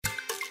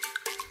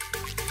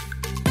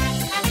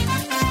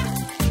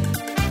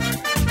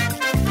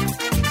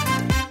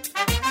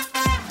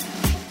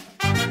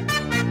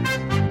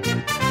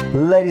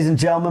Ladies and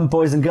gentlemen,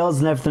 boys and girls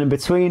and everything in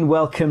between,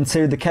 welcome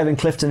to the Kevin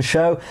Clifton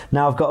Show.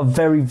 Now, I've got a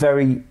very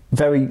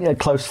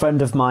close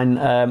friend of mine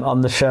on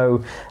the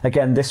show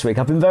again this week.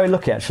 I've been very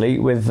lucky, actually,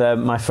 with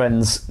my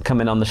friends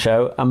coming on the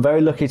show. I'm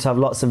very lucky to have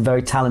lots of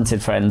very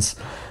talented friends,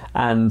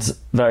 and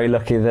very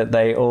lucky that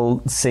they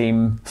all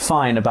seem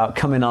fine about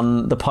coming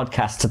on the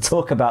podcast to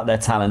talk about their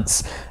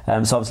talents.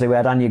 So obviously we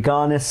had Anya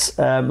Garnis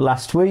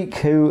last week,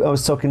 who I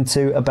was talking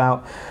to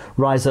about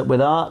Rise Up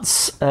With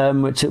Arts,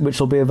 which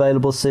will be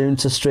available soon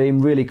to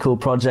stream. Really cool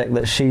project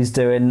that she's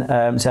doing.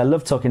 So I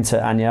love talking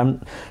to Anya. I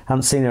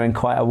haven't seen her in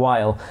quite a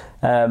while.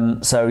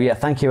 So yeah,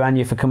 thank you,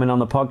 Anya, for coming on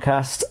the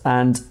podcast.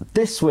 And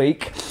this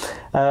week,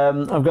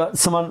 I've got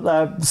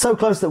someone so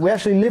close that we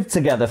actually lived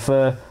together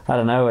for, I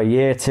don't know, a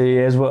year, 2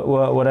 years,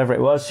 whatever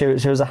it was. She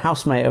was a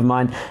housemate of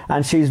mine,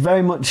 and she's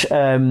very much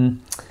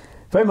an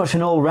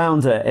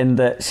all-rounder in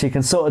that she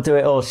can sort of do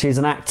it all. She's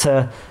an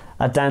actor,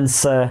 a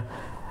dancer.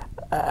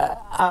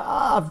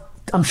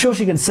 I'm sure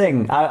she can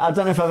sing. I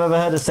don't know if I've ever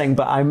heard her sing,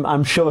 but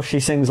I'm sure she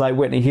sings like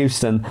Whitney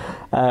Houston.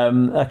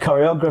 A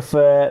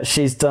choreographer.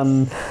 She's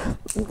done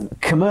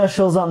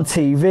commercials on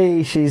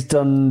TV. She's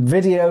done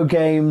video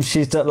games.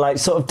 She's done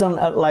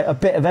like a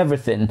bit of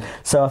everything.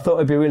 So I thought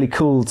it'd be really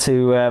cool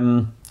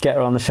to get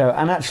her on the show.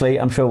 And actually,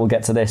 I'm sure we'll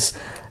get to this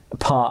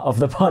part of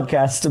the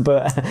podcast,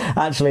 but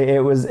actually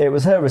it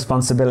was her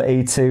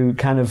responsibility to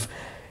kind of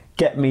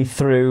get me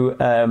through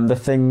the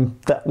thing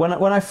that when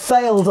I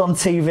failed on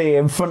TV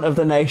in front of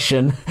the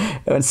nation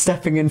and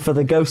stepping in for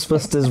the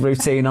Ghostbusters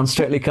routine on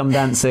Strictly Come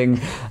Dancing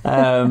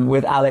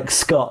with Alex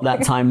Scott.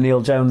 That time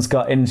Neil Jones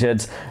got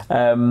injured.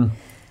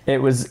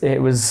 It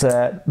was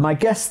my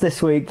guest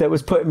this week that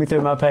was putting me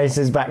through my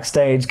paces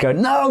backstage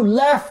going, "No,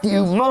 left,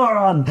 you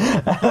moron!"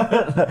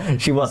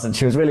 She wasn't.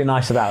 She was really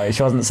nice about it.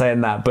 She wasn't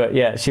saying that. But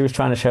yeah, she was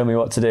trying to show me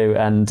what to do,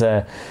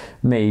 and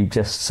me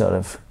just sort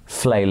of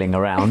flailing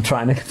around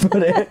trying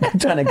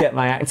to get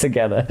my act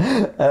together.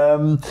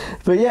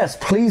 But yes,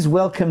 please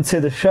welcome to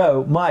the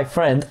show my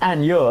friend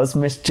and yours,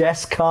 Miss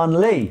Jess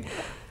Carn-Lee.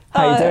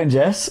 How you doing,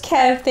 Jess?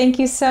 Kev, thank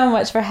you so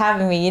much for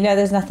having me. You know,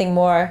 there's nothing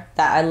more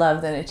that I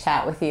love than a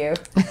chat with you.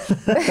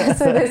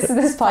 So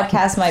this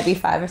podcast might be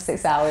 5 or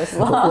 6 hours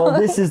long. Well,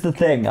 this is the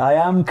thing. I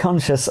am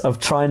conscious of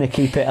trying to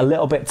keep it a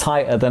little bit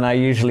tighter than I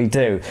usually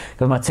do,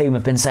 because my team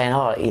have been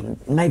saying,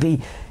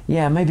 maybe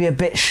a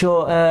bit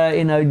shorter,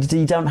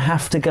 you don't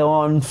have to go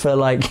on for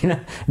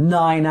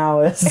 9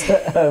 hours.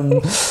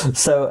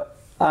 So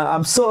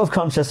I'm sort of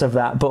conscious of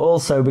that, but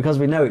also because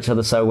we know each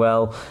other so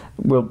well,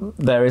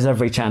 there is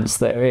every chance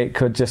that it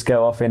could just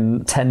go off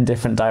in 10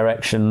 different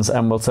directions,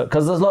 and we'll talk,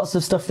 because there's lots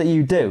of stuff that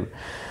you do.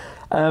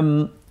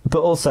 But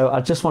also,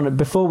 I just want to,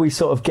 before we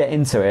sort of get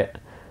into it,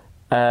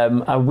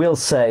 I will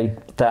say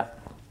that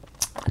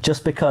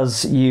just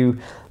because you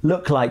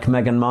look like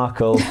Meghan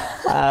Markle,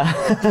 and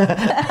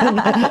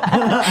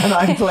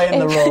I'm playing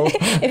the role.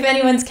 If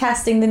anyone's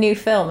casting the new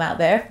film out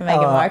there for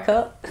Meghan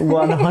Markle.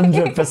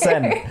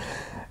 100%.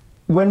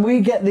 When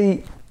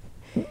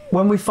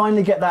we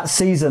finally get that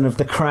season of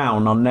The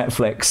Crown on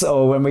Netflix,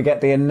 or when we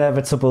get the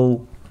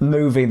inevitable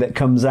movie that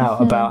comes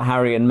out about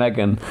Harry and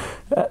Meghan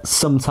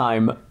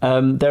sometime,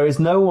 there is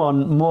no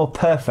one more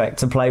perfect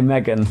to play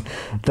Meghan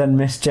than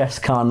Miss Jess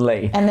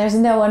Carn-Lee. And there's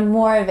no one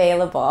more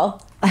available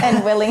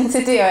and willing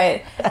to do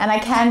it. And I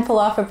can pull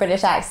off a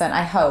British accent,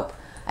 I hope.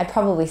 I'd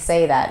probably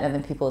say that, and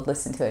then people would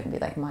listen to it and be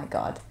like, my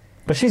God.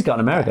 But she's got an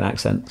American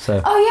accent,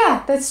 so... Oh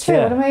yeah, that's true.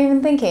 Yeah. What am I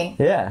even thinking?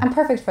 Yeah. I'm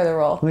perfect for the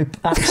role.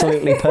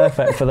 Absolutely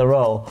perfect for the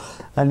role.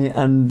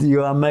 And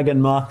you are Meghan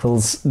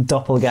Markle's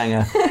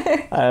doppelganger.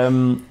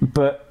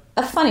 But...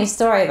 A funny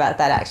story about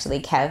that,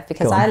 actually, Kev,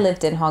 because I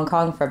lived in Hong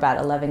Kong for about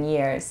 11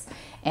 years.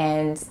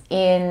 And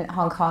in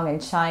Hong Kong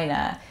and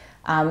China,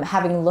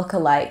 having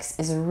lookalikes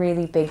is a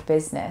really big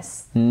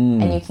business.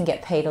 And you can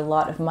get paid a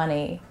lot of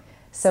money.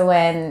 So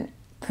when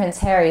Prince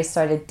Harry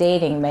started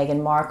dating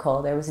Meghan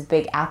Markle, there was a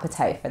big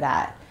appetite for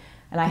that.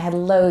 And I had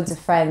loads of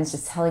friends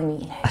just telling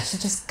me, you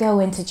should just go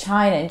into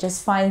China and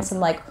just find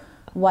some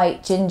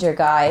white ginger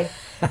guy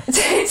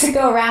to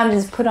go around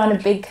and just put on a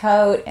big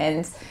coat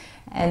and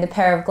a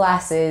pair of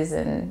glasses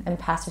and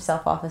pass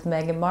herself off as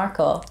Meghan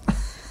Markle.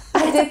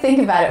 I did think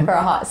about it for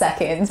a hot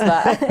second,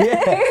 but...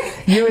 Yeah.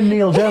 You and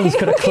Neil Jones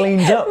could have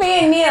cleaned up.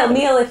 Me and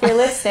Neil, if you're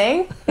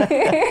listening,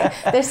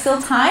 there's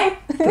still time.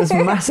 There's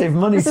massive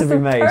money to be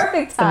made.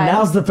 Perfect time. And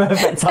now's the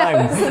perfect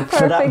time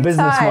for that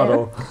business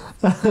model.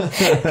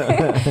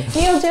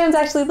 Neil Jones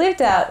actually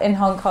lived out in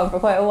Hong Kong for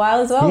quite a while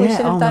as well. Yeah, we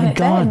should have done it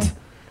then.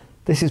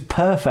 This is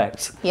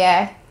perfect.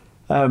 Yeah.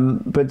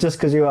 But just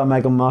because you are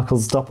Meghan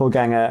Markle's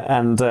doppelganger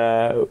and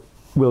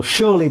will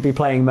surely be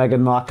playing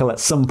Meghan Markle at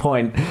some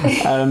point,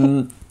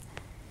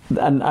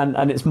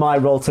 and it's my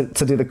role to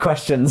do the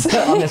questions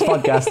on this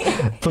podcast,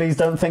 please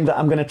don't think that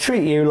I'm going to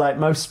treat you like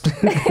most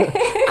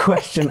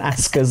question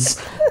askers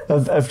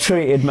have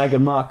treated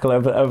Meghan Markle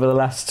over the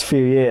last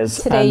few years.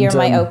 Today you're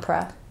my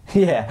Oprah.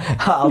 Yeah,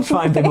 I'll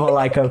try and be more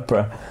like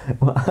Oprah.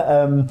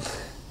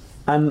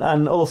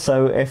 And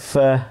also, if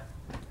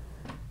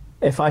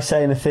I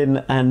say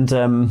anything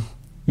and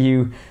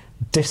you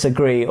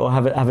disagree or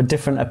have a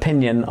different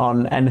opinion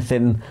on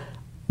anything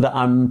that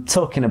I'm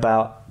talking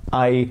about,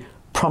 I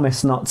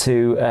promise not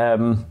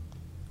to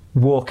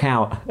walk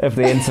out of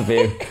the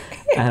interview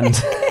and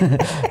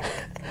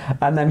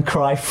and then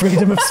cry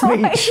freedom of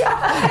speech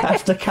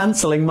after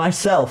cancelling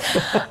myself.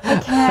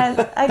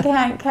 I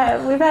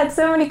can't. We've had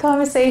so many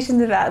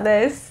conversations about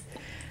this.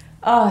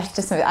 Oh, it's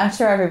just, I'm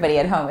sure everybody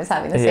at home is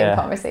having the same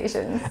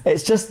conversations.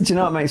 It's just, do you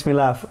know what makes me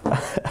laugh?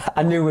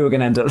 I knew we were going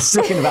to end up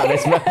talking about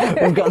this,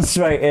 but we've gone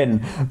straight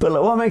in. But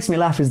look, what makes me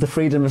laugh is the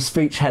freedom of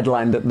speech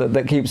headline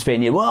that keeps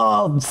being,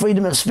 whoa,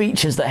 freedom of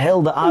speech is the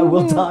hill that I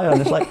will die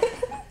on. It's like,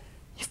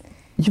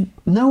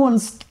 no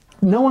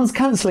one's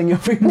cancelling your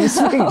freedom of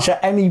speech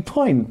at any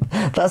point.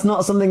 That's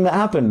not something that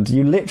happened.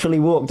 You literally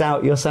walked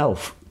out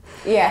yourself.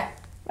 Yeah.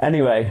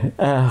 Anyway,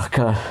 oh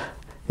God.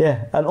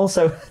 Yeah, and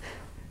also,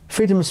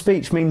 freedom of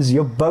speech means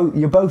you're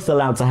both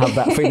allowed to have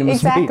that freedom of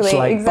speech.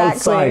 Like,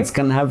 both sides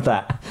can have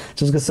that.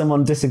 Just because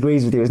someone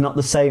disagrees with you is not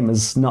the same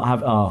as not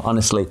have. Oh,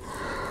 honestly.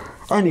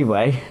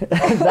 Anyway,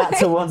 that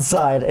to one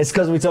side. It's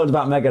because we talked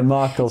about Meghan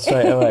Markle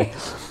straight away.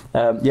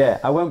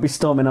 I won't be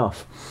storming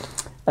off.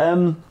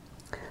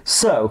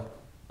 So,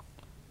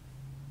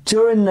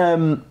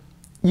 during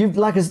you've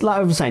like I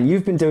was saying, you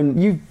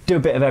do a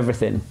bit of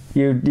everything.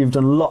 You've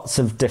done lots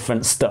of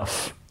different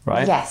stuff,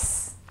 right?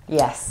 Yes.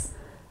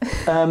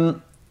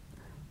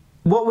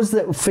 What was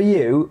that for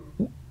you?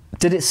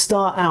 Did it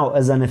start out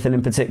as anything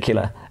in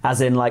particular? As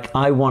in, like,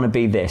 I want to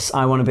be this,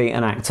 I want to be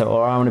an actor,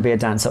 or I want to be a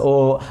dancer,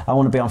 or I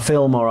want to be on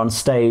film or on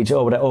stage,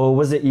 or whatever? Or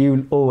was it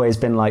you always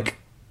been like,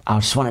 I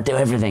just want to do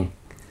everything?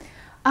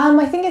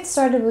 I think it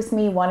started with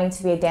me wanting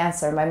to be a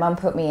dancer. My mum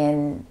put me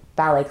in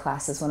ballet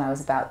classes when I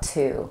was about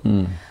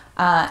 2.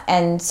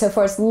 And so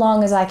for as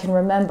long as I can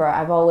remember,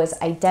 I've always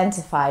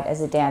identified as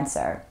a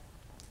dancer,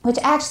 which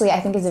actually I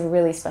think is a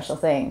really special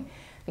thing.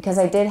 Because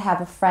I did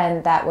have a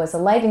friend that was a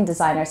lighting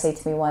designer say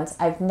to me once,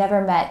 I've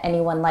never met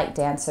anyone like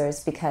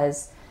dancers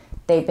because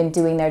they've been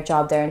doing their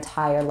job their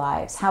entire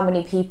lives. How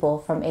many people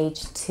from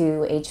age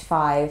 2, age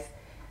 5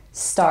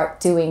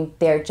 start doing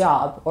their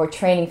job or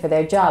training for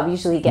their job?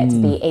 Usually you get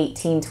to be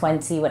 18,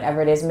 20,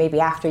 whatever it is, maybe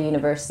after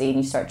university, and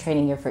you start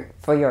training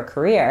for your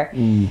career.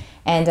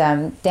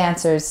 And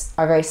dancers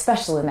are very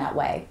special in that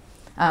way.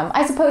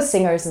 I suppose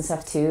singers and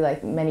stuff too,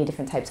 like many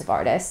different types of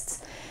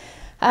artists.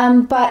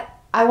 But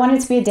I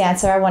wanted to be a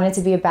dancer. I wanted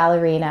to be a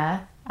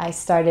ballerina. I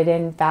started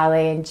in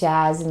ballet and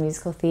jazz and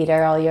musical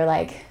theater, all your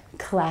like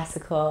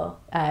classical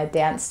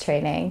dance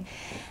training.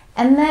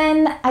 And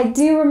then I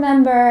do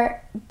remember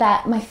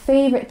that my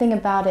favorite thing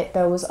about it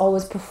though was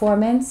always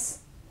performance.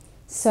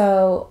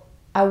 So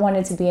I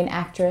wanted to be an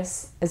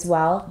actress as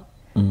well.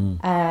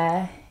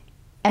 And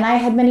I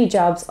had many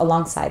jobs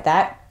alongside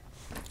that.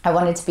 I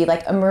wanted to be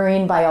like a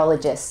marine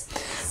biologist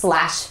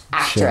 /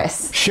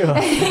 actress. Sure.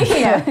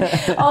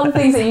 All the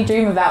things that you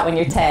dream about when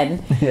you're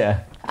 10.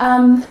 Yeah.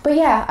 But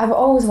yeah, I've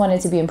always wanted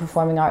to be in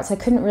performing arts. I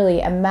couldn't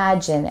really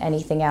imagine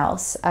anything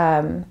else.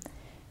 And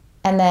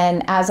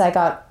then as I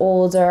got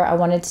older, I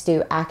wanted to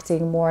do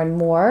acting more and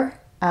more.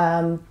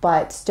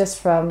 But just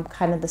from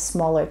kind of the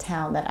smaller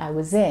town that I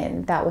was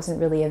in, that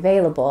wasn't really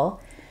available.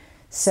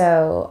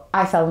 So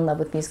I fell in love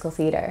with musical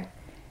theater.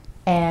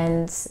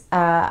 And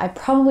I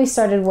probably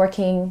started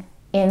working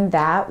in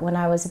that when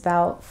I was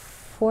about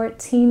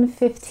 14,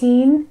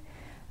 15,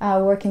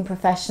 working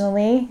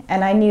professionally.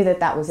 And I knew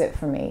that was it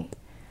for me.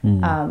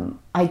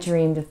 I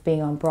dreamed of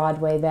being on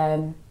Broadway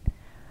then.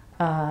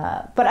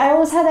 But I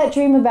always had that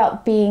dream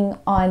about being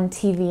on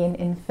TV and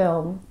in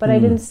film. But I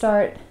didn't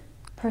start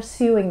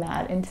pursuing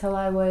that until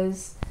I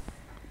was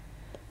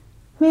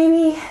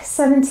maybe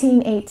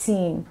 17,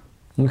 18.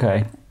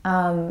 Okay.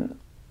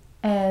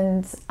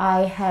 And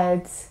I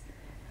had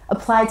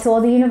applied to all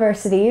the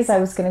universities. I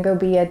was going to go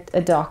be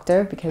a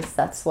doctor because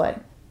that's what,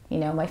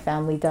 my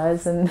family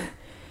does. And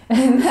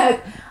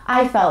that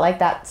I felt like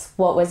that's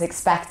what was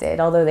expected,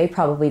 although they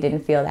probably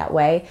didn't feel that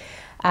way.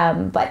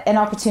 But an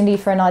opportunity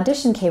for an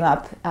audition came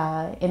up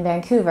in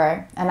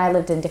Vancouver, and I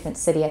lived in a different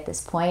city at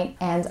this point,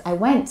 and I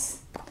went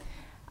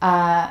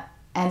and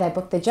I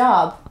booked the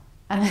job,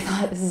 and I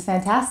thought, this is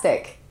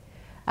fantastic.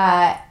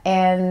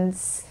 And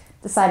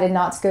decided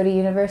not to go to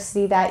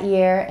university that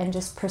year and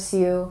just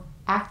pursue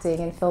acting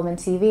in film and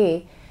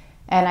TV.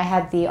 And I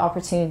had the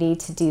opportunity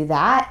to do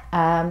that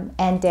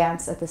and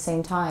dance at the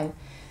same time.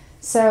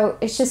 So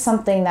it's just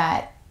something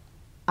that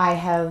I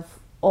have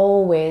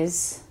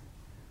always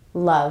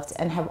loved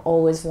and have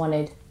always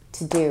wanted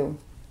to do.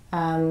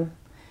 I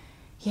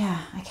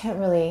can't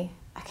really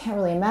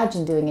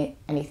imagine doing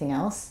anything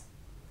else.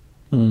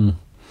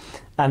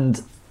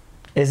 And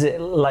is it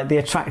like the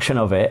attraction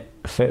of it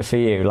for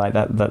you, like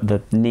that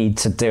the need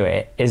to do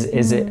it?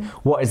 Is it,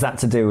 what is that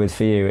to do with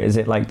for you? Is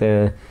it like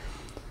the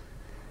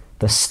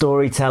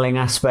storytelling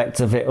aspect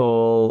of it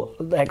all,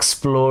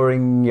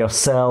 exploring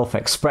yourself,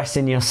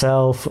 expressing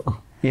yourself,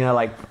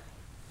 like...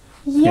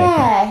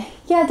 Yeah,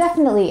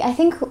 definitely. I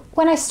think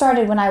when I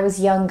started when I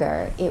was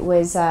younger, it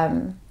was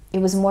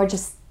more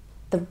just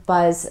the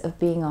buzz of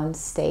being on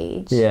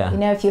stage. Yeah.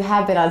 If you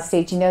have been on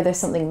stage, there's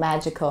something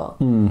magical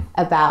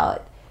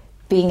about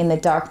being in the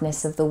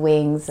darkness of the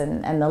wings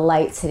and the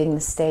lights hitting the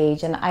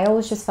stage. And I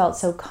always just felt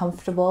so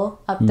comfortable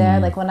up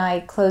there. Like when I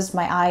closed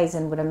my eyes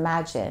and would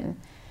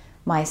imagine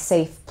my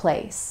safe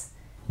place,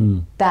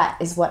 that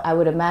is what I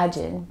would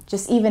imagine.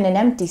 Just even an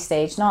empty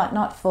stage,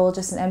 not full,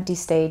 just an empty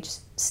stage,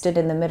 stood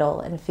in the middle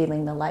and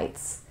feeling the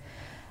lights.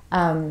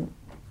 And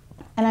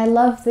I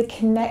love the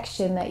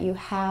connection that you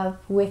have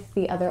with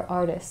the other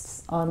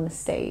artists on the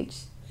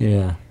stage.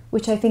 Yeah.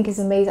 Which I think is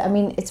amazing. I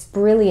mean, it's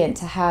brilliant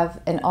to have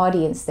an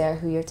audience there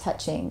who you're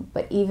touching,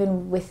 but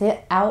even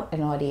without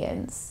an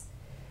audience,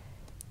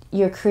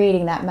 you're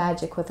creating that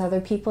magic with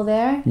other people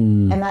there,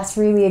 and that's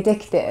really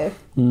addictive.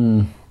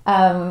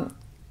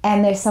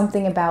 And there's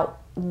something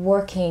about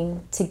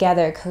working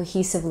together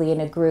cohesively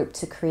in a group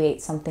to create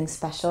something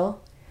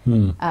special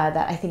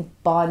that I think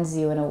bonds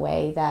you in a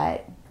way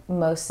that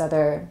most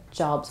other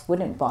jobs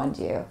wouldn't bond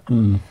you.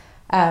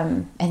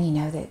 And you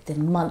know, the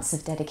months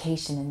of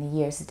dedication and the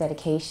years of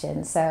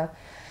dedication. So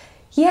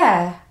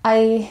yeah,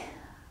 I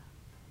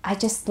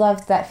just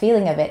loved that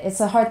feeling of it. It's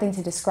a hard thing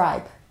to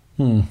describe.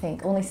 I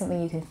think only something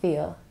you can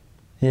feel.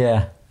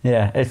 Yeah.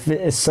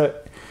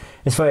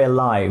 It's very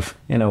alive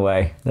in a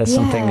way. There's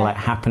something like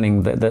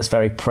happening that's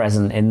very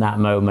present in that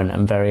moment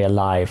and very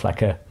alive,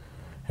 like a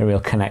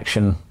real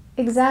connection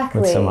with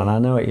someone. I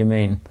know what you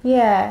mean.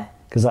 Yeah.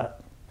 Because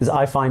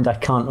I find I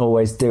can't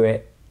always do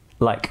it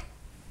like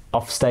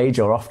off stage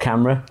or off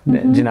camera. Do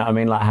you know what I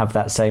mean? Like have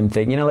that same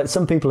thing. You know, like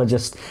some people are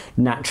just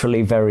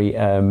naturally very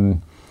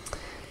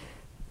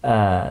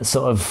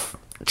sort of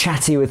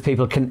chatty with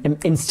people, can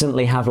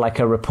instantly have like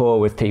a rapport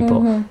with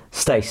people.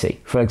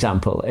 Stacey, for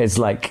example, is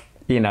like,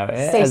 you know,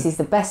 Stacey's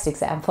the best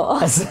example.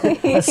 as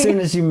soon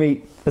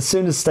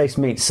as Stace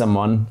meets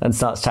someone and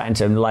starts chatting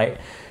to him, like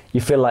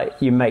you feel like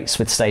you're mates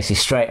with Stacey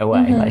straight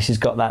away. Like she's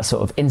got that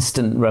sort of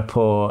instant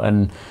rapport,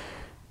 and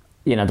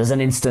you know, there's an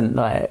instant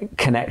like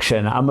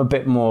connection. I'm a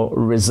bit more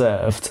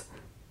reserved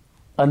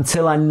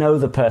until I know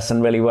the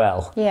person really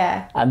well.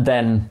 Yeah. And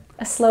then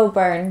a slow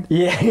burn.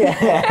 Yeah,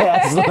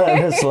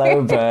 a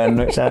slow burn,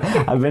 which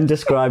I've been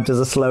described as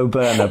a slow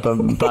burner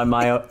by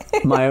my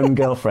own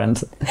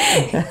girlfriend.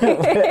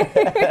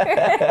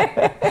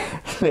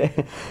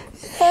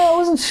 I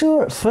wasn't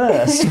sure at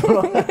first.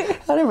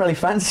 I didn't really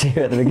fancy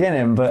you at the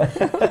beginning, but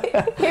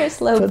you're a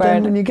slow burn.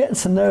 Then when you get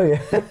to know you,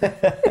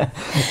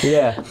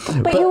 yeah.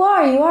 But you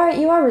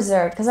are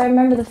reserved, because I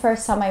remember the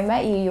first time I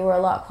met you, you were a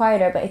lot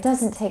quieter. But it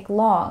doesn't take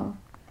long.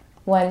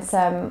 Once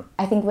I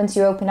think once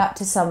you open up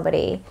to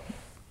somebody,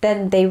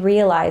 then they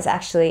realize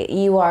actually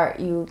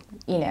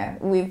you know,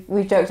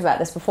 we've joked about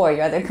this before.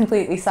 You're either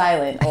completely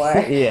silent or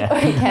or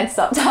you can't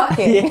stop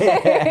talking.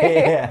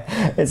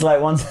 It's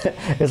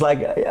like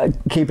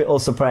keep it all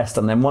suppressed,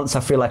 and then once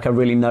I feel like I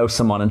really know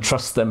someone and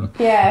trust them,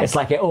 it's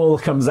like it all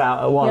comes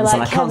out at once, like,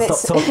 and I can't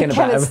stop talking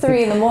about it. It's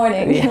 3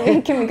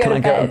 a.m. Can we go to bed? Can I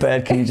go to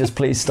bed? Can you just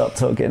please stop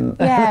talking?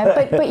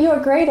 But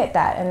you're great at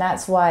that, and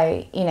that's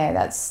why, you know,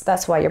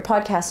 that's why your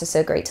podcast is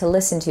so great to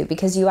listen to,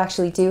 because you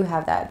actually do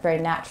have that very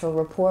natural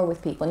rapport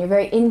with people, and you're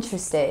very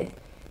interested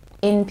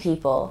in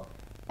people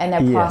and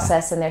their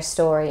process and their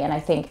story. And I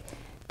think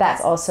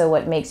that's also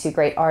what makes you a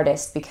great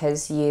artist,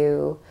 because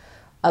you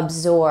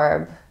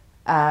absorb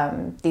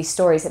these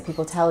stories that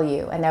people tell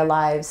you and their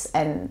lives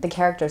and the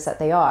characters that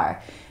they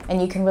are, and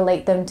you can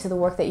relate them to the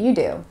work that you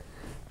do.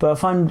 But I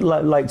find,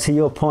 like to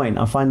your point,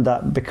 I find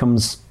that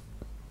becomes,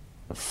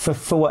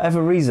 for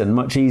whatever reason,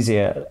 much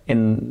easier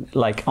in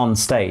like on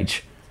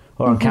stage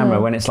or on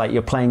camera, when it's like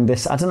you're playing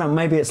this, I don't know,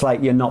 maybe it's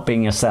like you're not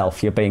being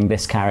yourself, you're being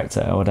this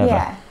character or whatever.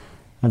 Yeah.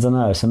 I don't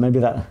know. So maybe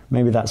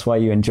that's why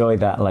you enjoy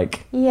that.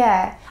 Like.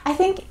 Yeah, I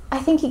think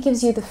it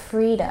gives you the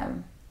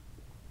freedom.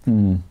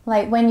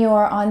 Like when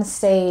you're on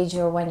stage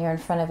or when you're in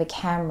front of a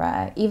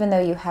camera, even though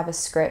you have a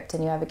script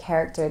and you have a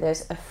character,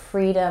 there's a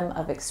freedom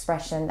of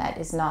expression that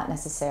is not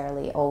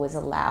necessarily always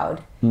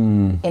allowed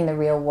in the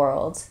real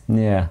world.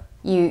 Yeah.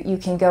 You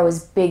can go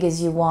as big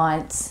as you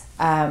want.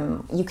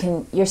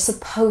 You're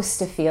supposed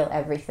to feel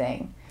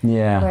everything.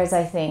 Yeah. Whereas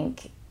I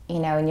think, you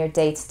know, in your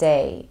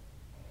day-to-day,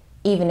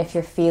 even if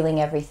you're feeling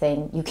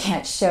everything, you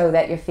can't show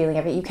that you're feeling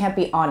everything. You can't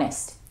be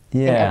honest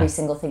in every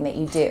single thing that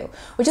you do,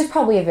 which is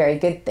probably a very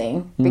good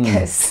thing,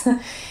 because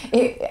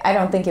I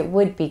don't think it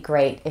would be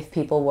great if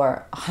people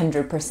were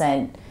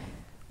 100%,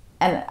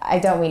 and I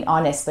don't mean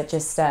honest, but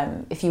just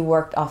if you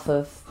worked off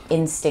of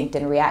instinct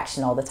and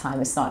reaction all the time,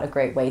 it's not a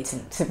great way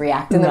to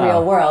react in the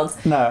real world.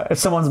 No, if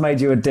someone's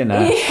made you a dinner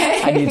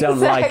and you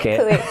don't like it,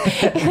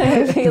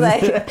 you'd be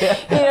like,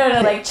 you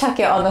don't like chuck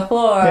it on the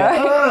floor.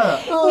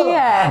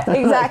 Yeah,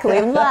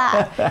 exactly.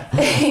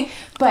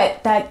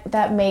 But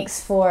that makes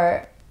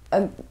for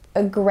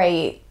a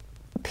great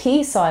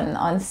piece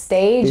on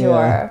stage,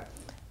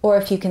 or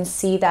if you can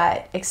see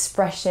that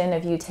expression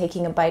of you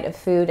taking a bite of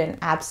food and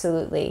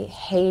absolutely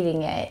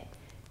hating it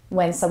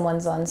when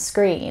someone's on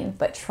screen,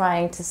 but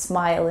trying to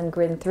smile and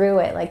grin through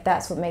it, like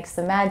that's what makes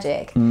the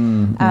magic.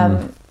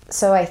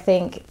 So I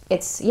think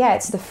it's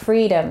the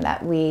freedom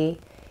that we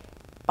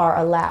are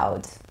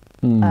allowed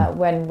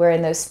when we're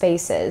in those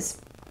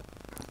spaces.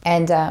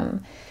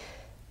 And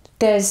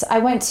I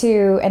went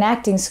to an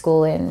acting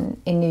school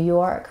in New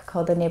York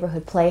called the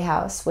Neighborhood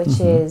Playhouse, which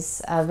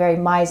is a very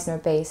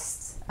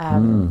Meisner-based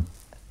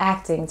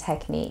acting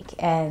technique.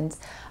 And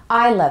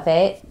I love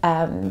it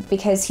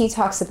because he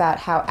talks about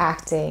how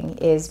acting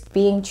is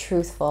being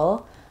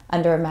truthful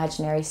under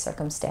imaginary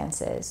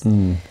circumstances.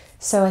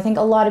 So I think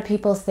a lot of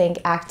people think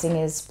acting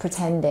is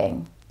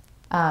pretending.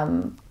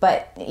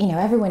 But, you know,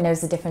 everyone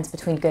knows the difference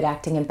between good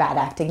acting and bad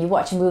acting. You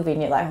watch a movie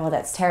and you're like, oh,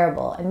 that's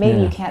terrible. And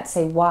maybe you can't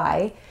say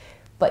why,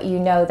 but you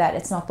know that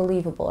it's not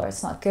believable or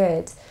it's not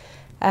good.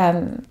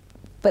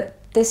 But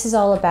this is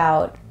all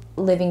about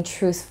living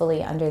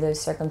truthfully under those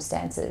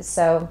circumstances.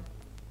 So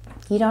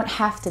you don't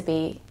have to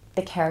be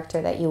the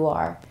character that you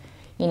are.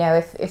 You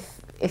know,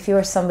 if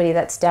you're somebody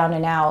that's down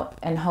and out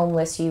and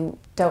homeless, you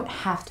don't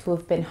have to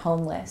have been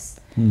homeless.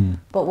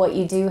 But what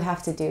you do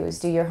have to do is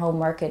do your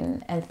homework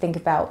and think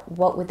about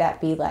what would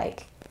that be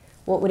like?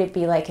 What would it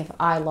be like if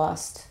I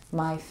lost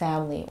my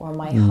family or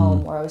my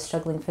home, or I was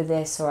struggling for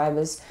this, or I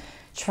was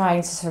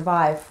trying to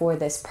survive for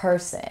this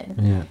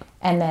person?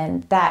 And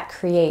then that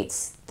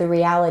creates the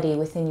reality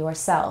within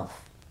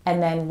yourself.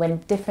 And then when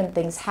different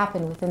things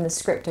happen within the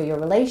script or your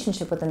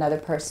relationship with another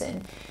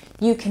person,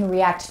 you can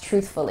react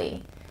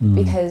truthfully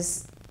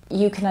because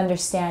you can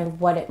understand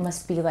what it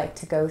must be like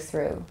to go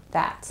through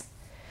that.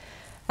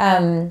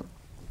 So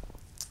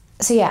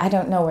yeah, I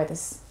don't know where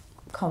this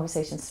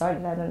conversation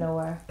started. I don't know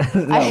where.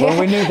 Well,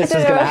 we knew this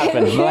was going to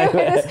happen.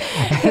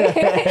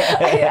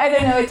 I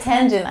don't know, a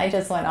tangent I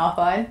just went off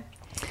on.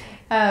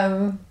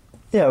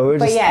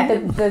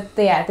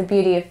 The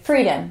beauty of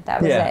freedom.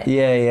 That was it.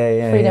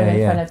 Freedom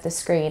in front of the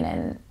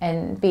screen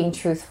and being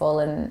truthful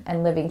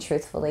and living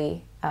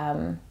truthfully.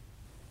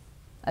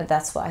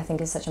 That's what I think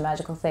is such a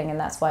magical thing, and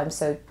that's why I'm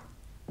so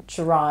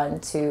drawn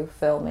to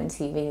film and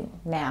TV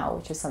now,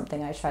 which is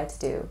something I try to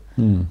do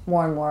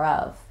more and more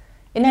of.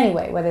 In any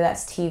way, whether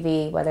that's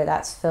TV, whether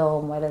that's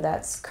film, whether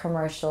that's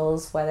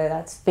commercials, whether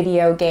that's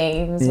video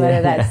games,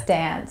 whether that's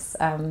dance.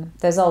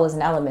 There's always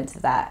an element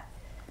of that.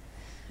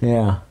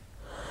 Yeah.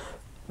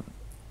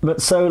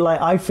 But so,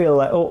 like, I feel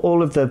like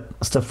all of the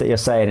stuff that you're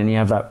saying, and you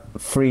have that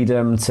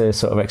freedom to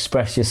sort of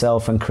express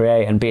yourself and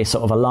create and be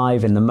sort of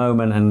alive in the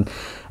moment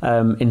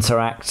and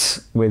interact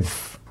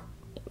with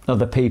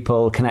other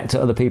people, connect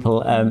to other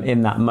people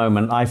in that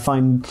moment. I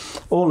find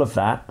all of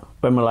that,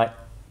 when we're like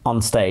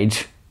on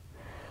stage,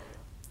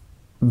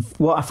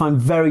 what I find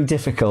very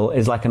difficult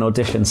is like an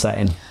audition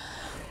setting.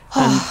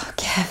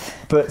 Kev.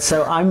 But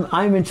so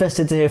I'm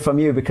interested to hear from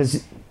you,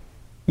 because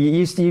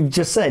you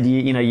just said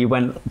you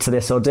went to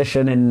this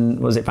audition in,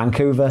 was it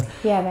Vancouver?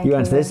 Yeah, Vancouver. You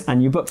went to this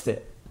and you booked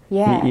it.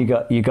 Yeah. You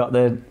got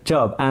the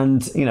job.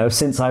 And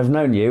since I've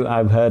known you,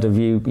 I've heard of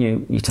you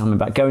tell me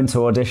about going to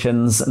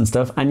auditions and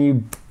stuff, and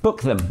you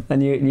book them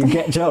and you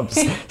get jobs.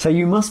 So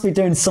you must be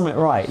doing something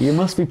right. You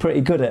must be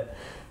pretty good at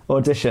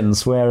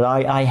auditions, where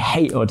I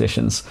hate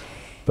auditions.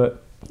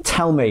 But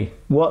tell me,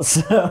 why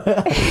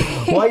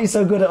are you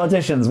so good at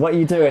auditions? What are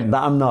you doing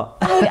that I'm not?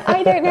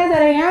 I don't know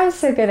that I am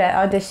so good at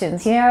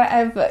auditions. You know,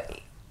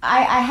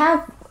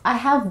 I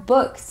have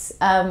booked,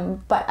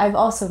 but I've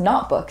also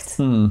not booked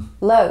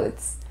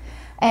loads.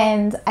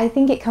 And I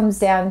think it comes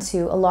down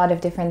to a lot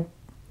of different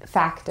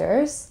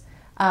factors.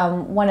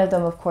 One of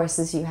them, of course,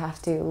 is you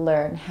have to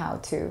learn how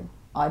to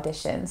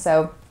audition.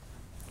 So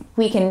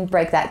we can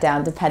break that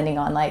down depending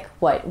on like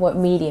what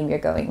medium you're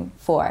going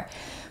for.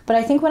 But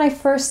I think when I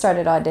first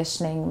started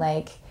auditioning,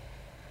 like,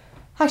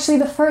 actually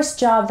the first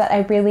job that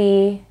I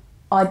really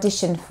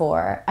auditioned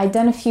for, I'd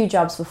done a few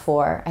jobs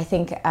before. I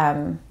think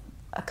a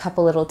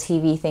couple little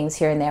TV things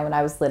here and there when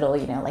I was little,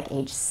 like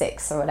age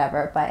 6 or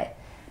whatever. But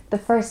the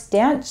first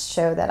dance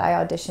show that I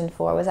auditioned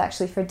for was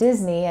actually for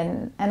Disney,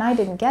 and I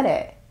didn't get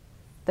it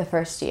the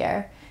first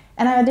year.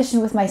 And I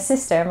auditioned with my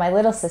sister, my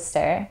little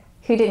sister,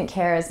 who didn't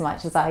care as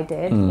much as I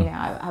did.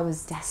 I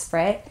was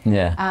desperate.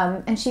 Yeah.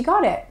 And she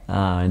got it.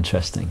 Ah,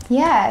 interesting.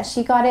 Yeah,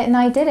 she got it and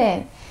I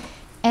didn't.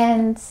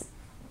 And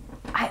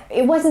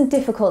it wasn't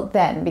difficult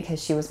then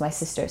because she was my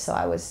sister, so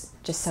I was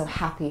just so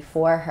happy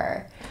for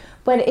her.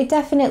 But it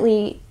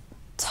definitely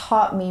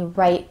taught me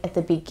right at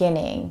the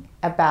beginning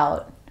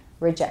about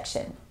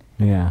rejection.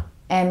 Yeah.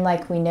 And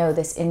like we know,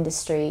 this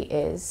industry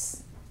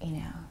is,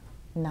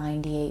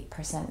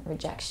 98%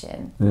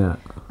 rejection. Yeah.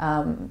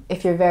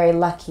 If you're very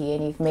lucky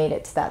and you've made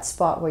it to that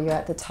spot where you're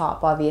at the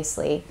top,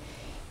 obviously,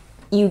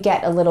 you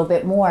get a little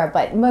bit more.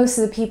 But most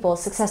of the people,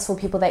 successful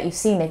people that you've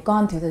seen, they've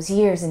gone through those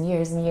years and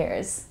years and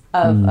years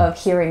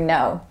of hearing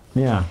no.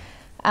 Yeah.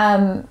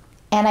 And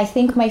I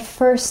think my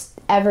first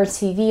ever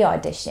TV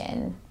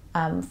audition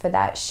for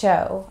that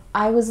show,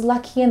 I was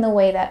lucky in the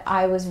way that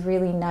I was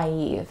really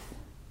naive.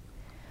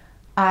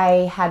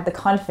 I had the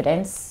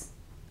confidence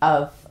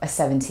of a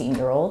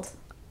 17-year-old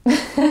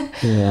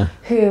yeah.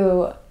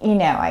 who,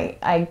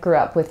 I grew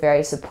up with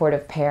very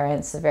supportive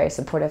parents, a very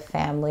supportive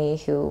family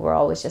who were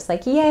always just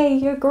like, yay,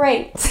 you're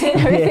great.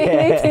 And everything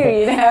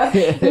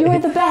they do, You were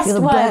the best you're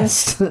the one.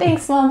 Best.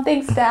 Thanks, Mom.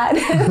 Thanks, Dad.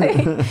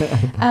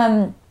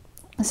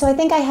 So I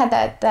think I had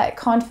that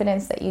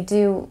confidence that you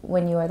do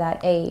when you are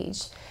that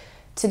age.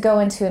 to go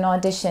into an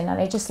audition, and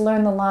I just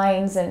learned the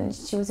lines, and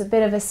she was a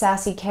bit of a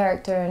sassy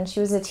character, and she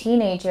was a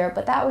teenager,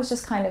 but that was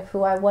just kind of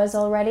who I was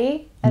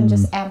already, and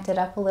just amped it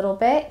up a little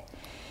bit.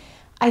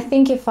 I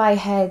think if I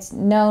had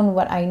known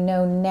what I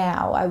know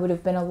now, I would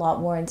have been a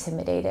lot more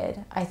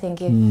intimidated. I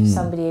think if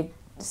somebody had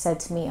said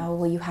to me, oh,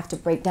 well, you have to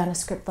break down a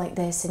script like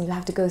this, and you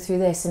have to go through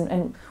this,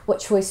 and what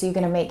choice are you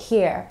going to make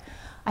here?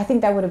 I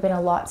think that would have been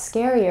a lot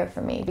scarier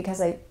for me,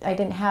 because I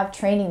didn't have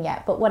training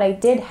yet. But what I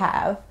did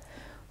have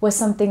was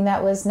something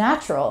that was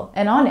natural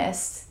and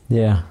honest.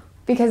 Yeah.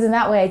 Because in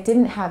that way, I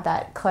didn't have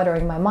that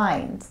cluttering my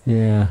mind.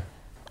 Yeah.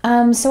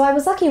 So I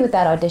was lucky with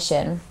that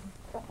audition.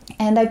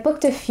 And I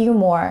booked a few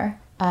more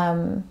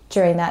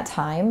during that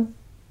time,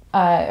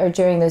 or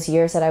during those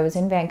years that I was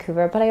in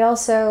Vancouver. But I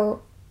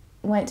also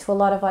went to a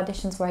lot of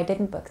auditions where I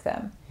didn't book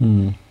them.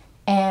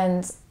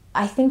 And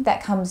I think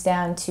that comes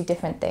down to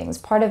different things.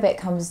 Part of it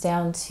comes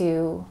down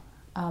to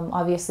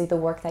obviously the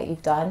work that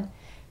you've done,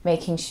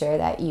 making sure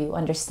that you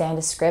understand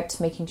a script,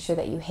 making sure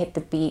that you hit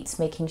the beats,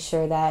 making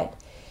sure that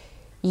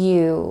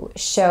you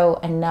show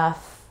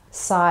enough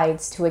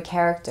sides to a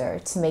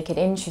character to make it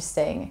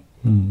interesting,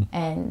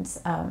 and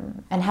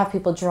have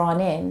people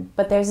drawn in.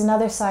 But there's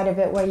another side of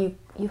it where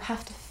you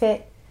have to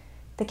fit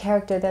the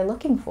character they're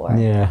looking for.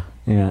 Yeah,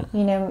 yeah.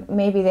 You know,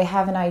 maybe they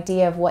have an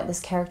idea of what this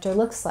character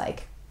looks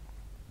like,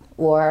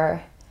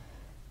 or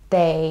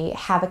they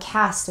have a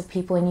cast of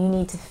people and you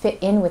need to fit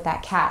in with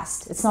that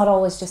cast. It's not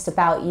always just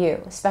about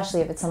you,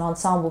 especially if it's an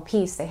ensemble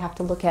piece. They have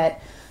to look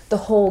at the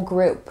whole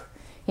group.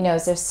 You know,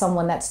 is there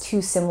someone that's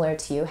too similar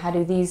to you? How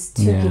do these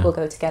two people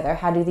go together?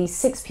 How do these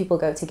 6 people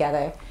go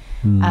together?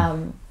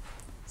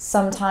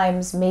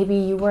 Sometimes maybe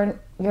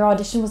your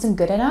audition wasn't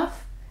good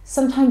enough.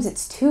 Sometimes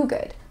it's too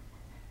good.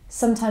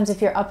 Sometimes if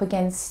you're up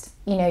against,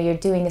 you know, you're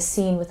doing a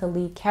scene with a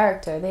lead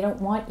character, they don't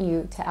want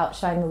you to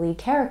outshine the lead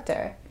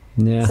character.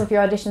 Yeah. So if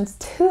your audition's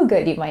too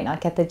good, you might not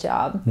get the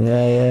job.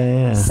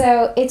 Yeah.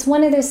 So it's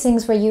one of those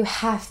things where you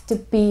have to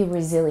be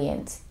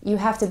resilient. You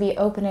have to be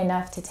open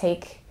enough to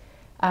take,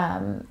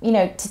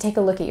 to take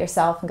a look at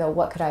yourself and go,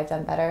 what could I have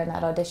done better in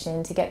that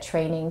audition, to get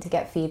training, to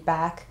get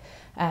feedback,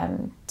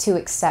 to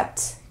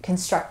accept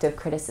constructive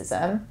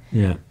criticism.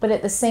 Yeah. But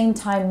at the same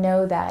time,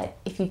 know that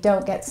if you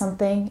don't get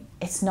something,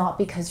 it's not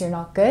because you're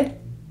not good.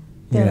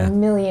 There are a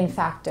million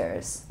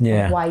factors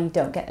of why you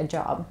don't get a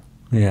job.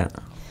 Yeah.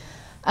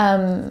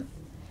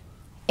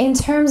 In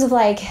terms of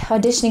like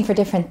auditioning for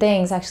different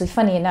things, actually,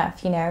 funny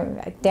enough, you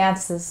know,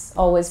 dance has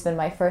always been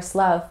my first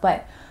love,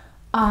 but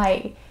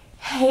I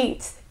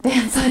hate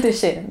dance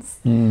auditions.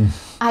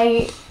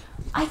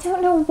 I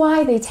don't know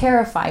why they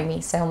terrify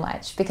me so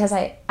much, because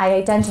I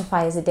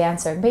identify as a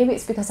dancer. Maybe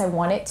it's because I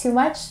want it too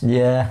much.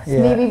 Yeah.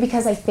 Maybe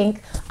because I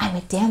think I'm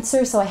a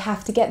dancer, so I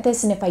have to get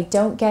this, and if I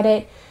don't get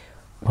it,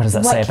 what does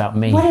that say about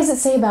me? What does it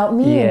say about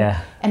me?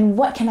 Yeah. And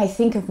what can I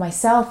think of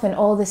myself? And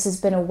all this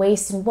has been a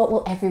waste. And what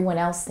will everyone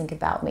else think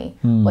about me?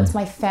 What's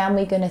my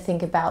family going to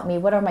think about me?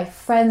 What are my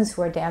friends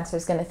who are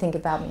dancers going to think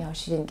about me? Oh,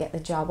 she didn't get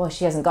the job. Oh,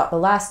 she hasn't got the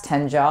last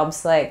 10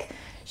 jobs. Like,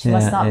 she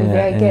must not be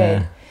very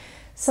good.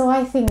 So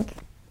I think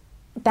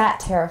that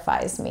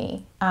terrifies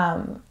me.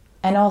 And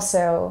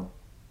also,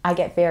 I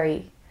get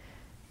very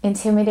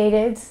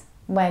intimidated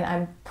when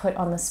I'm put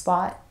on the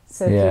spot.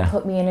 So if you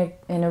put me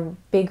in a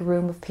big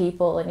room of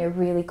people and you're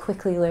really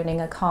quickly learning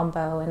a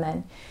combo and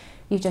then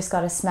you just got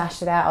to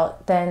smash it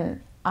out,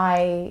 then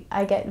I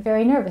get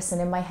very nervous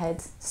and in my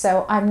head.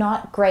 So I'm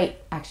not great,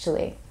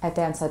 actually, at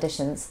dance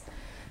auditions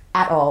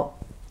at all.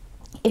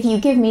 If you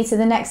give me to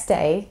the next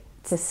day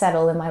to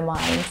settle in my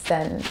mind,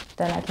 then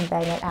I can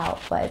bang it out.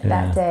 But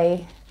that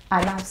day,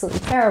 I'm absolutely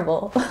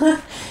terrible.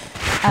 But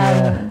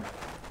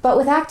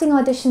with acting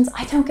auditions,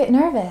 I don't get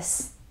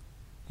nervous.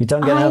 You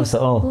don't get nervous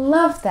at all? I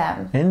love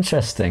them.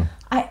 Interesting.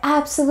 I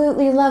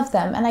absolutely love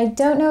them. And I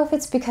don't know if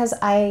it's because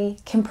I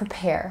can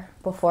prepare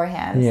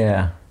beforehand.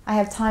 Yeah. I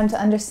have time to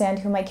understand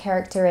who my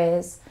character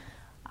is.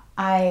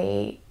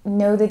 I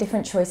know the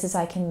different choices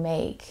I can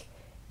make.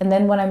 And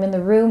then when I'm in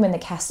the room and the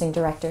casting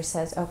director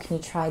says, oh, can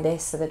you try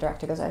this? So the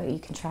director goes, oh, you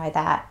can try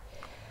that.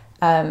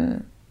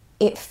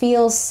 It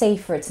feels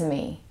safer to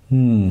me.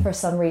 For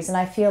some reason.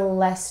 I feel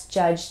less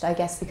judged, I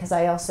guess, because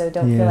I also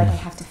don't feel like I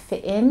have to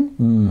fit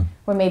in.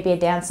 Or maybe a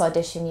dance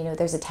audition, you know,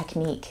 there's a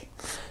technique.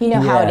 You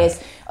know how it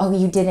is. Oh,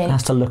 you didn't... It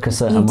has to look a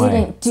certain way. You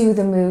didn't do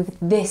the move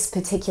this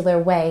particular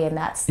way, and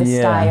that's the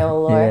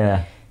style.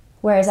 Or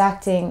whereas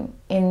acting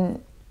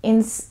in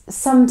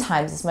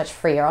sometimes is much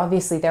freer.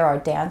 Obviously, there are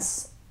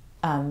dance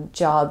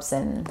jobs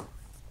and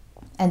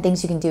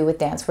things you can do with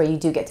dance where you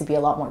do get to be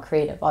a lot more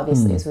creative.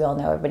 Obviously, as we all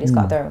know, everybody's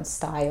got their own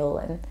style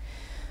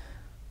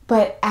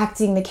But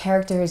acting the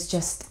character is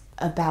just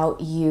about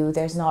you.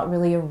 There's not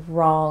really a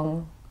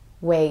wrong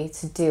way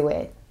to do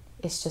it.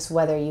 It's just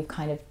whether you've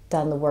kind of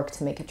done the work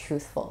to make it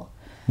truthful.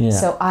 Yeah.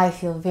 So I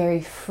feel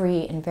very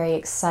free and very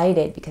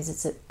excited because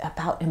it's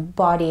about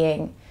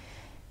embodying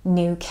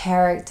new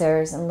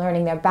characters and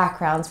learning their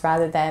backgrounds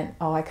rather than,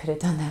 oh, I could have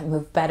done that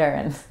move better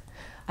and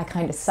I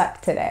kind of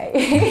suck today.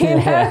 You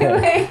know?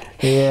 Like,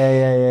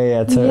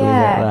 yeah. Totally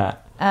get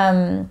that.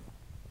 And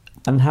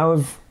how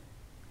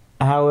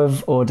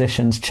have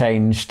auditions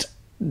changed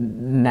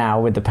now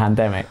with the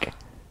pandemic?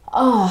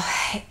 Oh,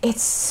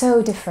 it's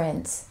so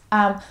different.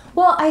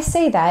 Well, I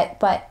say that,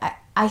 but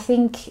I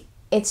think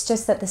it's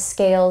just that the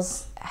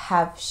scales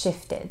have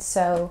shifted.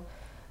 So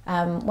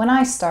when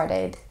I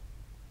started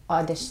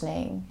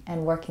auditioning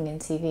and working in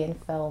TV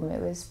and film,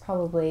 it was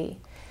probably,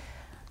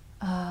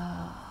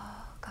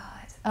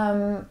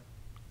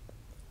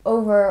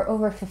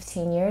 over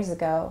 15 years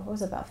ago. It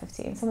was about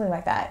 15, something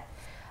like that.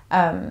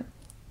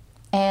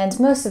 And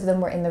most of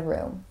them were in the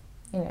room.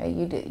 You know,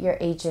 your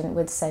agent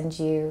would send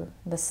you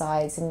the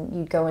sides and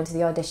you'd go into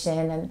the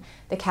audition and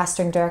the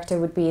casting director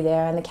would be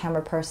there and the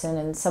camera person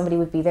and somebody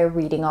would be there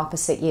reading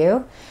opposite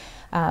you.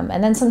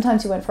 And then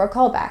sometimes you went for a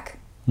callback,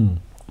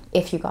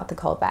 if you got the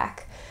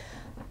callback.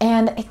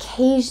 And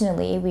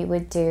occasionally we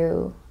would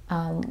do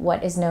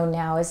what is known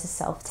now as a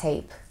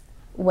self-tape,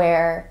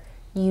 where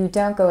you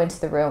don't go into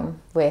the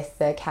room with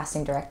the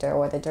casting director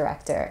or the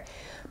director,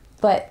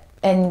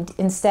 and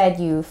instead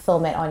you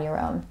film it on your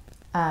own.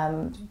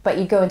 But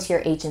you go into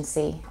your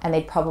agency and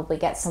they'd probably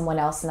get someone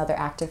else, another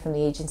actor from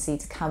the agency,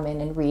 to come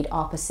in and read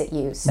opposite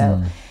you.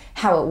 So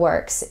how it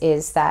works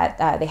is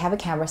that they have a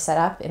camera set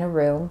up in a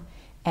room,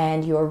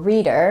 and your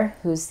reader,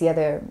 who's the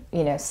other,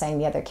 saying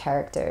the other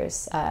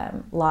character's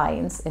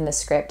lines in the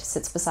script,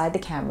 sits beside the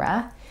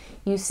camera.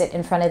 You sit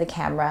in front of the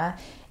camera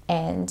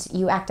and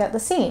you act out the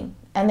scene,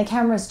 and the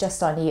camera's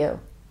just on you.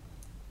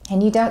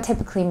 And you don't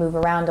typically move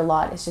around a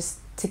lot. It's just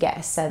to get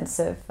a sense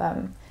of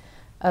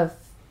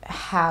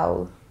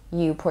how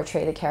you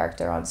portray the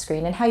character on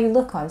screen and how you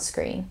look on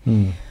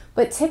screen.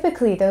 But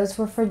typically those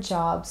were for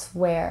jobs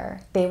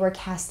where they were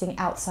casting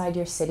outside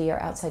your city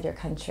or outside your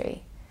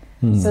country.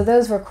 So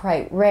those were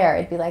quite rare.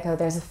 It'd be like, oh,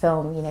 there's a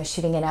film,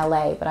 shooting in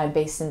LA, but I'm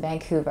based in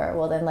Vancouver.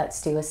 Well, then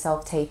let's do a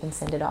self-tape and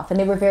send it off. And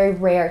they were very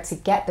rare to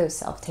get those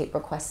self-tape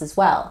requests as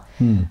well,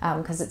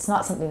 because it's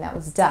not something that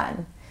was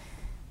done.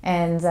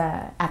 And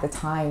at the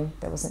time,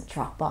 there wasn't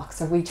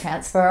Dropbox or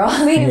WeTransfer, or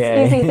all these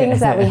easy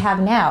things that we have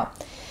now.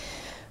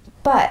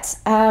 But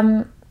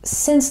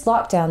since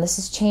lockdown, this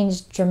has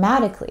changed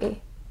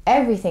dramatically.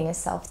 Everything is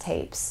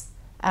self-tapes.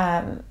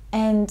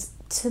 And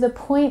to the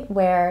point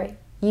where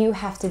you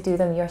have to do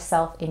them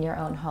yourself in your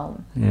own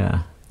home.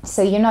 Yeah.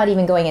 So you're not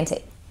even going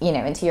into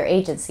your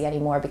agency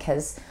anymore,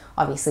 because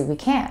obviously we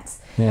can't.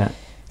 Yeah.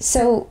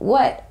 So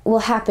what will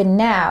happen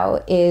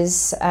now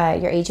is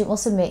your agent will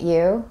submit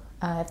you.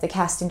 If the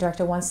casting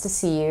director wants to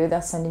see you,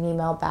 they'll send an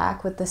email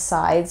back with the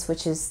sides,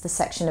 which is the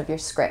section of your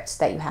script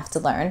that you have to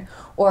learn.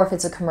 Or if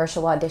it's a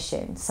commercial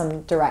audition,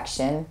 some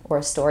direction or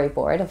a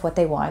storyboard of what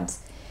they want.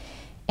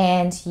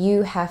 And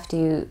you have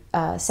to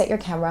set your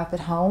camera up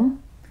at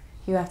home.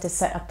 You have to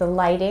set up the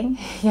lighting.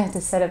 You have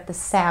to set up the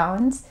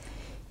sound.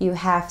 You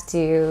have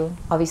to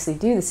obviously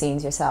do the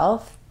scenes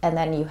yourself. And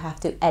then you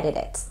have to edit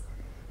it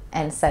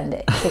and send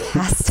it to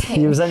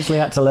casting. You essentially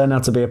had to learn how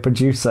to be a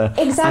producer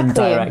and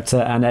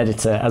director and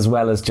editor, as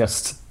well as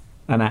just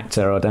an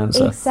actor or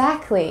dancer.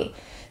 Exactly.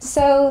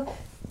 So,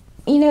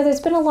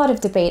 there's been a lot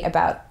of debate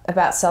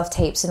about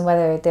self-tapes and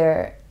whether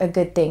they're a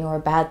good thing or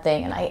a bad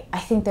thing, and I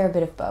think they're a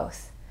bit of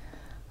both.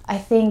 I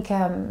think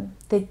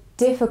the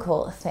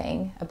difficult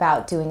thing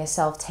about doing a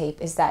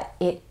self-tape is that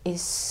it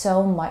is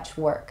so much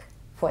work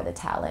for the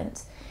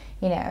talent.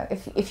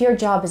 If your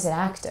job is an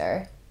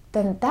actor,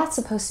 then that's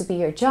supposed to be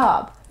your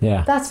job.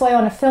 Yeah. That's why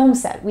on a film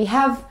set we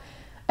have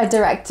a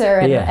director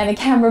and a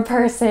camera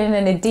person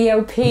and a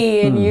DOP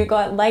and you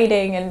got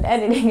lighting and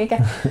editing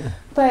again.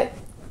 But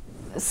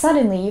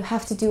suddenly you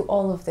have to do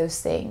all of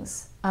those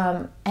things.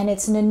 And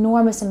it's an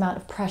enormous amount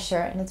of pressure,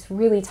 and it's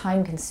really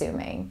time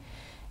consuming.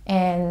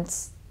 And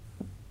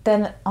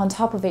then on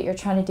top of it, you're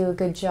trying to do a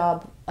good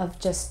job of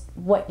just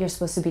what you're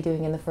supposed to be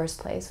doing in the first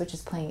place, which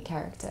is playing a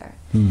character.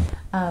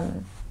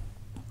 And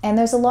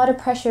there's a lot of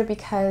pressure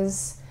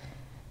because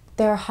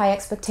there are high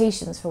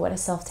expectations for what a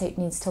self-tape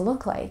needs to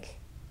look like.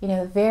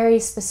 Very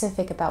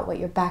specific about what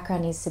your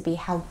background needs to be,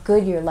 how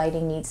good your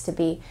lighting needs to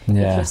be.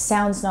 Yeah. If your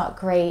sound's not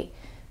great,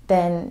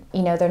 then,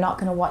 they're not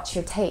going to watch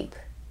your tape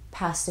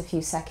past a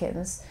few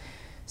seconds.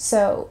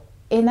 So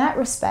in that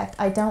respect,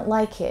 I don't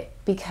like it,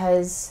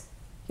 because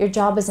your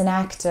job as an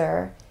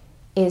actor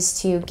is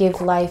to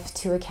give life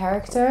to a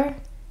character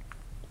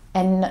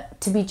and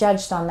to be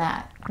judged on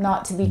that,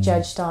 not to be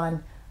judged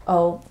on,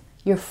 oh,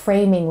 your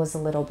framing was a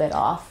little bit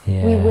off.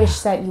 Yeah. We wish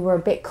that you were a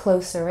bit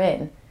closer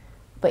in,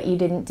 but you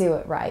didn't do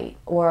it right,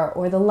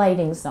 or the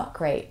lighting's not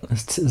great.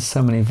 There's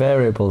so many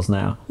variables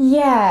now.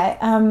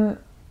 Yeah,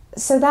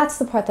 so that's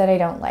the part that I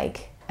don't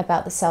like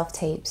about the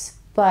self-tapes.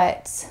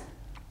 But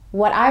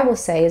what I will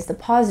say is the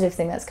positive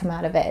thing that's come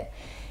out of it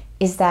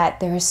is that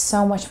there is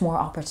so much more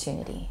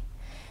opportunity,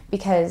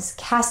 because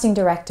casting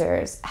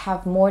directors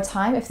have more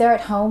time if they're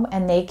at home,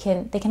 and they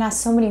can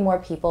ask so many more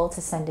people to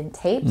send in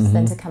tapes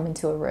than to come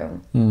into a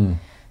room.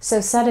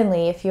 So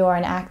suddenly, if you're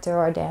an actor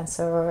or a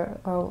dancer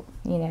or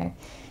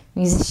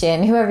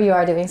musician, whoever you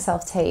are doing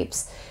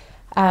self-tapes,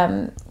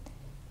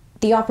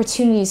 the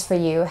opportunities for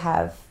you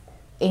have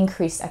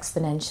increased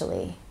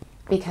exponentially,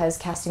 because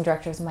casting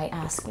directors might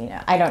ask,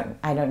 I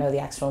don't know the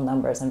actual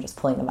numbers, I'm just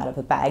pulling them out of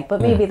a bag,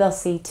 but maybe they'll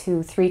see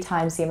 2-3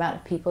 times the amount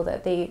of people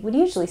that they would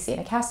usually see in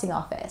a casting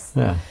office.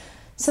 Yeah.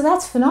 So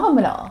that's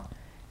phenomenal,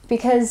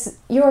 because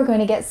you're going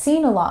to get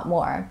seen a lot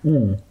more.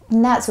 And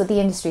that's what the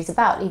industry's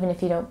about. Even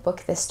if you don't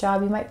book this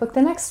job, you might book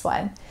the next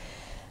one.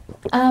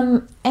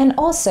 And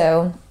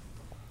also,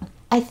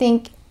 I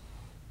think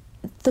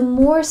the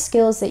more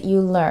skills that you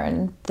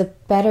learn, the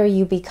better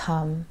you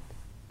become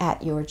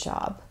at your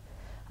job.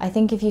 I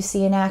think if you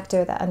see an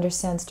actor that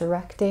understands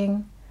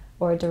directing,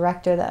 or a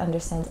director that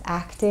understands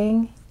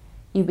acting,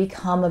 you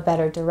become a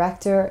better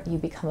director, you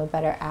become a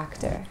better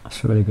actor.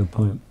 That's a really good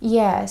point.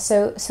 Yeah,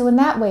 so in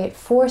that way it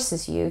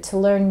forces you to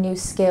learn new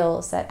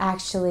skills that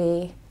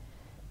actually,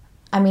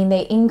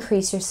 they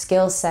increase your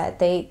skill set,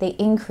 they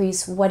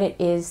increase what it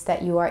is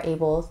that you are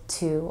able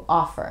to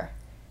offer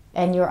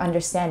and your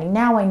understanding.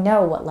 Now I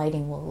know what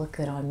lighting will look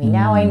good on me.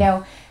 Now I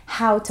know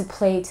how to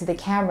play to the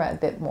camera a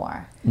bit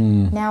more.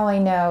 Now I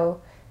know,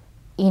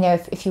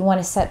 if you want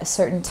to set a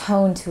certain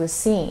tone to a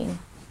scene,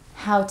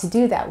 how to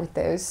do that with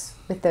those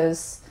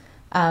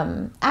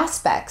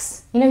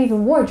aspects.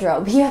 Even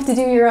wardrobe. You have to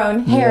do your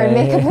own hair and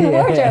makeup and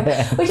wardrobe,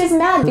 which is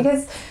mad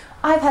because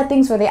I've had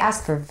things where they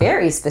ask for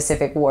very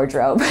specific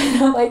wardrobe.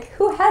 And I'm like,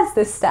 who has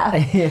this stuff?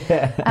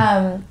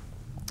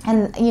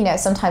 And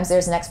sometimes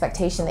there's an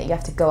expectation that you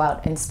have to go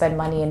out and spend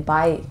money and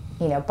buy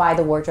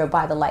the wardrobe,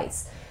 buy the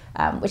lights,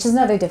 which is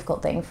another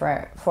difficult thing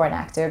for an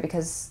actor,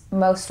 because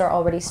most are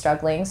already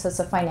struggling. So it's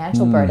a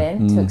financial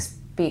burden to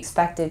be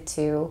expected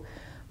to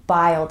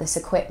buy all this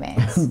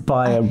equipment.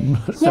 Buy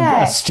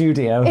a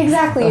studio.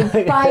 Exactly.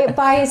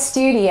 buy a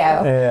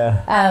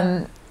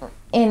studio.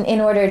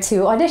 In order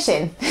to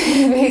audition,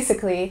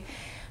 basically.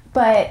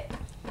 But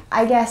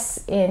I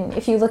guess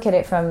if you look at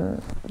it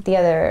from the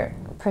other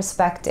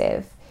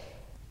perspective,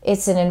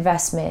 it's an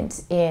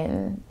investment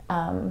in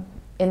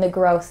the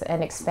growth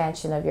and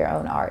expansion of your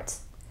own art.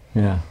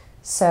 Yeah.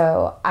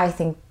 So I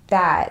think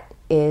that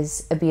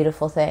is a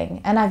beautiful thing.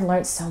 And I've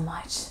learned so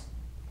much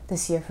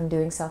this year from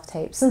doing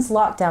self-tape. Since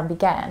lockdown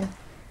began,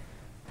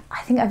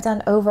 I think I've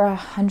done over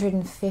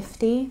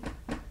 150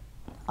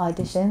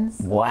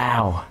 auditions.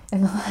 Wow.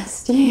 In the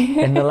last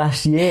year. In the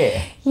last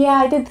year? Yeah,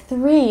 I did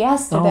 3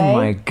 yesterday. Oh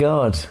my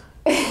God.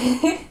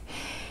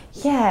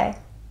 Yeah,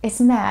 it's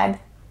mad.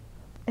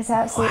 It's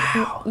absolutely...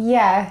 Wow.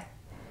 Yeah.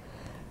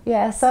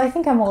 Yeah, so I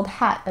think I'm old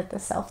hat at the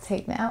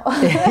self-tape now.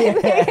 I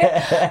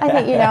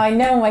think, I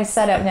know my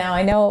setup now.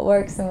 I know what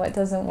works and what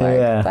doesn't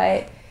work.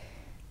 But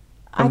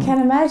I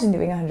can't imagine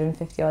doing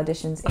 150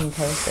 auditions in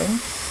person.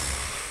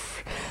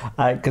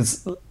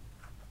 Because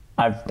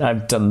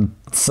I've done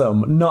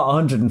some, not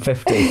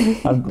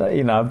 150.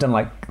 I've done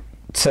like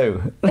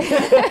 2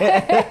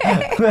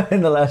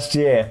 in the last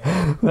year.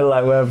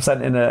 Where I've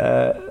sent in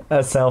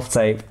a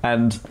self-tape,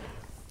 and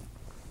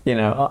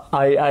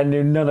I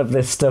knew none of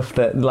this stuff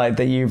that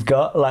you've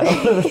got, all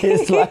of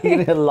this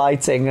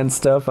lighting and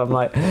stuff. I'm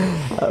like,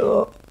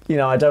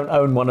 I don't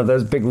own one of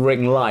those big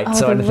ring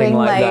lights or anything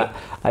like that.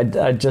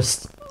 I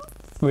just,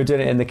 we were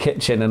doing it in the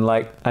kitchen, and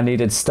I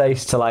needed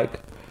Stace to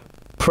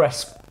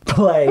press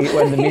play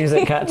when the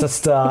music had to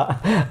start,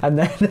 and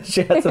then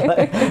she had to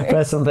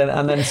press something,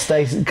 and then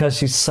Stace, because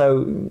she's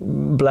so,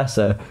 bless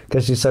her,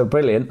 because she's so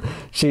brilliant,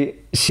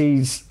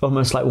 she's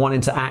almost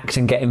wanting to act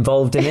and get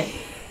involved in it.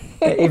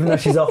 Even though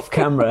she's off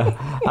camera,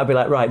 I'd be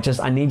like, right,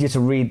 I need you to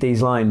read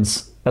these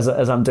lines as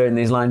I'm doing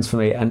these lines for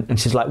me. And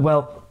she's like,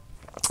 well,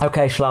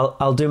 okay,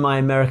 I'll do my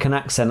American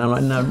accent. I'm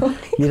like, no,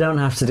 you don't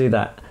have to do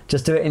that.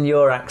 Just do it in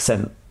your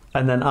accent,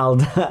 and then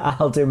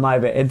I'll do my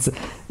bit.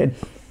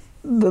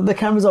 The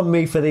camera's on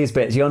me for these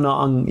bits. You're not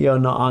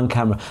on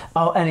camera.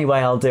 Oh, anyway,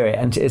 I'll do it.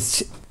 And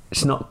it's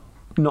not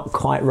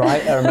quite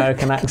right, her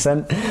American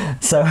accent.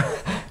 So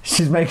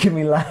she's making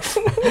me laugh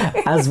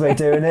as we're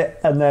doing it,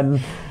 and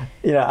then.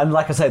 And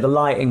like I say, the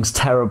lighting's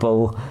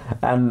terrible,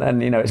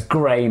 and it's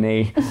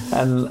grainy,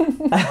 and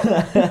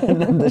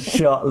and then the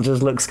shot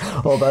just looks,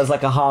 there's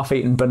a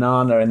half-eaten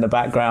banana in the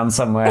background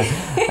somewhere,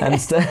 and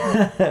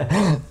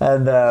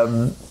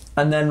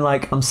and then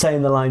I'm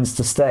saying the lines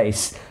to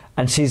Stace,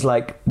 and she's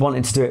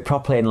wanting to do it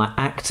properly and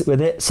act with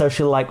it, so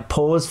she'll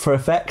pause for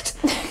effect.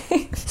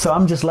 So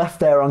I'm just left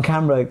there on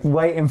camera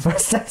waiting for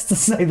Stace to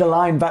say the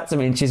line back to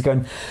me, and she's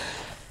going.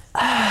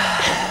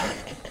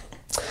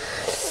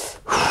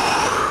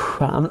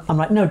 I'm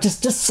like, no,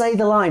 just say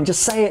the line,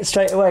 just say it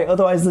straight away.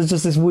 Otherwise, there's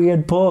just this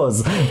weird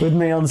pause with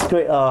me on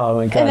screen. Oh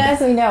my God! And as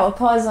we know, a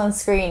pause on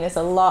screen is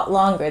a lot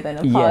longer than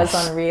a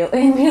pause in real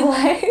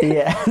life.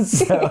 Yeah,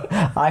 so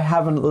I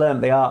haven't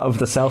learnt the art of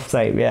the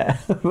self-tape yet.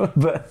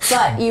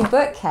 but you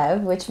book,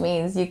 Kev, which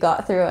means you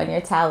got through on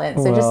your talent.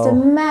 So just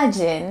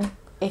imagine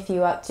if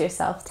you upped your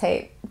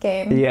self-tape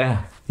game.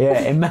 Yeah,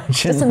 imagine.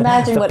 Just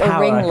imagine what a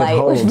ring light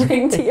would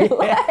bring to your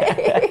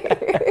life.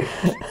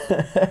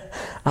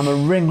 I'm a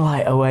ring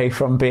light away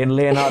from being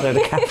Leonardo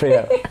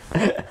DiCaprio.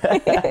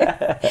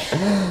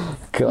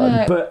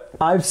 God, but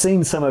I've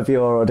seen some of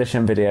your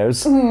audition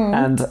videos,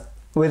 and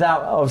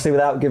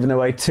without giving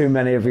away too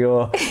many of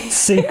your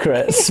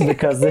secrets,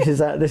 because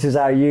this is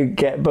how you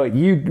get, but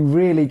you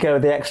really go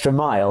the extra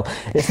mile.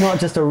 It's not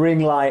just a ring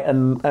light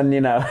and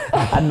you know,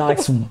 a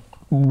nice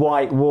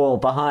white wall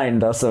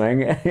behind or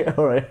something.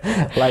 Or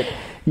like,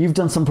 you've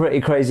done some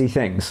pretty crazy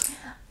things.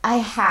 I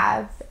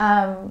have.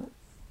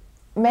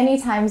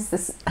 Many times the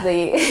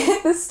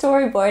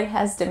storyboard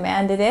has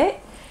demanded it.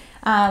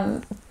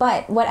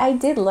 But what I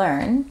did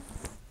learn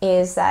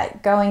is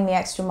that going the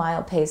extra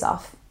mile pays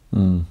off.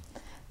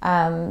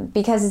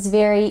 Because it's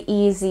very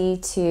easy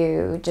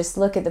to just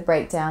look at the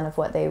breakdown of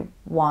what they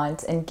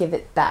want and give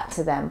it that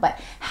to them. But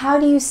how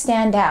do you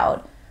stand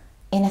out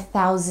in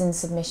 1,000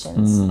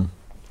 submissions,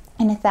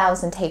 in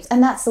 1,000 tapes?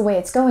 And that's the way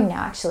it's going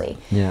now, actually.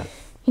 Yeah.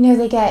 You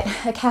know,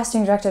 a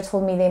casting director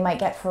told me they might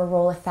get for a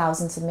role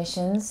 1,000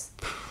 submissions.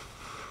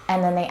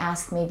 And then they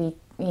ask maybe,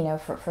 you know,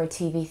 for a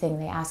TV thing,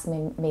 they ask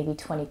maybe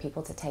 20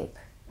 people to tape.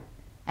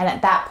 And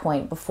at that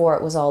point, before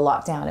it was all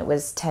locked down, it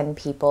was 10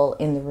 people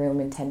in the room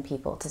and 10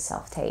 people to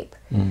self-tape.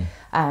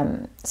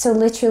 So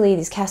literally,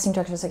 these casting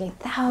directors are getting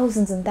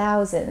thousands and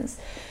thousands.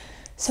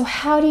 So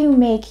how do you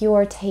make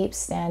your tape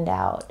stand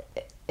out?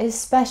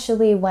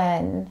 Especially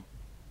when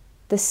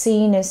the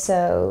scene is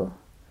so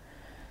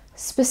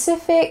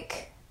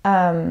specific,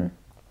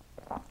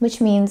 which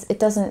means it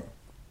doesn't,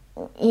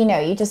 you know,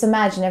 you just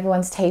imagine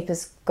everyone's tape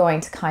is going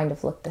to kind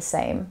of look the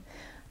same.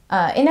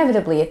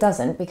 Inevitably it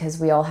doesn't, because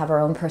we all have our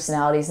own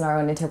personalities and our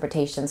own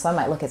interpretations. So I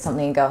might look at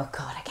something and go,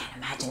 God, I can't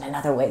imagine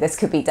another way this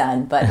could be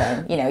done. But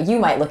then, you know, you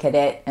might look at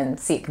it and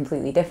see it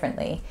completely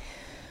differently.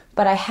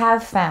 But I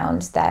have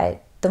found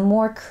that the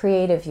more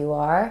creative you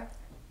are,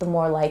 the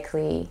more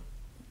likely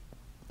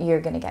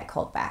you're going to get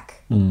called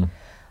back. And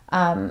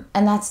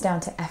that's down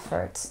to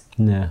effort.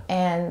 Yeah.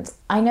 And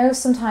I know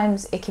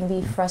sometimes it can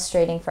be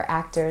frustrating for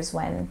actors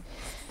when,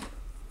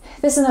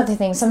 this is another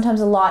thing,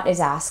 sometimes a lot is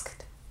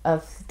asked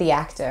of the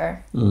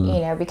actor, you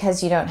know,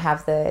 because you don't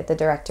have the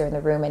director in the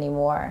room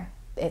anymore.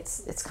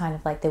 It's kind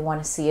of like they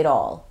want to see it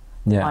all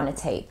on a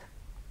tape.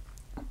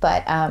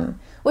 But,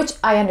 which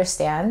I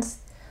understand,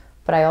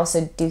 but I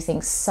also do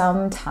think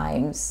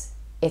sometimes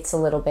it's a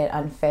little bit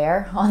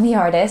unfair on the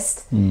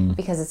artist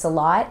because it's a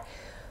lot.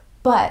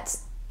 But,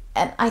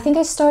 and I think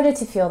I started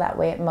to feel that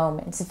way at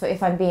moments,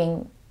 if I'm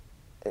being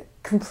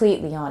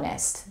completely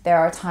honest. There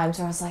are times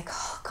where I was like,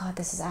 oh God,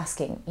 this is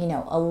asking, you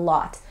know, a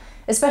lot.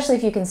 Especially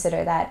if you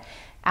consider that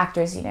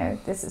actors, you know,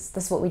 this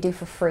is what we do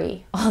for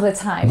free all the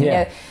time. You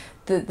know,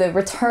 the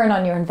return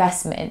on your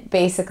investment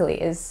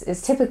basically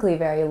is typically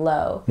very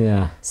low.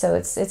 Yeah. So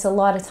it's a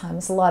lot of time,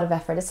 it's a lot of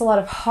effort, it's a lot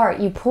of heart.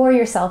 You pour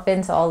yourself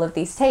into all of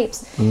these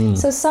tapes.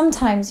 So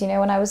sometimes, you know,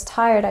 when I was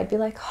tired, I'd be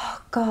like,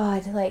 oh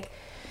God, like,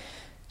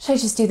 should I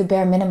just do the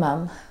bare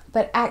minimum?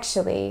 But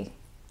actually,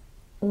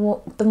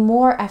 the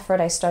more effort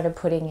I started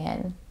putting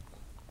in,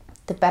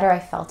 the better I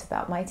felt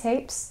about my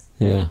tapes.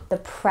 Yeah. The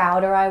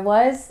prouder I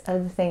was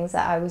of the things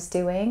that I was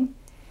doing,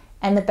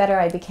 and the better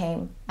I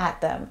became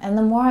at them, and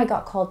the more I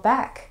got called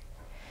back.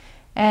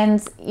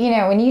 And, you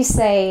know, when you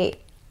say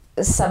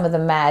some of the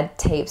mad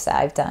tapes that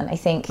I've done, I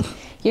think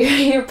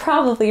you're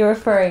probably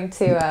referring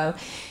to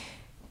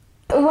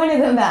one of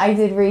them that I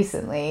did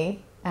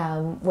recently,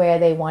 where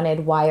they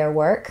wanted wire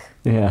work.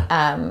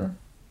 Yeah.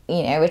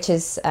 You know, which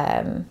is,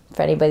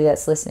 for anybody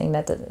that's listening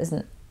that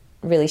isn't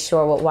really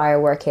sure what wire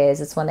work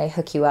is, it's when they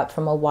hook you up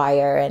from a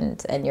wire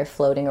and you're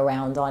floating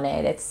around on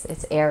it.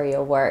 It's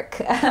aerial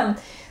work.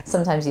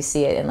 Sometimes you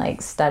see it in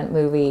like stunt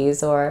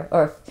movies, or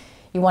if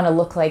you want to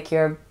look like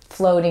you're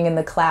floating in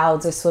the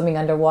clouds or swimming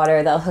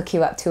underwater, they'll hook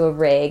you up to a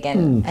rig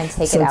and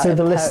take it out. So to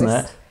the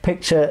listener,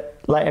 picture,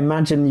 like,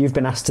 imagine you've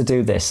been asked to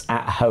do this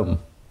at home.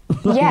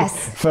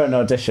 Yes. For an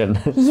audition.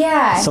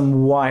 Yeah.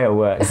 Some wire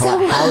work.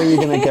 Like, how are you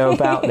going to go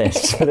about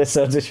this for this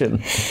audition?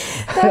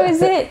 That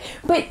was it.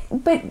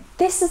 But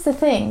this is the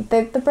thing.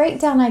 The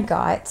breakdown I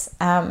got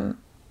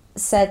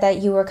said that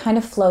you were kind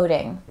of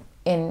floating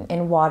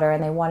in water,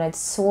 and they wanted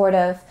sort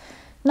of,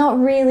 not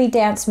really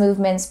dance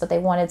movements, but they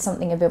wanted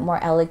something a bit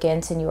more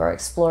elegant, and you were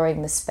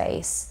exploring the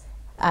space.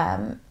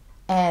 But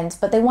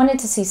they wanted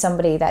to see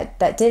somebody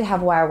that did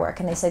have wire work,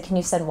 and they said, can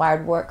you send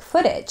wired work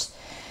footage?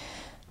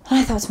 And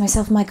I thought to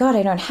myself, my God,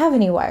 I don't have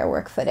any wire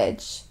work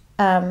footage.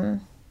 But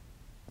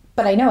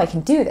I know I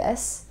can do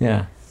this.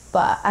 Yeah.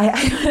 But I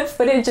don't have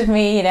footage of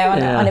me, you know,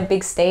 on a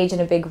big stage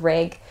and a big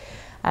rig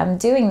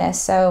doing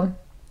this. So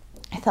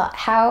I thought,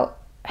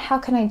 how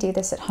can I do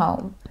this at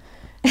home?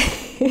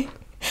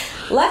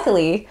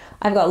 Luckily,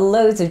 I've got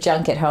loads of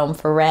junk at home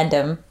for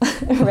random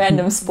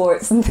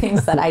sports and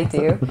things that I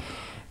do.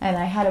 And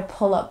I had a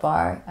pull-up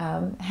bar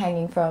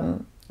hanging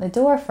from the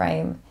door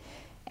frame.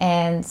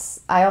 And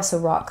I also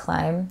rock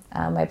climb.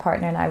 My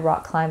partner and I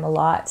rock climb a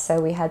lot, so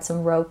we had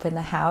some rope in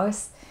the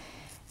house.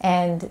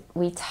 And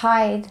we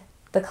tied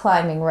the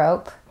climbing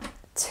rope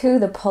to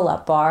the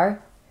pull-up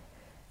bar,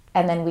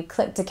 and then we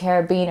clipped a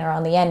carabiner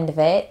on the end of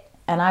it,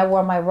 and I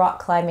wore my rock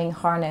climbing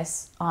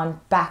harness on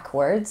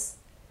backwards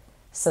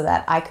so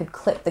that I could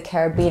clip the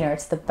carabiner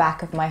to the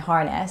back of my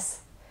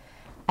harness.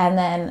 And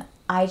then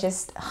I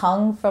just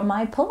hung from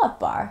my pull-up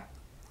bar.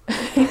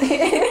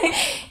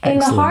 in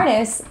the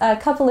harness a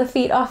couple of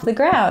feet off the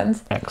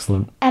ground.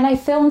 Excellent. And I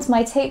filmed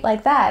my tape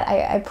like that.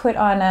 I put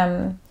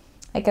on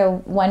like a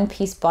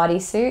one-piece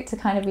bodysuit to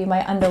kind of be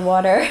my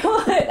underwater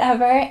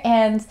whatever,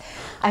 and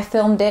I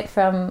filmed it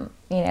from,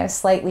 you know,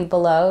 slightly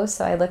below,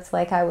 so I looked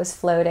like I was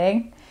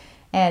floating,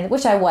 and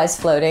which I was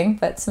floating,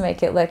 but to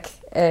make it look,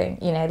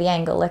 you know, the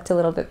angle looked a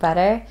little bit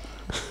better,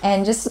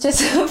 and just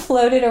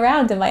floated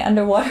around in my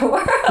underwater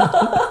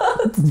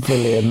world.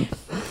 Brilliant.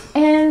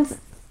 And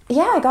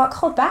yeah, I got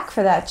called back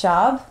for that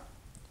job.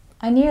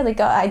 I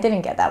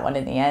didn't get that one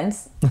in the end.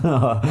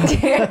 Are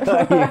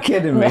you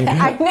kidding me?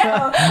 I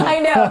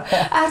know.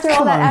 After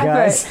all that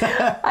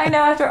effort. I know,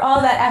 after all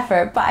that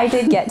effort, but I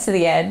did get to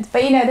the end.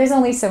 But, you know, there's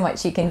only so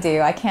much you can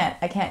do. I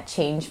can't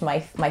change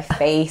my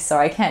face, or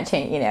I can't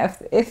change, you know,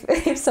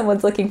 if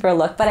someone's looking for a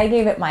look, but I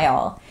gave it my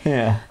all.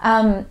 Yeah.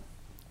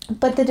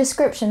 But the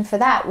description for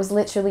that was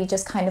literally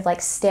just kind of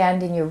like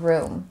stand in your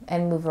room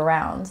and move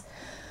around.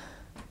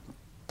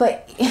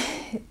 But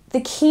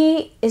the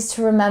key is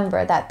to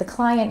remember that the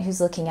client who's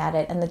looking at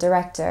it, and the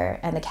director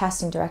and the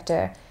casting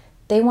director,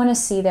 they want to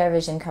see their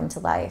vision come to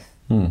life.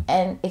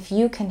 And if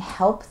you can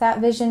help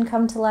that vision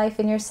come to life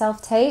in your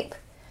self-tape,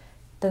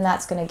 then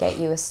that's going to get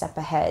you a step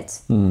ahead.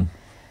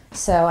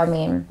 So, I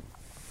mean,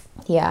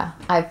 yeah,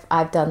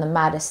 I've done the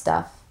maddest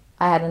stuff.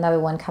 I had another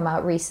one come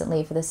out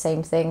recently for the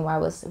same thing, where I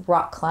was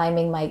rock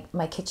climbing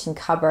my kitchen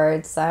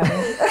cupboards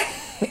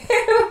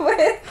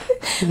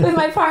with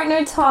my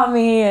partner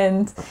Tommy,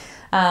 and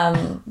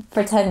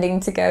pretending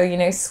to go, you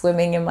know,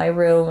 swimming in my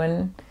room,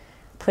 and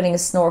putting a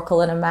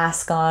snorkel and a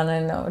mask on,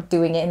 and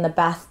doing it in the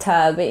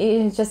bathtub.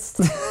 It just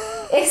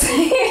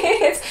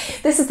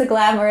this is the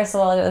glamorous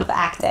world of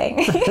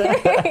acting.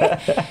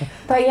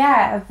 But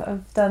yeah,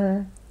 I've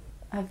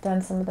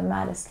done some of the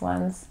maddest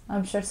ones.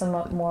 I'm sure some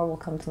more will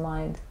come to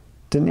mind.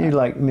 Didn't you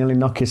like nearly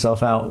knock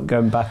yourself out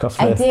going back off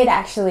the... I did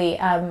actually.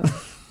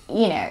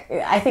 You know,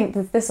 I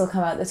think this will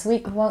come out this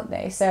week, won't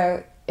they?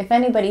 So if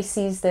anybody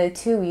sees the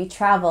TUI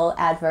travel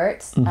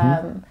advert,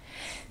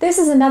 this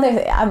is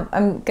another,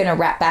 I'm going to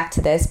wrap back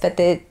to this, but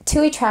the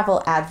TUI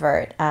travel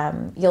advert,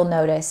 you'll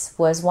notice,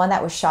 was one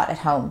that was shot at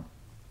home.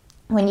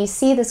 When you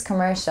see this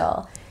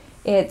commercial,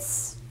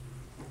 it's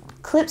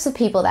clips of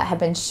people that have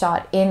been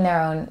shot in their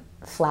own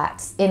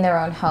flats, in their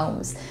own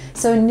homes.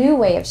 So a new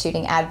way of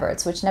shooting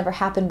adverts, which never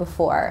happened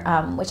before,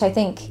 which I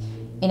think,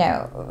 you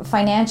know,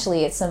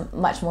 financially it's a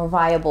much more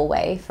viable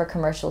way for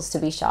commercials to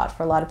be shot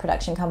for a lot of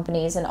production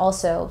companies, and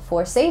also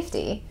for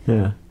safety.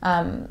 Yeah.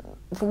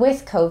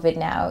 With COVID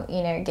now,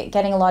 you know,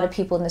 getting a lot of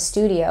people in the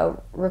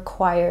studio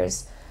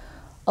requires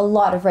a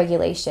lot of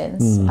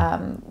regulations.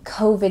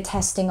 COVID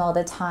testing all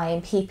the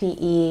time,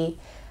 PPE,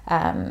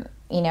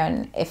 you know,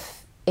 and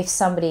if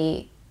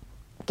somebody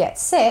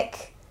gets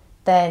sick,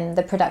 then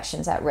the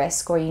production's at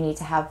risk, or you need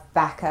to have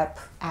backup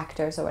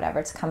actors or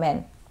whatever to come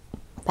in,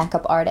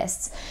 backup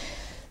artists.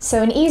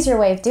 So an easier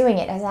way of doing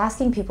it is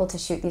asking people to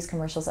shoot these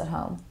commercials at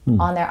home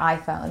on their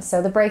iPhone.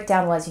 So the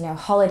breakdown was, you know,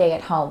 holiday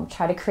at home.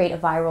 Try to create a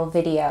viral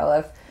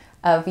video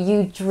of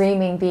you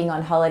dreaming being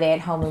on holiday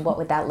at home, and what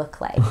would that look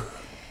like?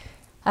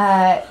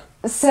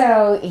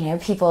 So, you know,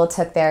 people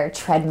took their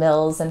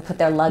treadmills and put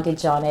their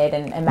luggage on it,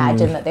 and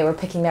imagined that they were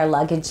picking their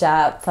luggage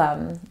up,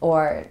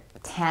 or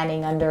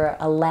tanning under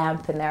a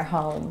lamp in their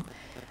home.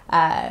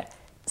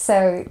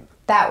 So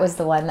that was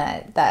the one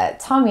that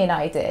Tommy and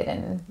I did,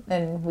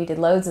 and we did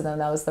loads of them.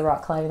 That was the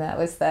rock climbing. That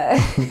was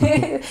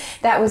the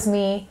that was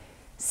me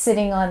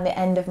sitting on the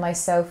end of my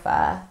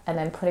sofa, and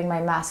then putting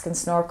my mask and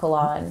snorkel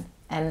on,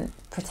 and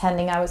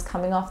pretending I was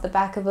coming off the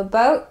back of a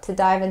boat to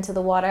dive into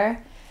the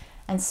water,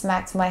 and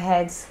smacked my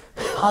head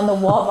on the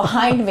wall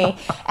behind me.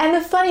 And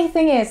the funny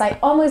thing is, I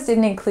almost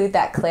didn't include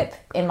that clip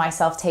in my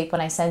self-tape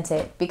when I sent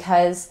it,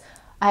 because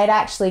I had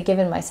actually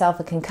given myself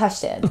a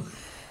concussion.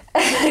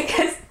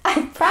 Because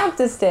I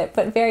practiced it,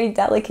 but very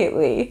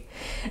delicately.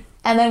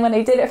 And then when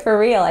I did it for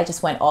real, I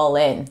just went all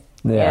in.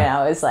 Yeah. And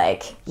I was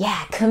like,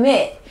 yeah,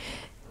 commit.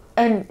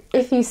 And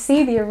if you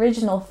see the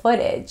original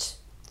footage,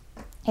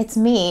 it's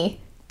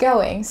me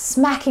going,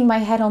 smacking my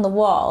head on the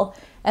wall,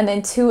 and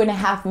then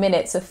 2.5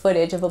 minutes of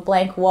footage of a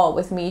blank wall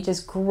with me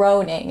just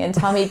groaning, and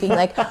Tommy being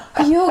like,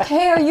 are you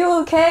okay? Are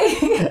you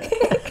okay?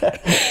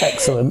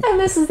 Excellent. And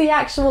this is the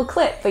actual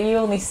clip, but you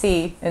only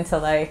see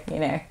until I, you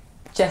know,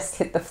 just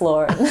hit the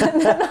floor,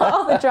 and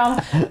all the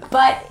drama.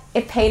 But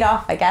it paid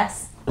off, I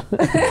guess.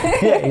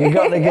 Yeah, you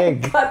got the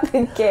gig. Got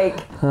the gig.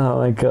 Oh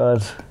my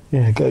God.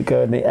 Yeah,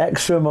 going the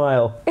extra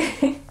mile.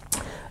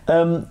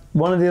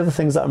 One of the other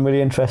things that I'm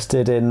really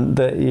interested in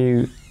that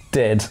you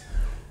did,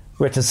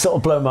 which has sort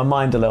of blown my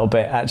mind a little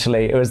bit,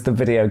 actually, it was the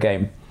video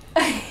game.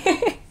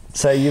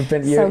 So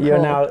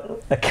you're now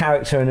a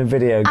character in a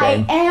video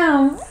game. I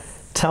am.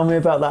 Tell me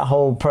about that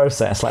whole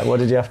process. Like, what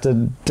did you have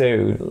to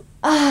do?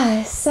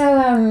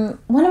 So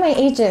one of my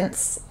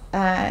agents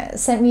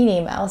sent me an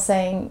email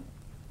saying,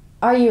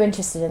 are you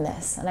interested in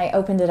this? And I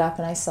opened it up,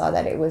 and I saw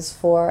that it was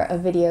for a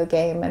video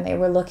game, and they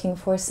were looking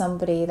for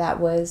somebody that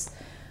was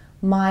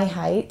my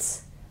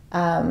height,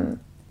 and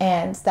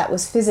that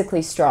was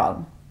physically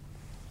strong.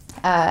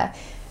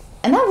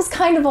 And that was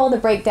kind of all the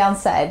breakdown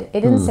said.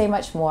 It didn't say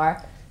much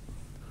more.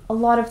 A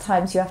lot of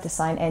times you have to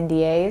sign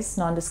NDAs,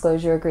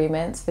 non-disclosure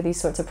agreements, for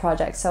these sorts of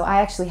projects. So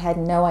I actually had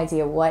no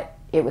idea what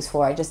it was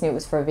for. I just knew it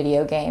was for a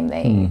video game.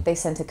 They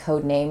sent a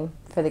code name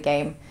for the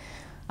game.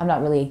 I'm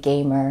not really a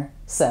gamer,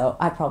 so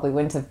I probably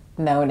wouldn't have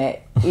known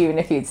it, even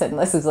if you'd said,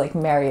 unless it was like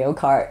Mario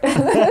Kart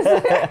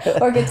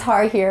or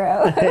Guitar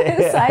Hero.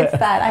 Besides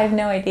that, I have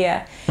no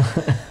idea.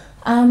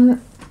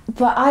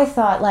 But I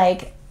thought,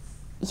 like,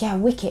 yeah,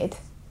 wicked.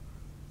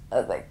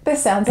 Like,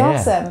 this sounds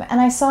awesome.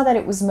 And I saw that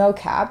it was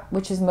mocap,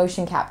 which is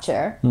motion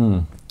capture,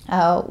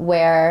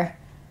 where,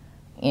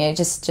 you know,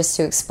 just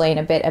to explain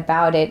a bit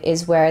about it,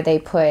 is where they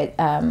put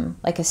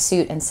like a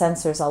suit and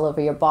sensors all over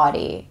your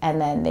body,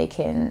 and then they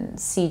can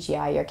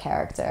CGI your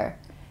character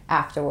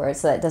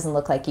afterwards so that it doesn't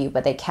look like you,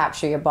 but they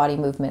capture your body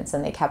movements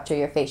and they capture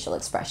your facial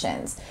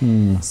expressions.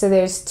 So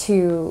there's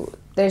two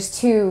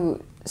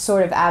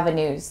sort of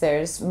avenues.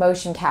 There's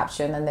motion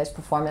capture and then there's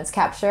performance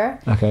capture.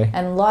 Okay.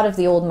 And a lot of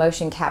the old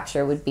motion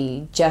capture would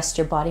be just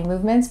your body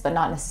movements, but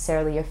not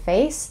necessarily your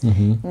face.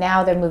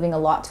 Now they're moving a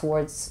lot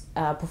towards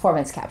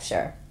performance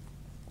capture.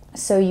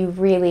 So you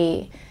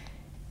really,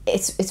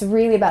 it's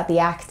really about the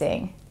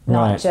acting,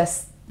 not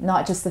just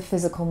the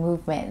physical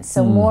movement.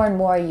 So more and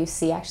more you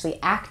see actually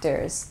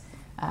actors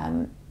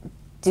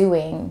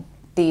doing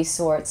these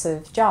sorts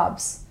of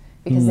jobs,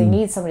 because they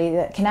need somebody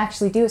that can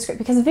actually do a script.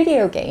 Because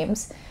video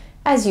games,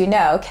 as you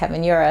know,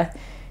 Kevin, you're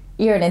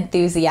an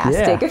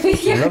enthusiastic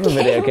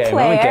video game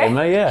player. I'm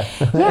a gamer, yeah.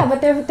 Yeah,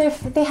 but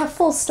they have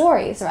full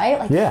stories, right?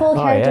 Like full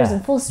characters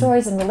and full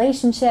stories and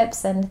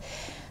relationships, and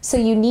so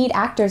you need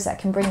actors that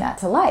can bring that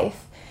to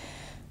life.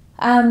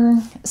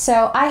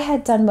 So I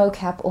had done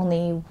mocap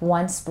only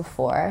once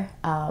before,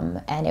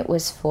 and it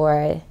was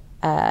for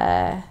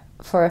a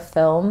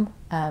film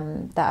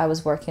that I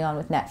was working on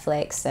with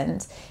Netflix,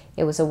 and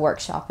it was a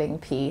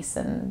workshopping piece,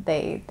 and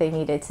they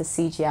needed to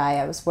CGI.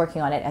 I was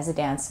working on it as a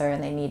dancer,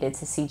 and they needed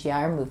to CGI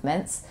our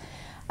movements.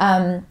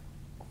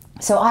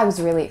 So I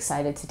was really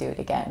excited to do it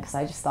again, because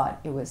I just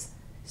thought it was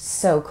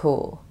so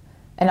cool.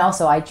 And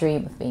also, I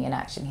dream of being an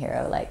action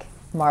hero. Like,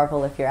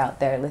 Marvel, if you're out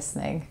there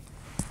listening,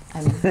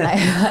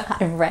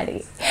 I'm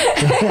ready.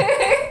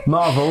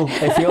 Marvel,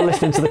 if you're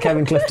listening to the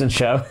Kevin Clifton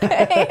Show,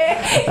 if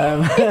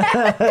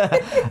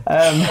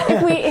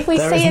we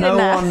there say is it no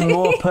enough. one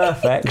more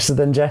perfect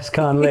than Jess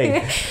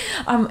Carnley.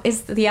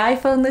 Is the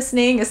iPhone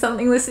listening? Is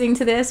something listening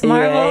to this?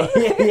 Marvel?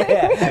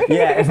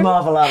 Yeah. If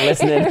Marvel aren't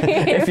listening,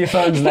 if your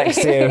phone's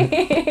next to you,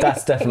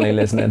 that's definitely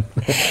listening.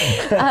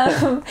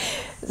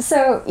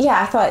 So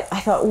yeah, I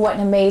thought what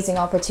an amazing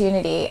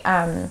opportunity.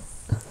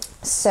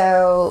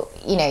 So,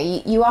 you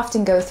know, you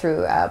often go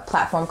through a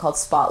platform called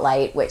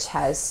Spotlight, which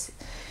has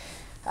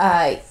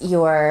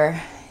your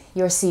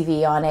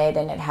CV on it,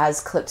 and it has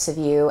clips of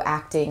you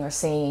acting or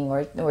singing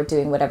or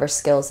doing whatever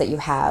skills that you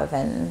have,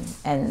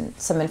 and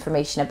some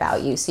information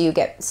about you. So you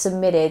get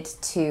submitted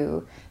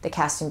to the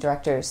casting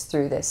directors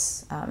through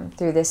this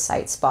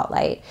site,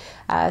 Spotlight.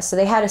 So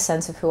they had a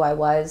sense of who I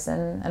was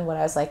and what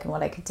I was like and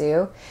what I could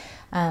do.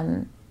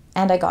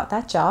 And I got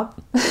that job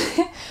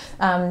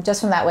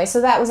just from that way.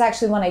 So that was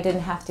actually one I didn't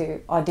have to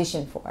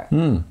audition for,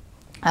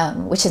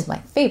 which is my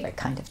favorite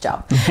kind of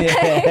job.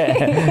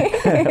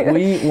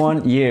 We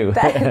want you.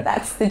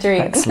 That's the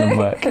dream. Excellent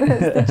work.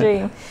 That's the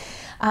dream.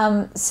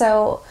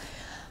 So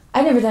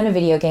I'd never done a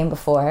video game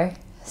before.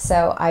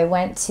 So I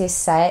went to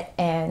set,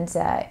 and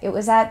it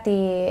was at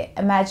the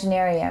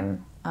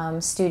Imaginarium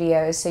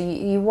studios. So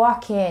you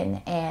walk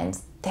in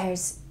and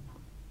there's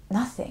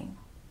nothing.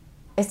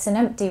 It's an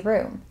empty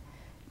room,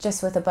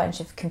 just with a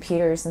bunch of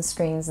computers and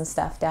screens and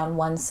stuff down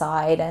one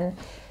side, and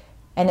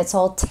it's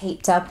all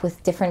taped up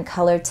with different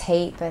color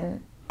tape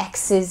and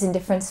X's in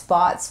different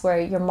spots where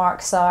your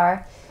marks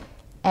are.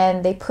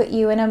 And they put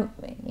you in a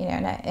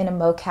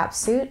mocap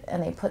suit,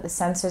 and they put the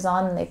sensors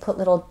on, and they put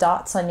little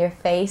dots on your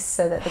face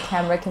so that the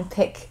camera can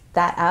pick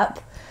that up.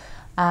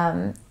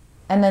 And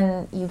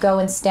then you go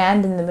and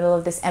stand in the middle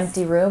of this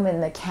empty room,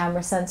 and the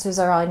camera sensors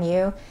are on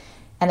you,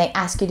 and they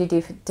ask you to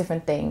do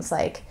different things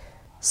like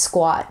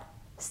squat,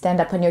 stand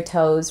up on your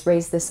toes,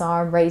 raise this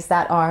arm, raise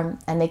that arm,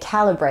 and they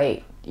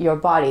calibrate your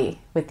body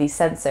with these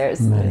sensors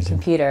in the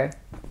computer.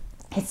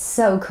 It's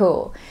so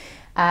cool.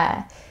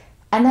 And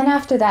then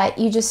after that,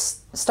 you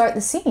just start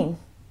the scene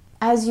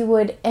as you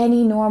would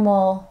any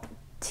normal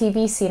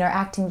TV scene or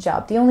acting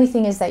job. The only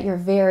thing is that you're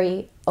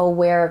very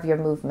aware of your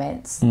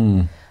movements.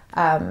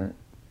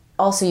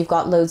 Also, you've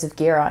got loads of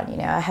gear on. You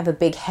know, I have a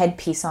big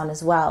headpiece on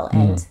as well,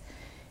 and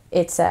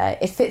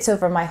it fits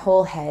over my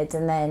whole head,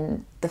 and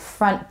then the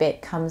front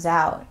bit comes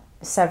out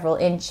several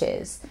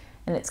inches,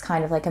 and it's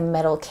kind of like a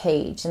metal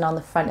cage, and on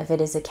the front of it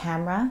is a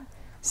camera.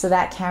 So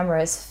that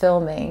camera is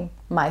filming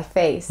my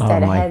face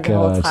dead ahead the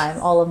whole time,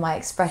 all of my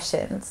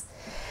expressions.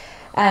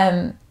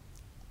 And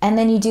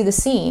then you do the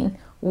scene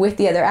with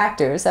the other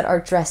actors that are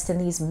dressed in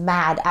these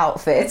mad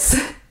outfits,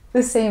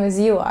 the same as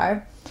you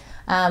are.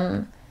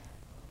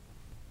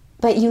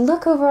 But you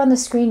look over on the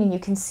screen and you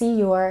can see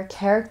your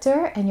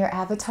character and your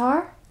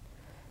avatar,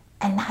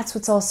 and that's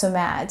what's also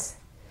mad.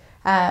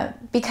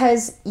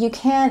 because you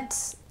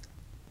can't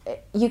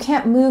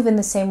move in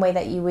the same way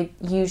that you would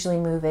usually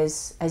move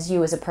as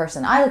you as a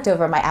person. I looked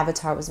over, my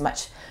avatar was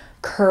much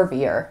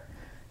curvier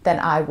than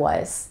I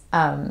was.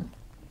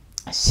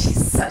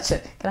 She's such a,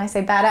 can I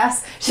say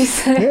badass?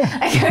 She's, you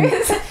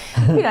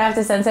don't have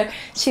to censor.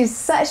 She's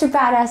such a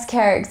badass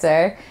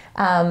character.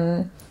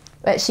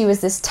 But she was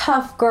this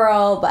tough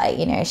girl, but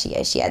you know,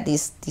 she had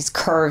these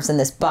curves and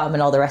this bum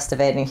and all the rest of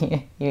it.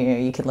 And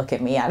you can look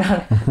at me. I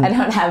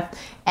don't have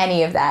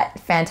any of that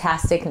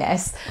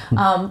fantasticness.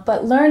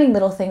 But learning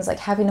little things like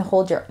having to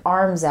hold your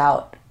arms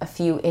out a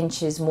few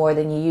inches more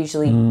than you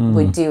usually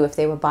would do if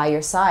they were by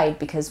your side,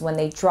 because when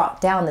they drop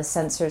down, the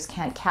sensors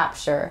can't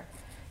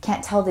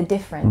tell the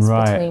difference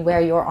between where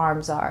your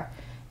arms are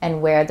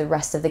and where the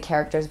rest of the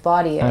character's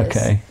body is.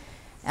 Okay.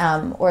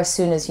 Or as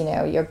soon as, you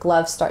know, your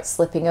glove starts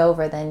slipping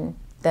over, then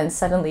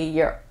suddenly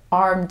your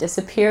arm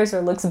disappears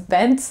or looks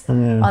bent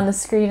on the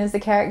screen as the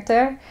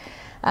character.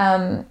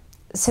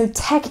 So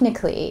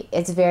technically,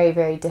 it's very,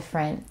 very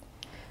different.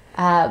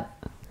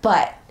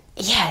 But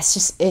yeah,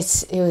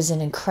 it was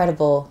an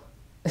incredible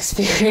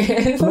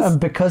experience. And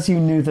because you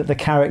knew that the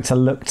character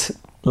looked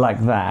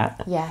like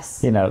that,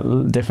 yes, you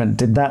know, different,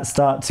 did that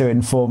start to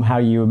inform how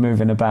you were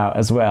moving about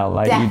as well?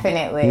 Like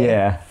definitely.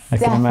 I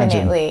can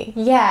imagine.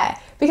 Yeah,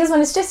 because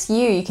when it's just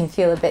you can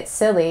feel a bit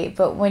silly,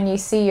 but when you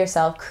see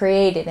yourself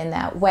created in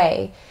that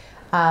way,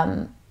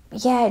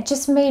 it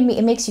just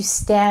it makes you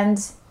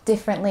stand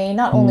differently,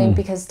 not only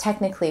because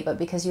technically, but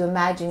because you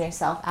imagine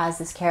yourself as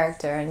this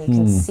character and you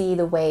can see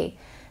the way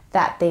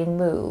that they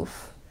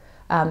move.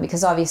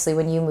 Because obviously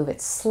when you move,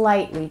 it's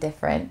slightly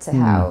different to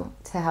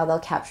how they'll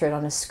capture it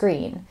on a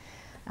screen.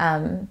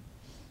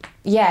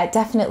 It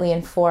definitely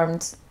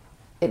informed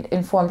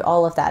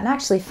all of that. And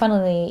actually,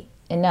 funnily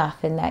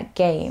enough, in that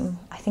game,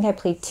 I think I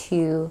played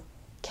 2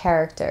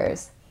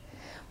 characters,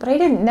 but I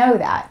didn't know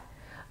that.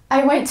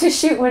 I went to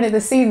shoot one of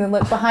the scenes and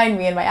looked behind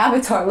me, and my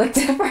avatar looked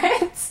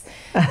different.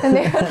 And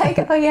they were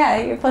like, "Oh yeah,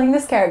 you're playing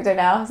this character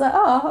now." I was like,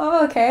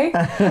 "Oh, okay."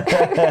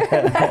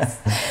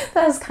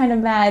 That's kind of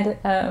mad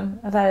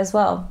about as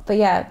well. But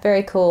yeah,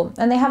 very cool.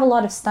 And they have a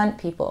lot of stunt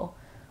people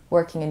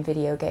working in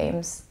video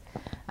games.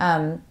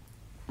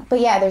 But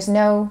yeah, there's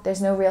no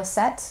real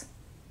set.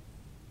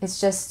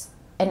 It's just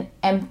an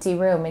empty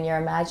room, and you're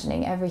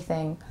imagining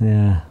everything.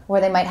 Yeah.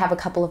 Or they might have a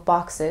couple of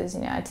boxes.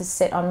 You know, I had to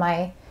sit on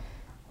my,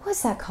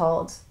 what's that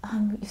called?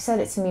 You've said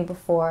it to me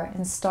before.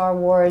 In Star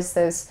Wars,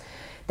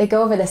 they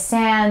go over the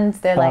sand.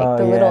 They're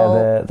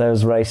like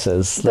those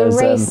racers.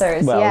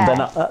 Racers, they're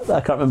not,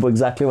 I can't remember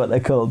exactly what they're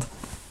called,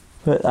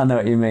 but I know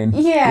what you mean.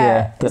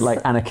 Yeah. That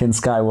like Anakin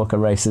Skywalker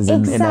races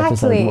in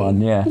episode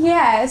 1. Yeah.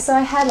 Yeah, so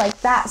I had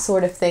like that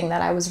sort of thing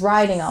that I was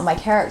riding on, my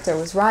character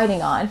was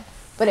riding on,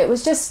 but it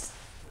was just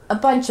a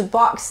bunch of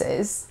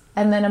boxes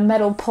and then a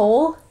metal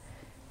pole,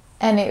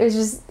 and it was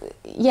just,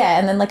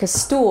 and then like a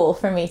stool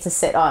for me to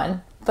sit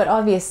on. But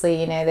obviously,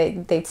 you know,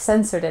 they'd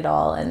censored it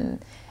all, and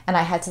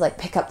I had to like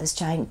pick up this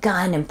giant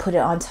gun and put it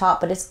on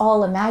top, but it's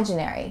all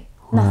imaginary.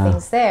 Wow.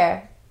 Nothing's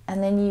there.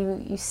 And then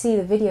you see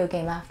the video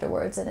game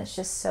afterwards, and it's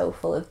just so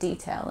full of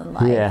detail and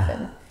life.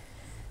 Yeah.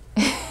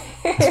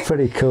 It's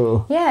pretty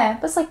cool. Yeah,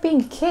 but it's like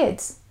being a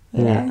kid.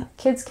 You know,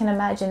 kids can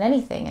imagine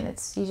anything, and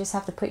you just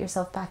have to put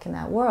yourself back in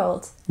that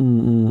world.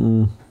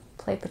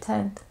 Play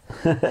pretend.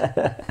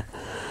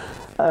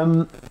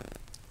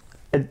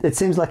 It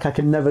seems like I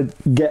can never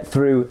get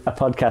through a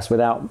podcast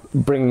without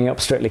bringing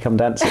up Strictly Come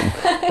Dancing.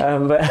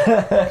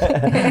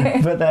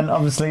 But then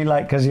obviously,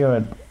 like, because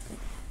you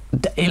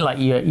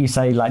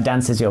say like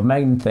dance is your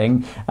main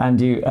thing, and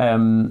you're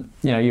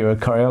a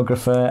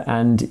choreographer,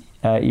 and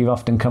you've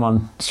often come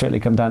on Strictly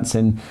Come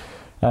Dancing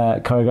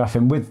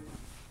choreographing with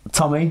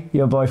Tommy,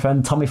 your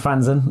boyfriend, Tommy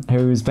Franzen,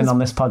 who's been on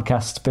this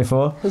podcast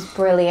before. Who's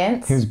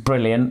brilliant. Who's just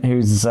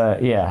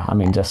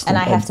and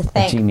I have to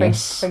thank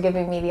for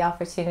giving me the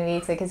opportunity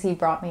because he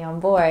brought me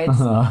on board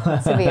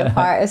to be a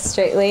part of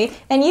Strictly.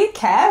 And you,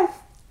 Kev.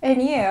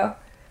 And you.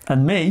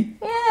 And me?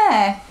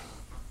 Yeah.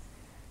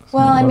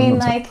 Well, I mean,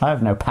 like... I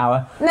have no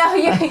power. No,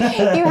 you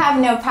have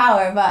no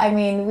power, but I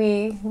mean,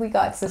 we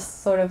got to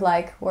sort of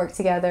like work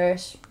together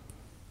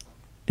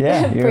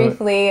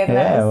briefly.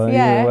 And you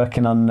were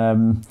working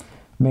on...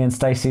 me and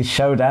Stacey's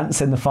show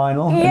dance in the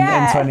final in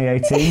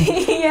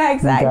 2018. Yeah,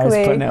 exactly. You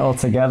guys putting it all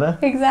together.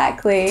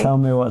 Exactly. Tell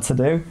me what to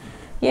do.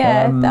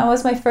 Yeah, that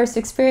was my first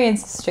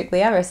experience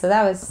Strictly ever, so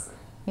that was,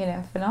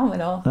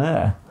 phenomenal.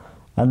 Yeah.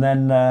 And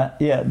then,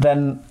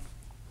 then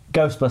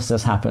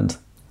Ghostbusters happened.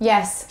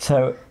 Yes.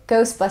 So...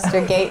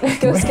 Ghostbuster Gate.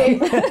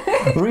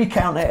 Ghostgate.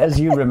 Recount it as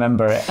you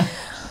remember it.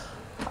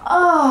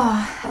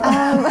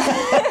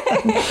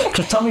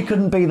 Because Tommy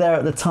couldn't be there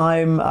at the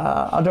time.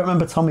 I don't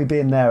remember Tommy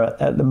being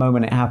there at the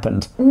moment it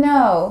happened.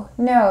 No,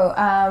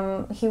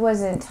 he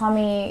wasn't.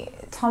 Tommy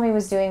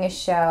was doing a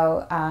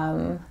show,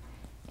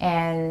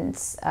 and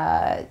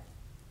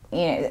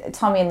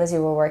Tommy and Lizzie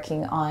were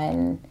working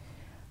on,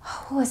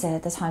 what was it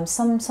at the time?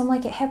 Some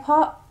like hip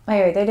hop.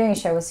 Anyway, they're doing a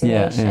show with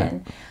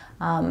Simulation.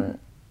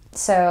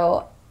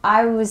 So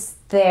I was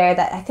there.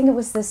 That I think it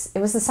was the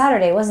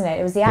Saturday, wasn't it?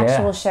 It was the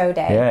actual show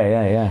day.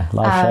 Yeah.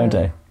 Live show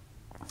day.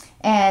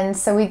 And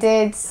so we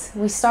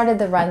started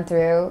the run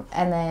through,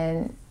 and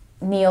then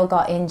Neil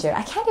got injured.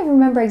 I can't even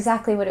remember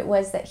exactly what it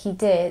was that he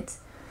did,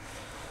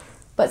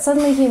 but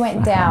suddenly he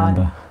went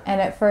down, and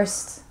at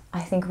first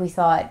I think we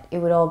thought it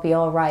would all be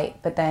all right,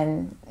 but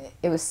then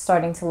it was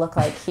starting to look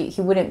like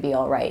he wouldn't be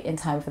all right in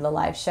time for the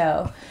live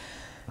show.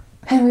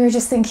 And we were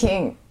just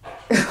thinking,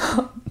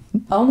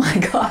 oh my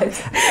God,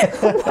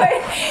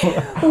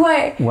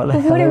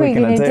 what are we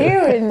going to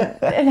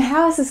do? And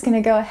how is this going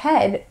to go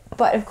ahead?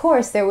 But of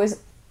course, there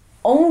was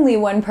only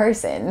one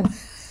person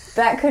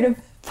that could have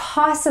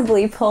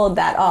possibly pulled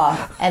that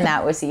off, and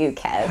that was you,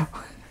 Kev.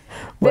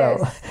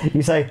 Well,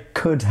 you say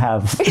could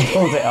have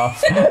pulled it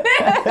off.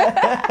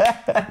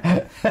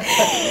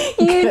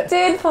 You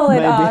did pull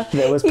it off.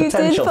 There was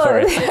potential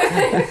for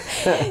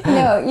it.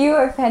 No, you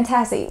were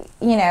fantastic.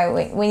 You know,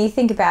 when you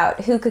think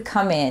about who could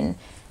come in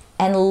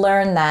and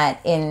learn that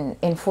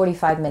in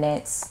 45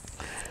 minutes,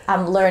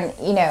 learn,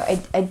 you know,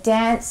 a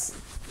dance,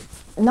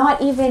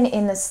 not even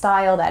in the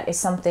style that is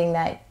something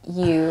that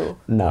you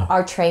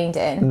are trained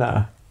in.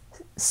 No.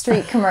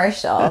 Street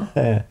commercial.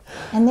 Yeah.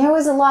 And there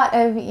was a lot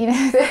of, you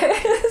know,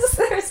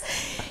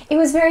 it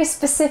was very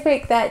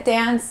specific, that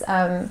dance,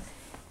 and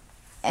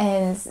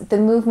the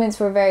movements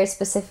were very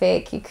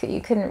specific. You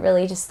couldn't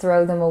really just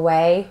throw them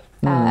away.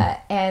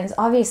 And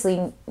obviously,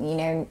 you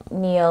know,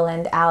 Neil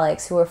and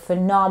Alex, who were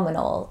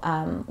phenomenal,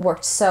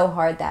 worked so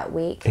hard that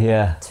week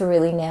to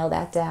really nail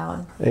that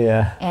down.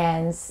 Yeah.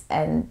 And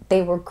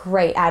they were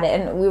great at it,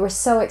 and we were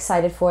so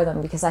excited for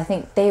them because I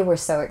think they were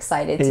so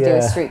excited to do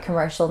a street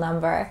commercial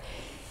number.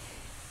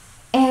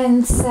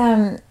 And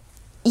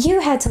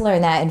you had to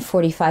learn that in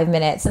 45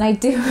 minutes, and I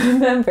do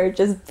remember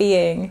just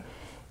being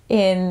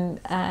in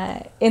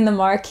the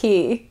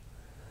marquee,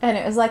 and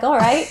it was like, all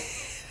right,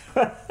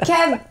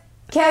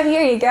 Kev,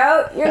 here you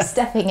go. You're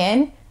stepping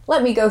in.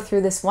 Let me go through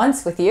this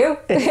once with you.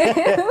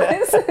 I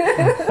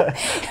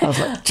was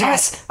like,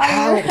 Jess,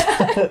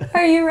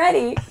 are you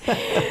ready?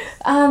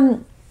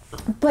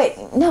 But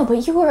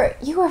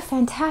you were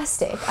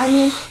fantastic. I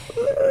mean,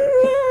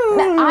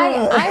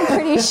 I'm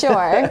pretty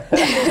sure.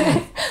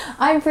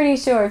 I'm pretty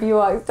sure if you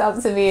walked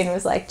up to me and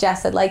was like,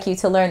 Jess, I'd like you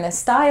to learn this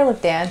style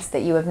of dance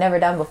that you have never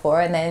done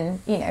before, and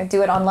then, you know,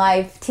 do it on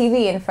live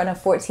TV in front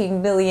of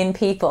 14 million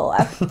people.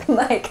 I'd be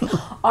like,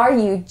 are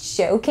you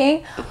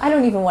joking? I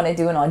don't even want to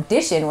do an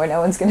audition where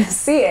no one's going to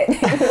see it.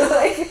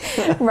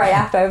 Like, right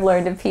after I've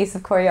learned a piece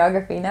of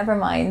choreography, never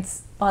mind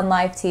on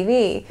live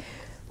TV.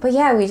 But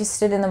yeah, we just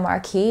stood in the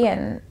marquee,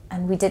 and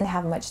we didn't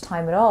have much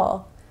time at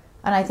all.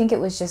 And I think it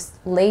was just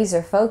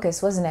laser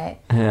focus, wasn't it?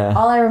 Yeah.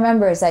 All I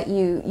remember is that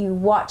you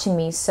watching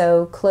me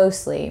so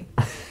closely.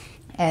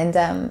 And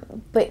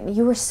but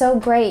you were so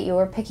great. You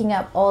were picking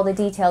up all the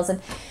details.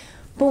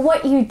 But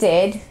what you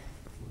did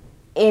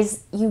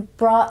is you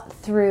brought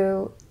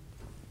through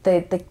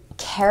the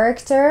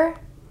character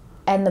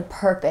and the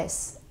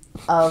purpose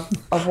of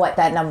what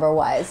that number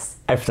was.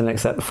 Everything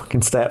except the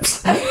fucking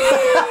steps.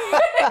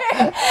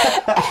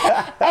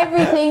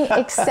 Everything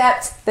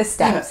except the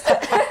steps.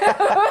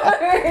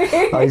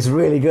 Oh, he's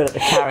really good at the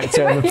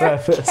character and the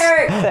purpose.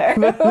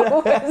 Character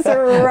was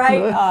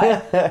right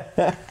on.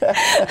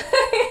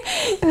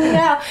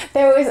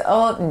 There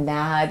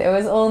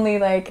was only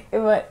like,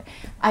 what?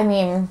 I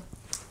mean,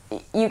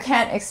 you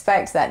can't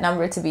expect that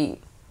number to be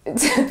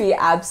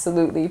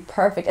absolutely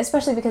perfect,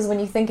 especially because when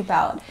you think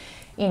about,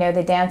 you know,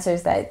 the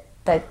dancers that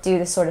do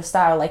this sort of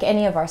style, like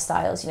any of our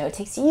styles, you know, it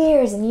takes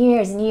years and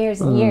years and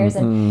years and years.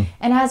 And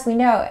as we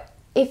know,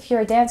 if you're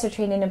a dancer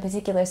trained in a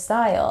particular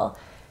style,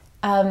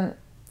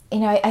 you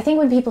know, I think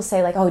when people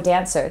say like, oh,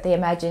 dancer, they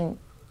imagine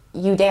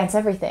you dance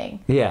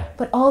everything. Yeah.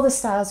 But all the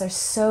styles are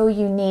so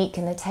unique,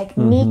 and the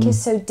technique is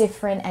so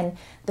different, and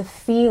the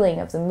feeling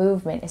of the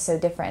movement is so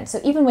different. So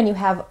even when you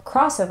have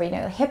crossover, you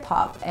know, hip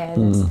hop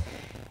and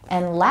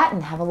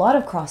Latin have a lot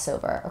of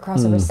crossover, or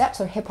crossover steps,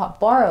 or hip hop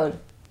borrowed.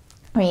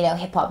 Or, you know,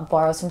 hip-hop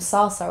borrows from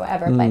salsa or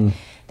whatever, but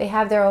they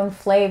have their own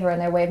flavor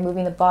and their way of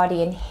moving the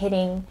body and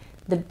hitting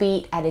the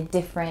beat at a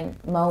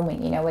different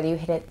moment, you know, whether you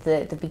hit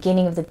it the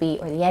beginning of the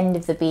beat or the end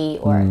of the beat,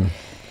 or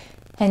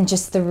and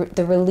just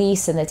the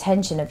release and the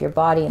tension of your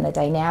body and the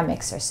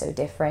dynamics are so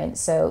different.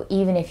 So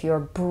even if you're a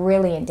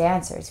brilliant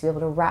dancer, to be able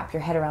to wrap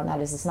your head around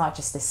that is, it's not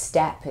just a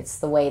step, it's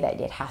the way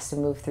that it has to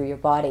move through your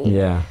body.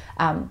 Yeah.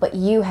 But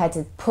you had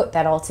to put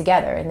that all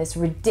together in this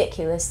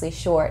ridiculously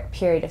short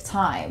period of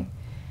time.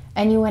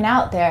 And you went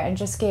out there and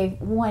just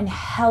gave one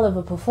hell of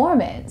a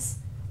performance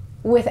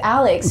with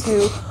Alex,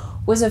 who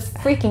was a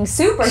freaking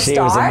superstar. She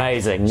was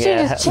amazing. She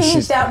just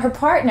changed out her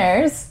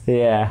partners.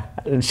 Yeah,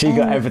 and she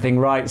got everything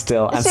right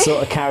still, and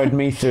sort of carried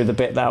me through the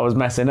bit that I was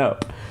messing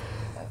up.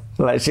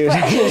 Like she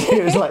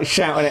was like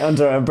shouting it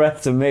under her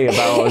breath to me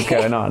about what was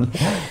going on.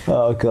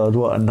 Oh God,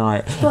 what a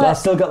night! But I've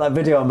still got that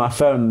video on my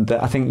phone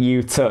that I think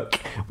you took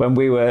when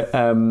we were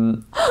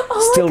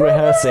still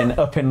rehearsing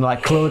up in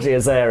like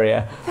Claudia's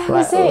area. That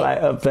was it.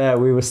 Like up there,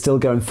 we were still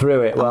going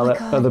through it while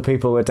other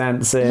people were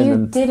dancing.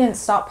 You didn't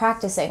stop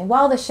practicing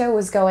while the show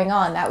was going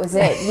on. That was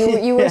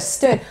it. You were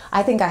stood.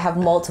 I think I have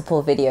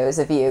multiple videos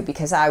of you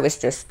because I was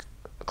just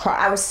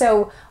I was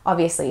so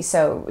obviously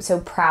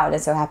so proud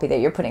and so happy that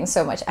you're putting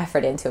so much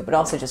effort into it, but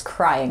also just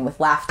crying with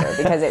laughter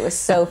because it was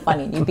so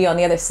funny. You'd be on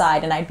the other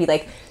side and I'd be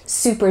like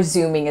super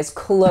zooming as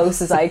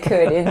close as I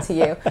could into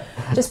you,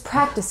 just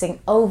practicing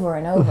over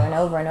and over and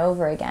over and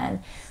over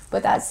again.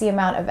 But that's the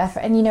amount of effort.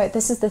 And you know,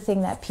 this is the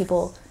thing that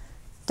people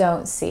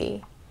don't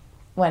see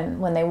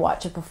when they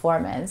watch a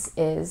performance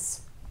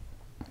is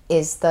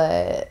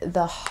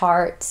the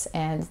heart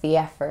and the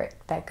effort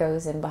that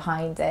goes in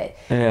behind it,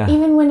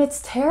 even when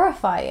it's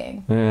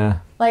terrifying.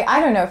 Like, I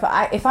don't know,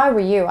 if I were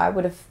you, I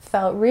would have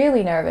felt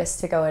really nervous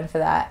to go in for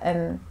that,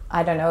 and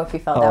I don't know if you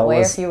felt that way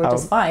or if you were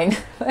just fine.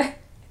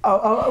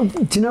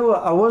 Do you know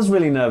what, I was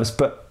really nervous,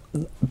 but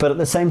at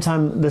the same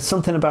time, there's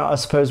something about, I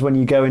suppose, when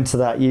you go into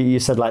that, you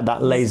said like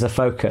that laser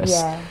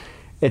focus.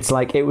 It's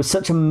like, it was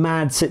such a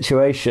mad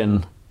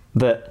situation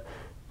that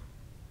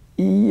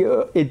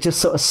it just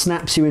sort of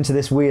snaps you into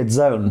this weird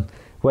zone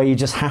where you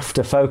just have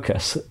to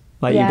focus.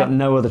 Like, you've got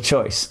no other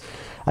choice.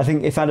 I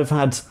think if I'd have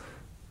had...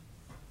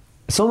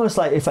 It's almost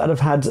like if I'd have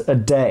had a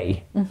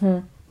day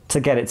to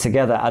get it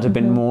together, I'd have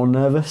been more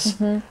nervous.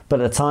 But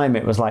at the time,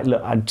 it was like,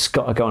 look, I just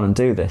got to go on and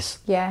do this.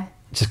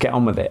 Just get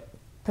on with it.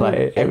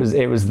 Like,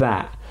 it was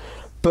that.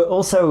 But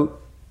also,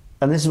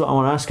 and this is what I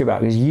want to ask you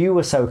about, because you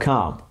were so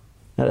calm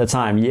at the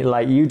time.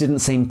 You didn't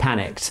seem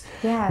panicked,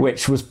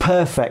 which was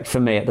perfect for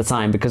me at the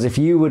time, because if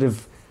you would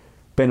have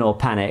been all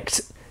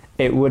panicked,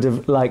 it would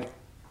have, like,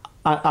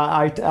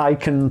 I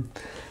can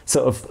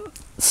sort of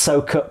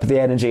soak up the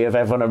energy of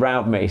everyone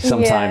around me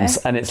sometimes,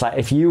 and it's like,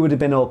 if you would have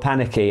been all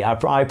panicky, I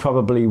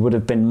probably would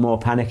have been more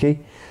panicky,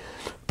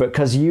 but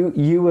because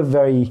you were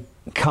very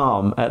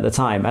calm at the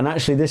time. And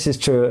actually, this is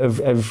true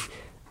of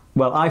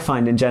well, I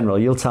find in general,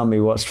 you'll tell me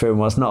what's true and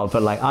what's not,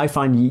 but like, I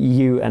find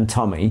you and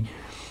Tommy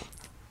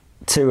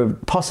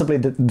possibly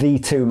the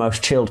two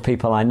most chilled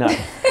people I know.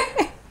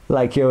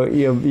 Like,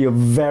 you're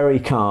very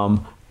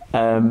calm.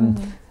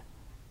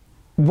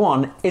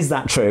 One, is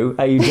that true?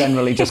 Are you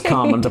generally just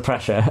calm under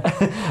pressure?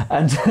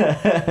 And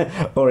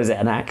or is it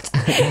an act?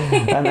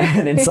 And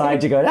then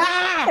inside you go,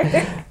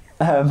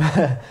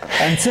 ah!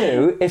 And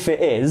two, if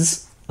it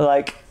is,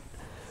 like,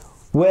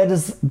 where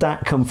does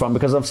that come from?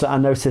 Because obviously I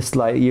noticed,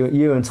 like,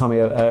 you and Tommy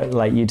are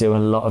like, you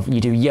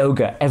do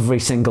yoga every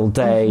single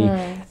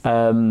day.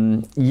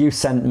 You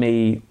sent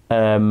me,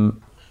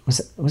 was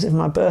it for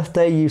my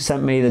birthday? You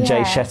sent me the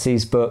Jay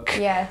Shetty's book,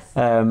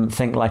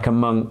 Think Like a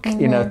Monk,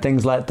 you know,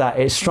 things like that.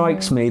 It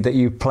strikes me that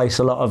you place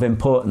a lot of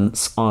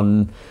importance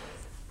on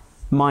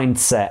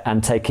mindset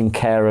and taking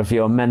care of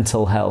your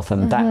mental health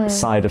and that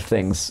side of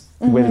things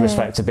with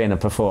respect to being a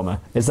performer.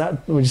 Would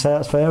you say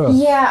that's fair? Or?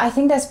 Yeah, I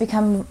think that's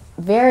become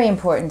very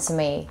important to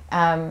me.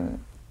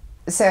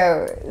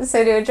 So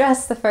to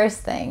address the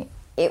first thing,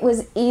 it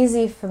was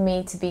easy for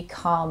me to be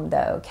calm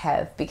though,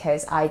 Kev,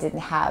 because I didn't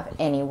have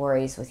any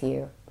worries with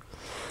you.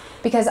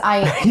 Because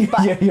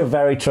you're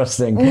very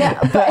trusting. No,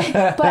 but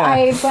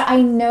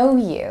I know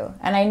you,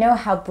 and I know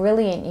how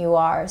brilliant you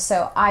are.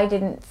 So I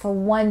didn't for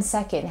 1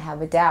 second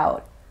have a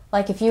doubt.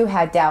 Like, if you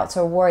had doubts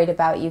or worried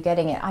about you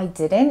getting it, I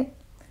didn't.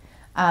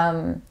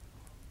 And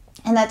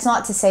that's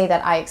not to say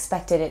that I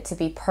expected it to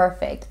be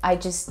perfect. I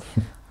just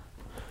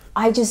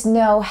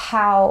know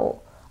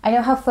how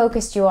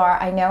focused you are.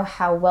 I know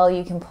how well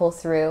you can pull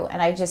through,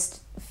 and I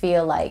just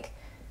feel like,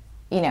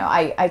 you know,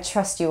 I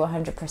trust you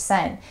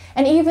 100%.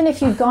 And even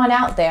if you'd gone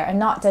out there and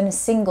not done a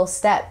single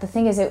step, the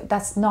thing is,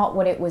 that's not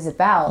what it was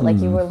about. Like,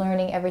 you were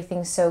learning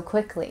everything so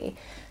quickly.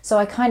 So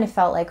I kind of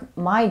felt like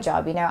my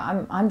job, you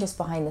know, I'm just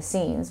behind the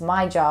scenes.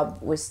 My job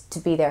was to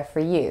be there for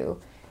you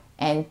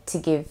and to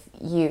give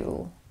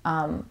you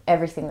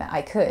everything that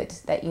I could,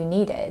 that you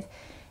needed.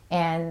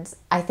 And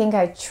I think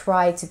I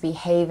tried to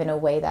behave in a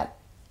way that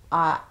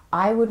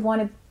I would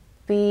want to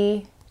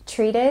be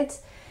treated.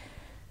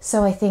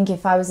 So I think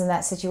if I was in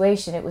that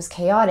situation, it was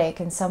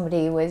chaotic and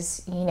somebody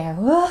was, you know,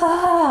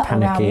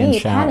 around me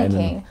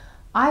panicking,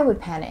 I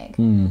would panic.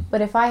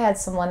 But if I had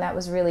someone that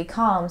was really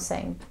calm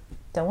saying,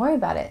 don't worry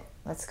about it,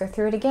 let's go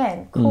through it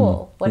again,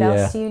 cool, what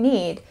else do you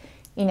need?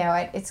 You know,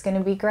 it's going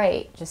to be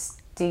great,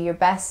 just do your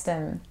best,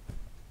 and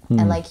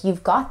like,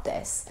 you've got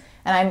this.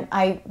 And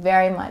I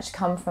very much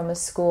come from a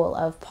school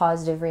of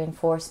positive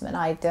reinforcement.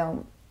 I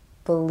don't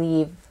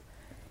believe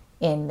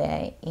in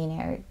the, you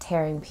know,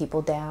 tearing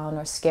people down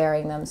or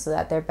scaring them so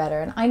that they're better.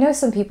 And I know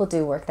some people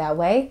do work that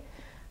way.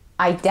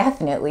 I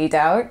definitely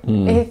don't.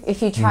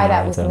 If you try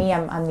that with me,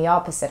 I'm the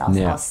opposite.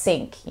 I'll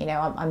sink. You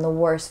know, I'm the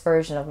worst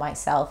version of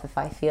myself if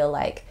I feel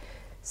like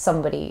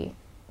somebody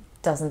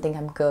doesn't think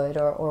I'm good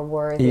or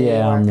worthy.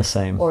 Yeah, I'm the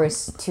same. Or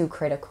is too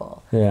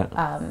critical.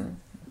 Yeah.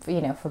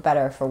 You know, for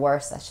better or for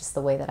worse, that's just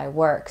the way that I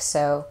work.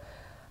 So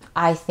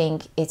I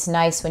think it's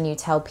nice when you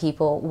tell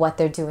people what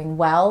they're doing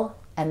well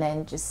and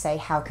then just say,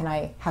 how can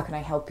I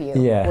help you?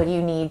 Yeah. What do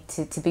you need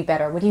to be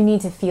better? What do you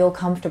need to feel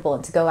comfortable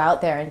and to go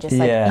out there and just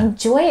like Yeah.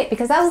 enjoy it?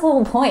 Because that was the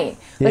whole point,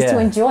 was to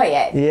enjoy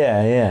it.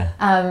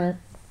 Yeah.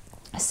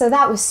 So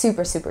that was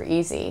super, super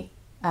easy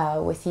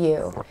with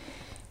you.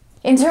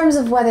 In terms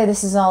of whether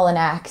this is all an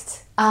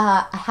act,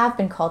 I have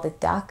been called a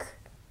duck,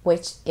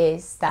 which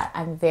is that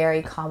I'm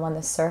very calm on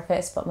the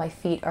surface, but my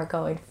feet are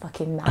going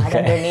fucking mad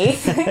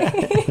underneath.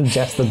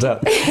 Just the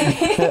duck.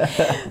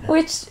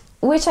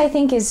 Which I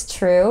think is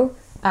true.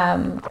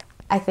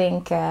 I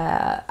think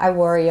I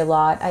worry a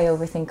lot. I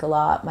overthink a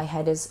lot. My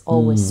head is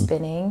always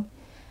spinning.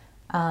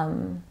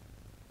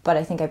 But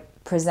I think I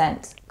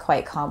present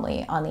quite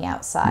calmly on the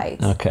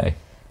outside. Okay.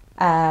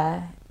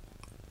 But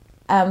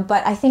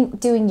I think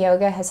doing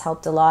yoga has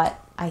helped a lot.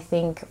 I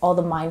think all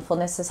the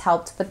mindfulness has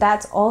helped, but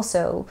that's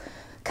also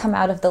come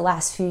out of the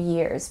last few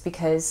years,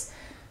 because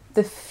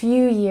the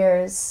few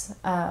years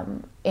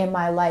in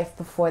my life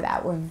before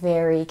that were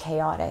very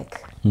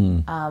chaotic,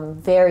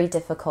 very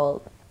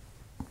difficult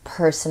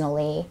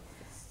personally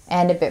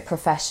and a bit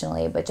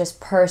professionally, but just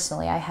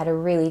personally I had a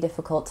really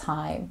difficult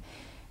time,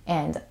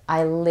 and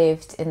I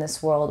lived in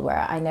this world where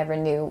I never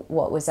knew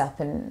what was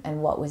up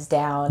and what was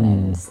down,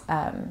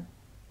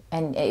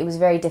 and it was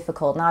very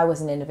difficult, and I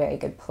wasn't in a very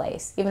good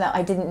place, even though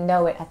I didn't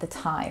know it at the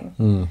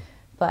time.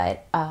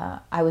 But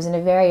I was in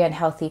a very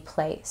unhealthy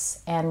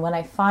place. And when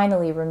I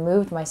finally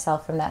removed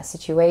myself from that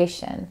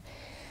situation,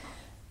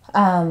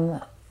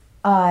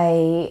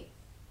 I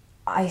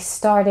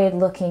started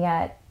looking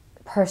at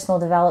personal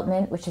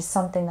development, which is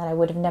something that I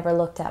would have never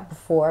looked at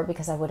before,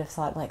 because I would have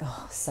thought like,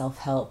 oh,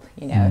 self-help,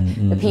 you know,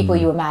 the people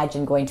you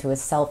imagine going to a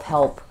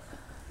self-help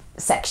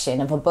section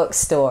of a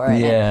bookstore.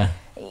 And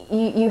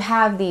you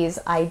have these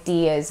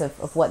ideas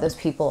of what those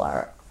people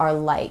are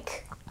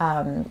like.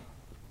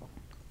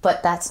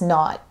 But that's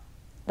not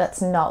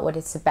what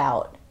it's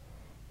about.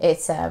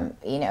 It's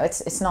you know,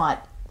 it's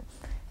not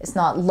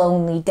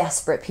lonely,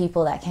 desperate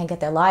people that can't get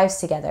their lives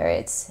together.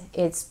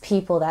 It's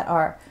people that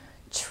are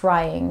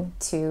trying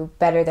to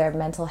better their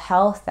mental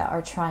health, that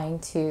are trying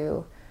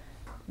to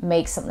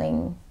make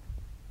something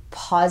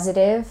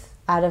positive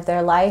out of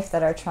their life,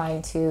 that are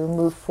trying to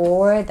move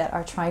forward, that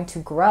are trying to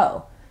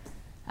grow.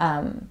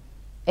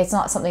 It's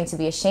not something to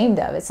be ashamed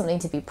of. It's something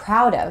to be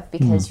proud of,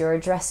 because you're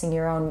addressing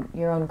your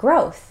own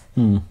growth,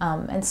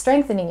 and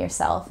strengthening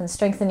yourself and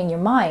strengthening your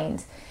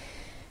mind.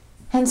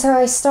 And so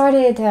I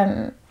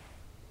started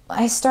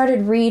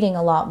reading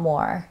a lot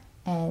more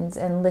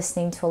and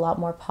listening to a lot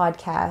more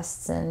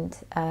podcasts,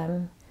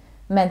 and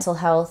mental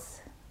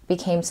health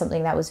became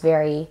something that was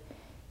very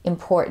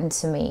important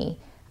to me,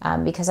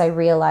 because I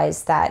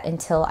realized that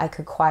until I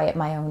could quiet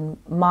my own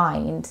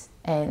mind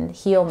and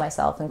heal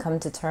myself and come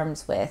to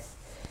terms with,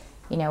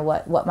 you know,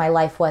 what my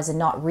life was, and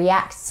not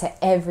react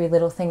to every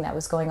little thing that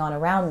was going on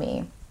around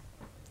me,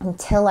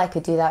 until I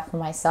could do that for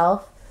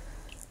myself,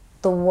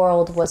 the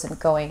world wasn't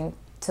going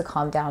to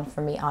calm down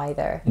for me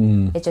either.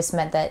 It just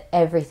meant that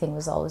everything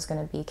was always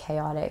going to be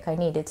chaotic. I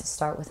needed to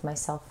start with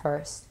myself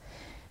first.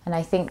 And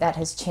I think that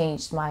has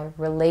changed my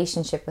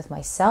relationship with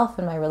myself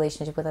and my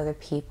relationship with other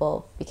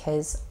people,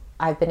 because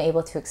I've been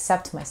able to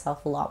accept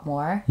myself a lot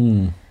more.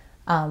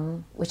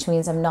 Which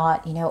means I'm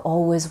not, you know,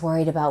 always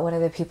worried about what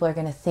other people are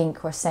going to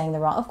think or saying the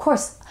wrong. Of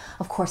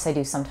course I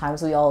do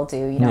sometimes. We all do,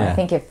 you know. I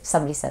think if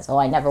somebody says, oh,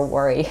 I never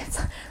worry, it's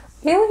like,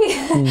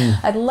 really?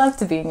 I'd love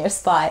to be in your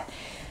spot.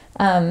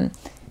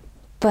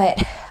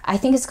 But I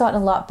think it's gotten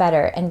a lot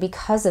better. And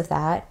because of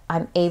that,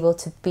 I'm able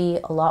to be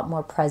a lot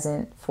more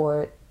present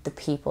for the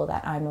people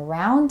that I'm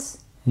around.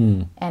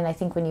 And I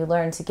think when you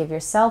learn to give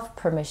yourself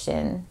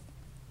permission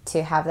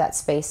to have that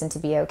space and to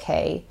be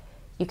okay,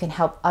 you can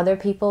help other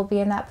people be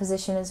in that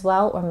position as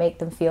well, or make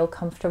them feel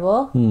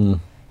comfortable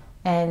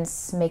and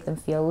make them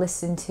feel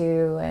listened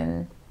to.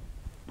 And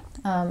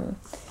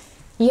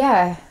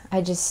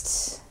I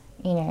just,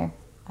 you know,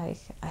 I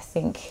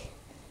think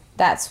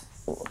that's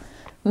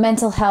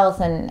mental health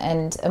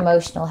and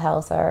emotional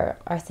health are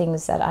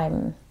things that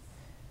I'm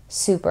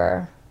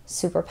super,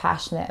 super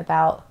passionate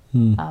about.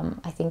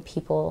 I think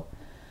people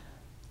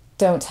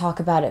don't talk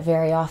about it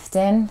very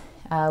often.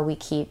 We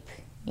keep,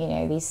 you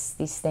know, these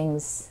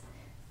things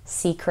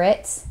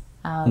secret,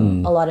 a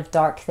lot of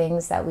dark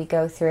things that we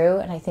go through,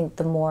 and I think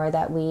the more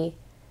that we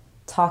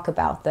talk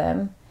about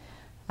them,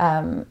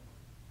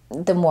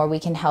 the more we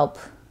can help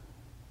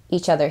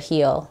each other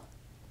heal.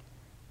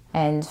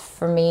 And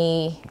for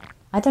me,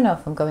 I don't know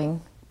if I'm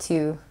going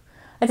to,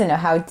 I don't know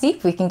how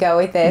deep we can go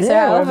with this,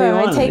 or if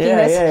I'm taking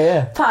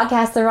this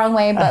podcast the wrong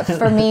way, but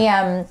for me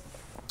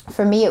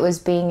it was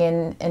being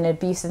in an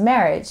abusive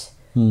marriage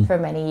for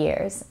many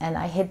years, and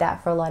I hid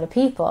that for a lot of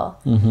people.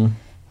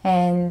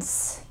 And,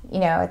 you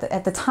know,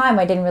 at the time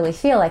I didn't really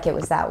feel like it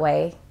was that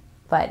way,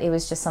 but it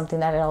was just something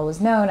that I'd always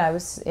known. I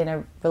was in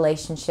a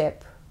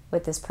relationship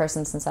with this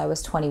person since I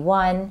was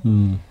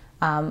 21.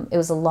 It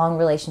was a long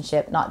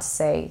relationship, not to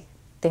say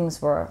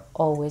things were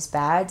always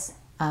bad.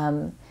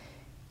 You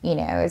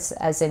know, it's,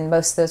 as in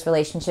most of those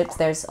relationships,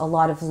 there's a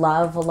lot of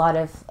love, a lot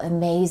of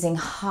amazing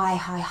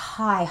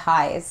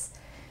highs.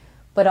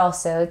 but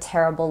also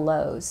terrible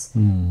lows.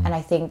 And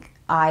I think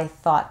I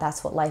thought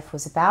that's what life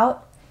was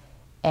about.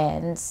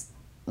 And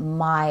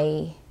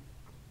my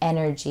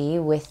energy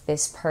with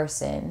this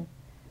person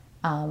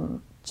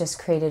just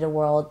created a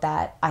world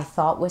that I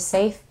thought was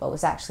safe, but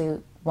was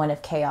actually one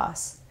of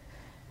chaos.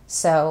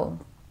 So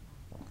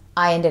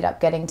I ended up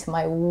getting to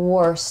my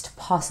worst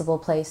possible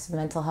place of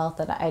mental health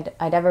that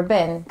I'd ever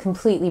been,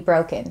 completely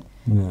broken,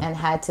 and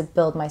had to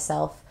build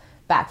myself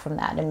back from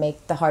that and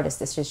make the hardest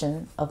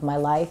decision of my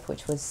life,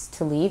 which was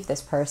to leave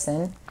this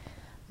person,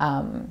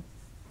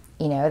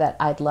 you know, that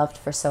I'd loved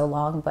for so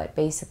long, but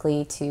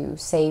basically to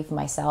save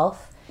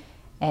myself.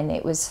 And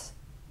it was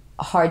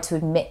hard to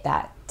admit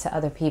that to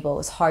other people. It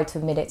was hard to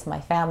admit it to my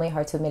family,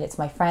 hard to admit it to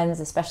my friends,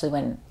 especially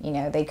when, you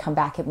know, they'd come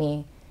back at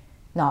me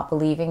not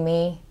believing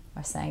me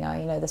or saying, oh,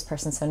 you know, this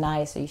person's so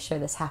nice, are you sure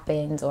this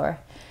happened? Or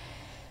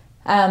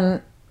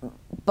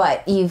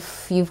but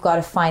you've got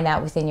to find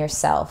that within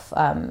yourself,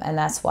 and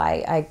that's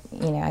why I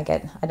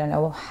don't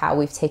know how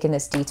we've taken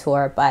this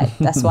detour, but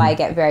that's why I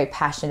get very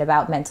passionate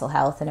about mental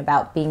health and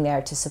about being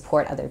there to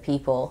support other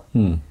people,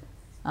 and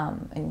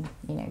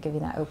you know,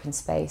 giving that open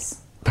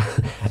space.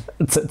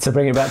 to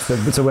bring it back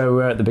to where we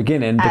were at the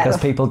beginning, because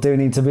people do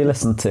need to be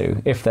listened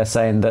to if they're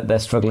saying that they're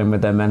struggling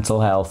with their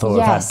mental health or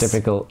have had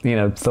difficult, you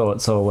know,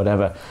 thoughts or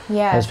whatever.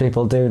 Those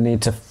people do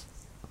need to.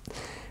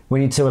 We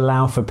need to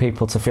allow for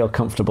people to feel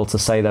comfortable to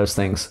say those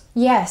things.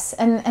 Yes,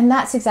 and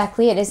that's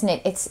exactly it, isn't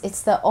it?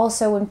 It's the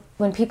also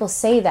when people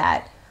say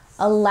that,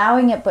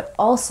 allowing it, but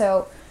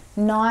also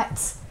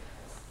not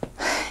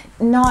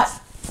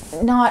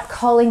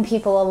calling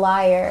people a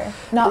liar,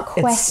 not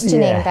questioning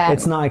them.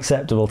 It's not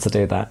acceptable to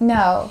do that.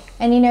 No,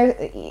 and you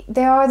know,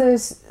 there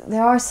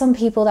are some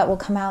people that will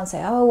come out and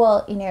say, oh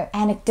well, you know,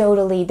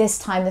 anecdotally, this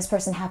time this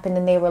person happened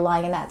and they were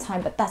lying in that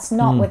time, but that's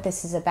not what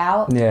this is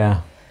about.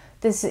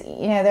 This,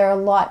 you know, there are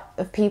a lot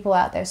of people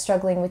out there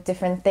struggling with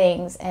different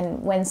things,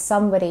 and when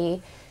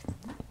somebody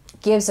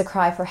gives a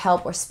cry for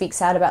help or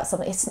speaks out about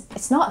something,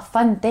 it's not a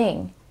fun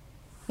thing.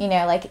 You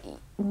know, like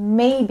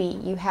maybe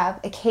you have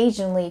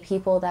occasionally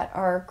people that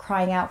are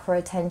crying out for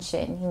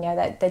attention, you know,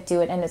 that do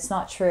it, and it's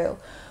not true.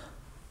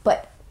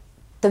 But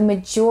the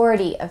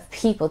majority of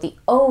people, the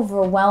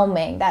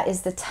overwhelming, that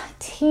is the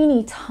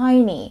teeny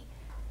tiny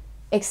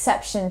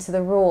exception to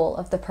the rule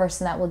of the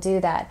person that will do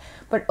that.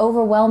 But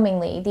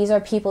overwhelmingly, these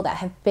are people that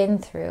have been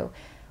through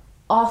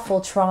awful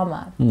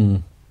trauma.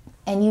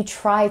 And you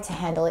try to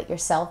handle it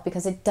yourself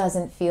because it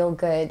doesn't feel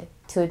good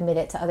to admit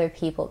it to other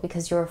people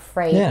because you're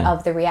afraid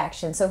of the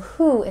reaction. So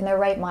who in their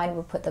right mind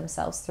would put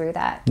themselves through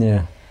that?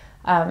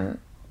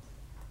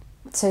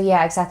 So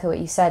yeah, exactly what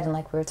you said, and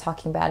like we were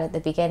talking about at the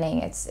beginning,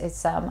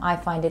 it's I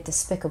find it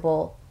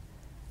despicable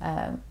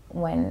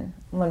when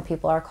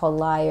people are called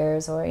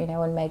liars, or you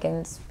know, when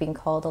Megan's being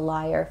called a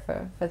liar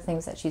for the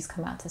things that she's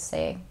come out to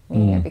say, you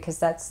know, because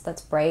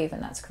that's brave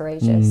and that's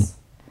courageous.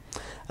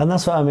 And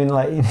that's what I mean,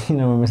 like, you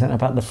know, when we're saying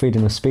about the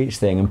freedom of speech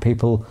thing, and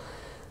people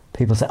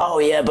say, oh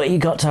yeah, but you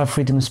got to have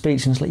freedom of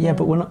speech, and it's like, yeah,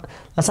 but we're not,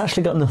 that's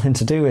actually got nothing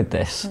to do with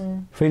this.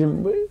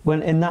 Freedom,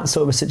 when in that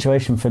sort of a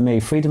situation, for me,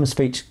 freedom of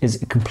speech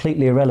is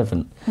completely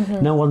irrelevant.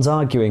 No one's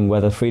arguing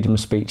whether freedom of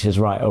speech is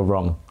right or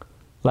wrong.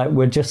 Like,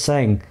 we're just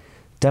saying,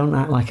 don't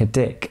act like a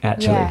dick,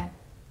 actually.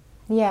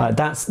 Like,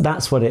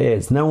 that's what it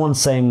is. No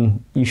one's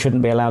saying you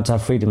shouldn't be allowed to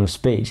have freedom of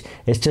speech.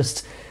 It's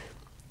just,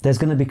 there's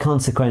going to be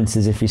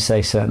consequences if you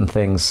say certain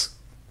things,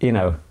 you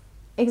know.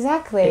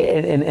 Exactly.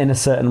 In a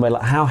certain way.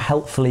 Like, how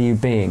helpful are you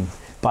being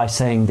by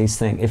saying these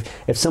things?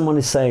 If someone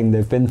is saying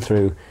they've been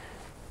through,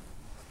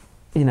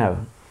 you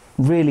know,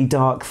 really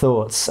dark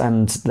thoughts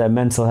and their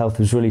mental health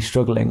is really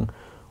struggling,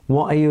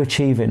 what are you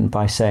achieving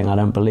by saying, I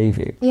don't believe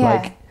you?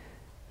 Like,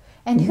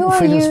 and who are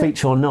freedom you, of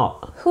speech or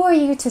not? Who are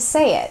you to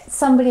say it?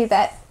 Somebody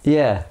that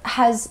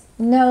is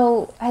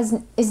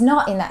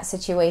not in that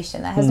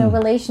situation, that has no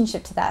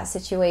relationship to that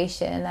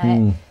situation,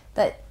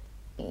 that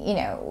you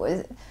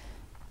know,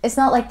 it's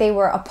not like they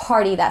were a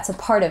party that's a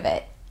part of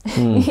it. But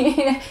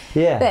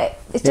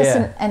it's just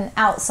an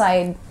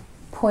outside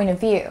point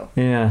of view.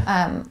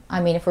 I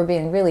mean, if we're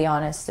being really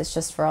honest, it's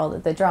just for all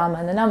the drama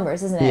and the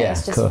numbers, isn't it?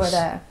 It's just for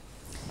the.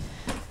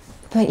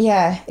 But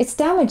yeah, it's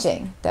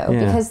damaging though,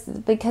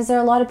 because there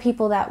are a lot of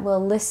people that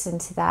will listen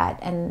to that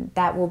and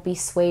that will be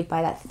swayed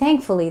by that.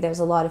 Thankfully, there's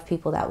a lot of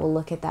people that will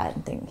look at that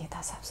and think, yeah,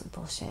 that's absolute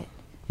bullshit,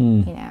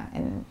 you know,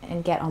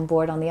 and get on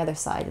board on the other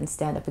side and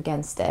stand up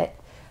against it.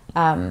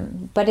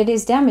 But it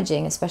is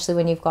damaging, especially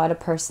when you've got a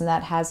person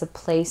that has a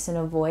place and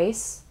a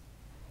voice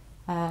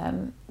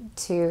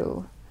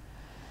to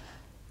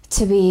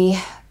be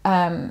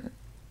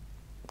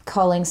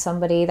calling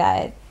somebody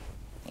that,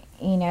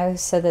 you know,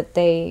 so that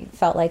they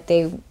felt like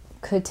they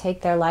could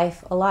take their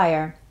life a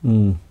liar.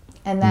 And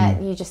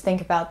that you just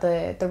think about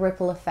the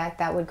ripple effect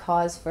that would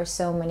cause for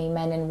so many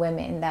men and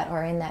women that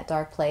are in that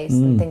dark place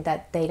and think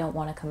that they don't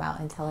want to come out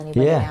and tell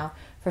anybody now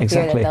for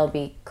fear that they'll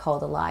be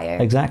called a liar.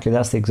 Exactly,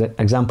 that's the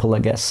example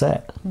that gets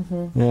set.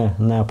 And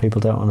now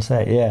people don't want to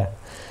say it.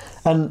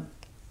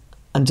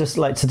 And just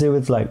like to do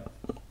with like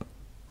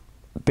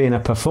being a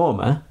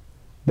performer,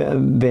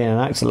 being an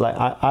actor, like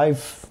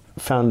I've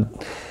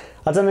found,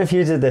 I don't know if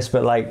you did this,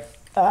 but like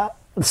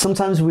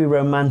sometimes we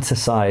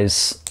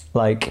romanticize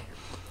like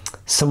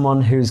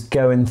someone who's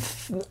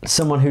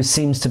someone who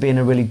seems to be in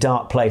a really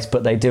dark place,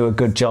 but they do a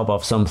good job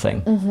of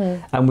something,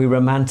 and we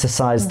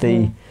romanticize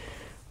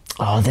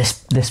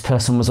this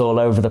person was all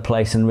over the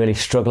place and really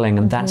struggling,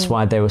 and that's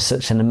why they were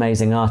such an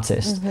amazing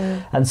artist.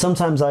 And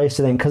sometimes I used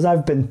to think, because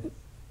I've been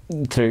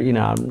through, you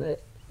know,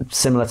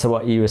 similar to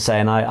what you were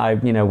saying, I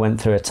you know,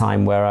 went through a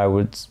time where I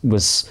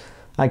was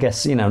I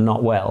guess, you know,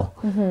 not well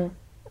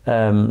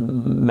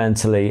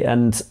mentally,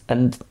 and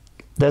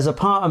there's a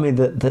part of me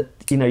that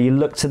you know, you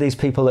look to these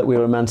people that we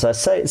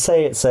romanticize,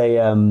 say it's a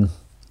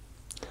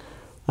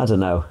I don't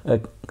know,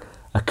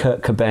 a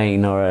Kurt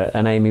Cobain or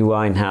an Amy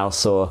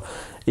Winehouse, or,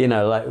 you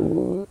know, like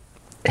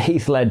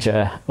Heath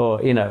Ledger,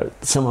 or, you know,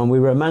 someone, we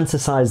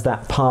romanticize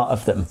that part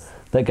of them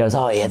that goes,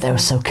 oh yeah, they were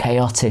so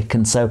chaotic,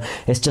 and so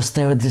it's just,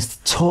 they were this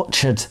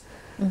tortured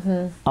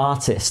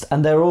artist,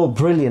 and they're all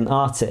brilliant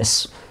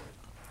artists,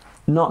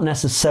 not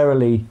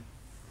necessarily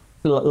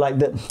like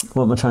the,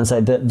 what am I trying to say,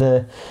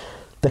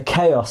 the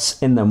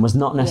chaos in them was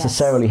not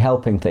necessarily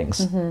helping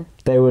things.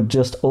 They were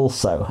just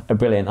also a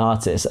brilliant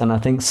artist. And I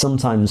think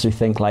sometimes we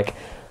think like,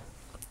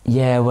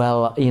 yeah,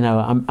 well, you know,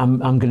 I'm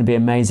going to be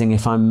amazing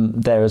if I'm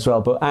there as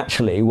well. But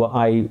actually what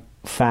I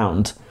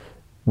found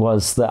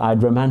was that I'd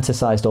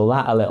romanticized all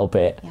that a little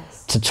bit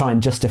to try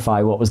and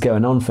justify what was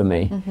going on for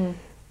me.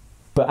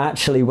 But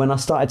actually when I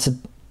started to,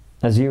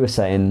 as you were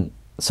saying,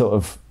 sort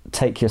of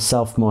take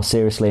yourself more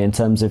seriously in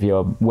terms of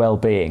your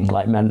well-being,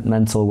 like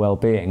mental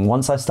well-being,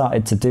 once I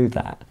started to do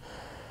that,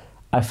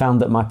 I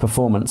found that my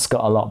performance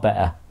got a lot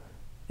better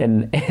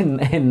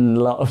in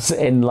lots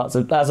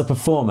of, as a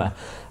performer,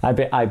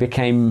 I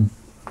became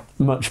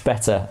much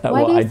better at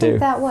what I do. Why do you think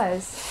that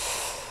was?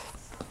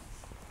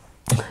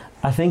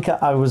 I think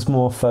I was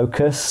more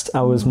focused,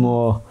 I was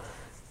more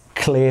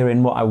clear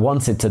in what I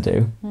wanted to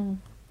do,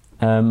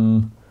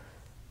 and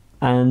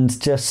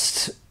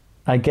just,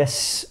 I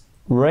guess,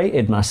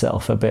 rated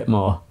myself a bit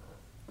more.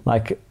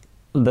 Like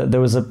there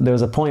was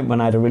a point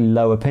when I had a really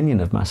low opinion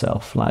of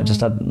myself. Like I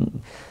just had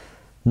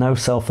no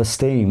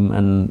self-esteem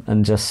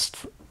and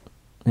just,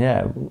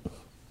 yeah,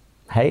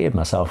 hated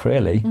myself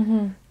really.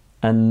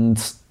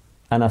 And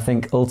I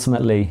think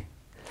ultimately,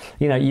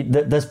 you know,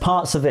 there's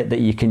parts of it that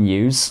you can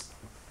use,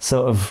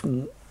 sort of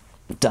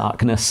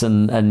darkness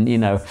and you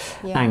know,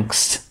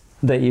 angst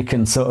that you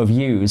can sort of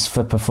use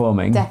for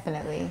performing.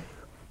 Definitely.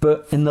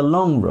 But in the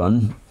long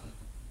run,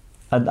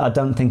 I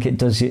don't think it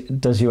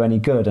does you any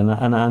good, and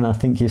I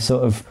think you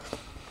sort of,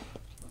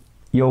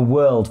 your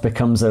world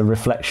becomes a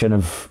reflection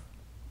of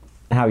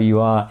how you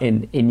are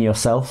in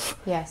yourself.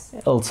 Yes.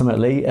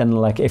 Ultimately, and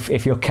like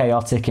if you're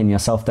chaotic in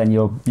yourself, then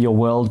your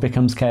world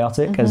becomes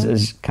chaotic,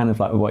 as kind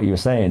of like what you were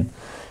saying,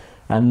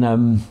 and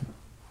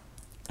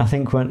I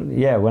think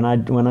when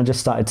I just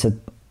started to,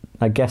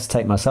 I guess,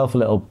 take myself a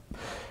little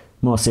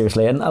more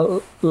seriously, and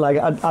like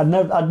I'd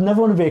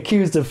never want to be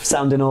accused of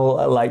sounding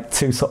all like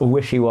too sort of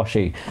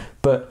wishy-washy,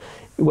 but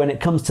when it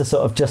comes to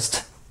sort of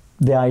just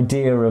the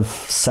idea of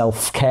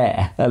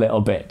self-care a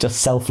little bit,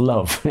 just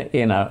self-love,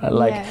 you know,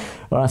 like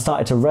when I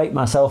started to rate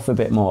myself a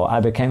bit more,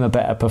 I became a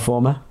better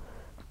performer,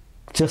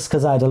 just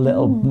because I had a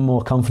little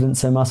more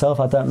confidence in myself.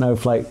 I don't know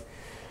if how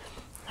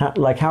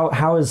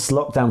has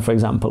lockdown, for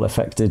example,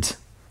 affected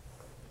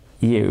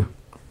you?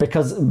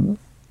 Because, and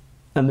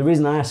the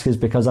reason I ask is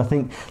because I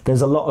think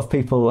there's a lot of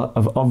people that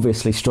have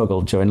obviously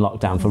struggled during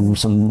lockdown for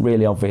some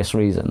really obvious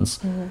reasons.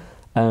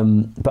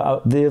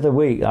 But the other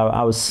week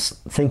I was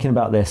thinking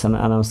about this, and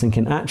I was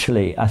thinking,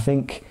 actually, I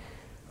think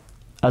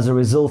as a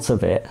result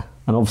of it,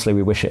 and obviously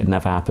we wish it had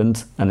never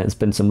happened, and it's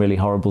been some really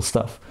horrible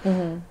stuff,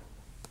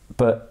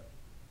 but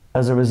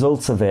as a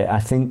result of it, I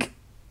think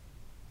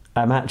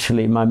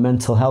my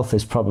mental health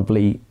is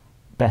probably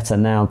better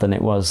now than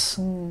it was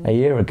a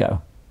year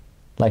ago.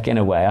 Like, in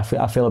a way,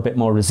 I feel a bit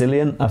more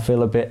resilient. I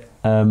feel a bit,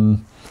 I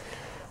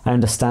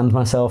understand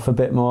myself a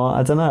bit more.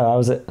 I don't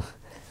know,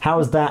 how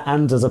has that,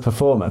 and as a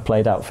performer,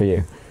 played out for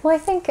you? Well, I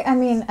think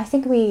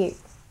we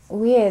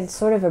had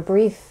sort of a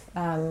brief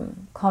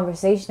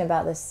conversation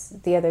about this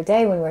the other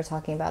day when we were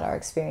talking about our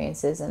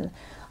experiences, and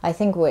I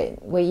think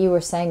what you were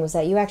saying was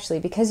that you actually,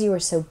 because you were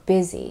so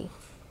busy,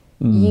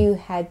 you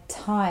had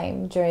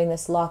time during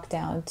this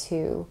lockdown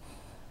to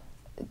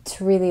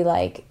really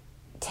like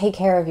take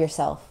care of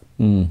yourself.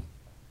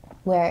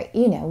 Where,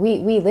 you know,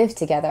 we lived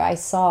together. I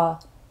saw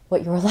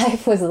what your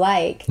life was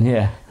like.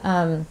 Yeah.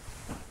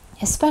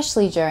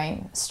 Especially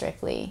during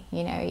Strictly,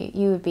 you know,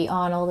 you would be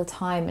on all the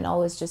time and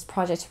always just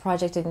project to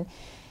project, and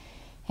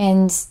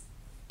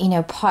you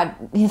know,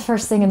 the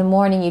first thing in the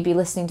morning you'd be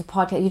listening to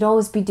podcast. You'd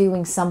always be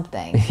doing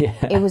something.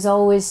 It was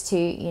always to,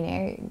 you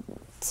know,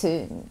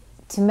 to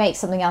make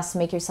something else, to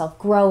make yourself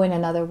grow in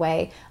another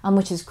way,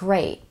 which is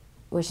great,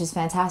 which is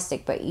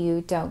fantastic. But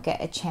you don't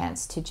get a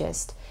chance to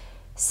just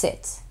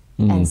sit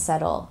and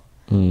settle.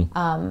 And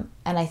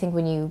I think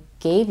when you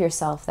gave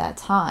yourself that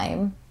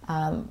time,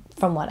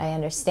 from what I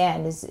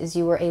understand, is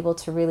you were able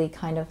to really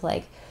kind of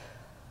like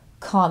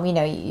calm, you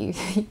know, you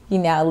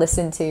now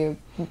listen to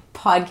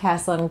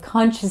podcasts on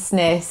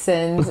consciousness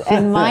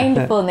and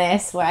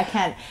mindfulness, where I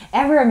can't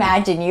ever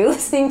imagine you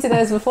listening to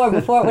those before.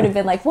 Before it would have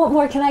been like, what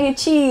more can I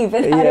achieve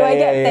and how do I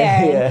get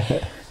there?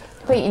 Yeah.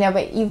 But, you know,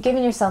 but you've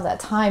given yourself that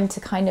time to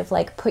kind of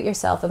like put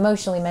yourself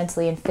emotionally,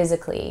 mentally, and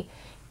physically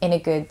in a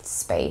good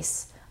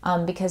space.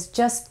 Because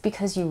just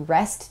because you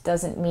rest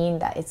doesn't mean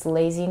that it's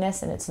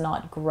laziness and it's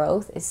not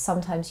growth. It's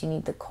sometimes you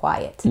need the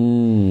quiet.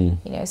 You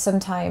know,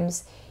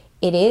 sometimes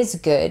it is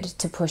good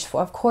to push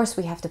forward. Of course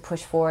we have to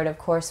push forward. Of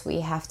course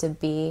we have to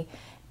be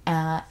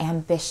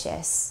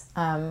ambitious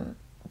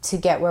to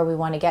get where we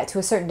want to get to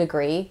a certain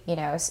degree, you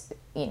know,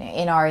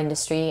 in our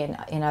industry and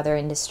in other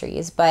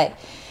industries. But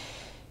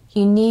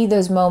you need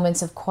those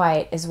moments of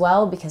quiet as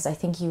well, because I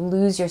think you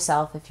lose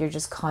yourself if you're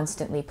just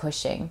constantly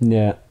pushing.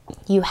 Yeah.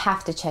 You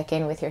have to check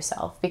in with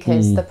yourself,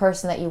 because the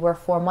person that you were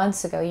 4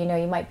 months ago, you know,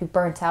 you might be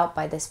burnt out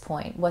by this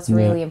point. What's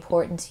really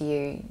important to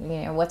you?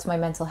 You know, what's my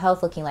mental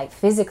health looking like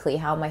physically?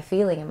 How am I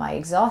feeling? Am I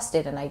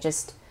exhausted? And I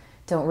just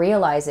don't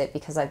realize it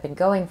because I've been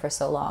going for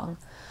so long.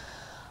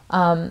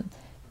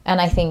 And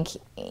I think,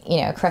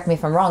 you know, correct me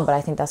if I'm wrong, but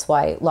I think that's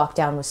why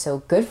lockdown was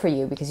so good for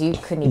you, because you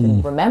couldn't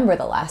even remember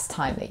the last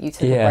time that you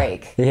took a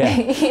break. Yeah.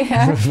 You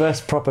know?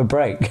 First proper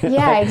break.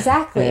 Yeah,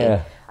 exactly.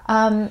 Yeah.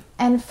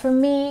 And for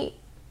me,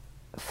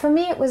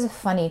 it was a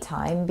funny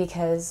time,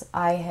 because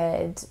I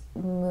had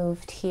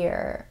moved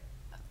here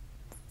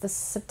the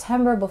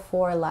September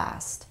before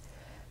last.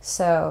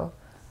 So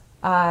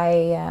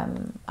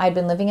I'd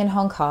been living in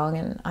Hong Kong,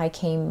 and I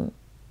came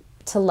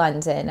to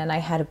London, and I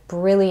had a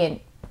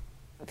brilliant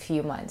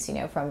few months, you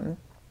know, from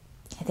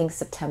I think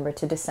September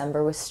to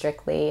December was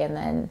Strictly, and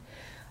then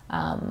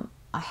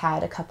I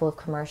had a couple of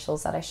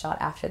commercials that I shot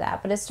after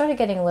that, but it started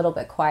getting a little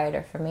bit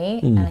quieter for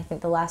me. And I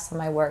think the last time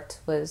I worked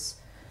was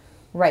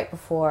right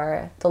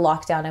before the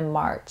lockdown in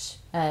March,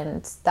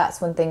 and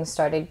that's when things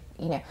started,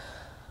 you know.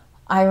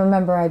 I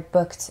remember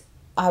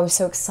I was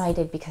so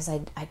excited because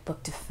I'd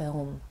booked a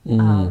film,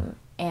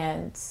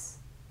 and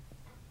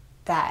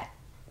that,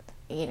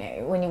 you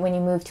know, when you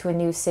move to a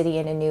new city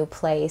and a new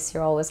place,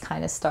 you're always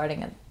kind of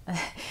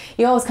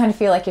you always kind of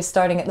feel like you're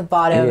starting at the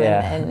bottom.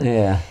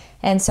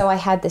 And so I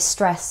had this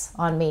stress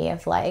on me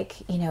of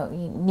like, you know,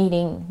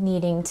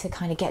 needing to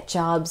kind of get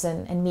jobs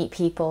and meet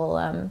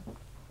people.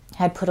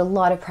 I'd put a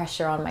lot of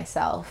pressure on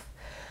myself.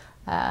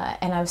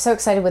 And I was so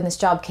excited when this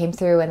job came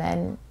through,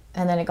 and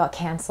then it got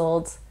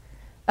canceled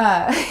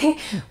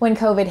when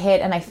COVID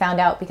hit, and I found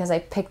out because I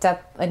picked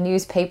up a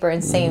newspaper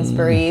in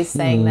Sainsbury's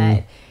saying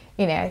that,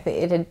 you know,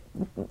 it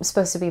was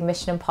supposed to be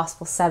Mission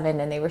Impossible 7,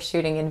 and they were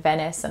shooting in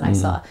Venice, and I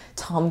saw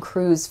Tom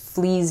Cruise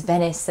flees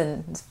Venice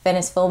and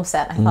Venice film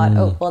set. I thought,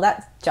 oh, well,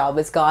 that job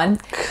is gone.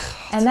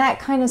 And that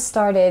kind of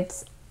started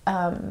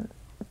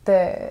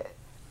the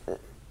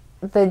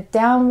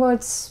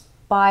downward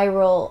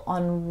spiral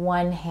on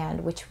one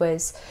hand, which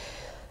was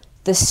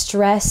the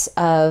stress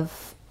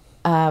of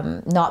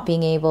not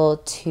being able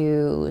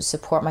to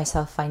support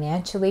myself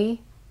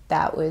financially.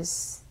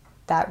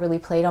 That really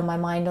played on my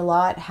mind a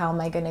lot. How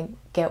am I going to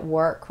get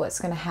work? What's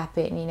going to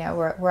happen? You know,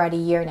 we're at a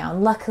year now,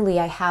 and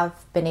luckily I have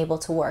been able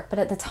to work, but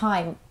at the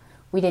time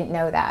we didn't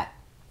know that.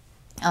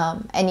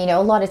 And you know,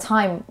 a lot of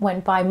time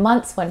went by,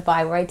 months went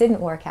by where I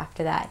didn't work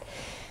after that,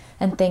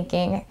 and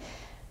thinking,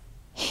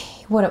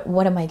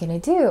 what am I going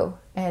to do?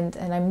 And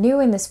I'm new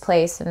in this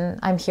place, and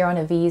I'm here on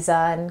a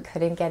visa and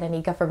couldn't get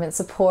any government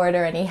support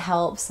or any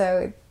help.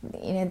 So,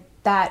 you know,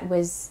 that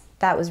was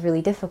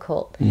really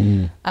difficult.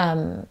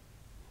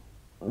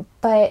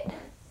 But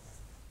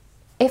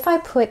if I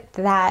put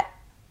that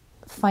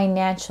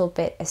financial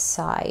bit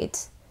aside,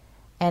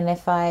 and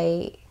if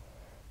I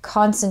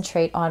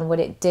concentrate on what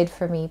it did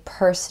for me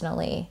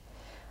personally,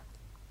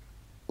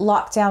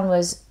 lockdown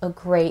was a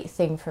great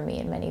thing for me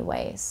in many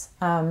ways.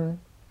 And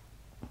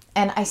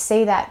I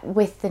say that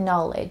with the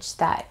knowledge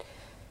that,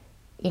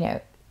 you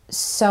know,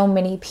 so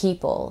many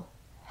people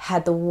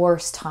had the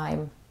worst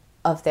time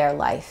of their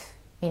life.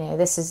 You know,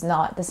 this is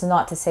not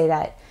to say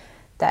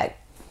that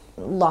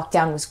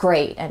lockdown was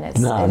great and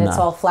it's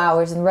all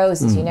flowers and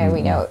roses. You know,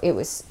 we know it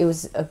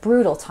was a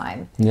brutal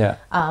time. Yeah.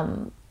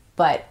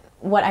 But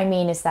what I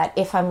mean is that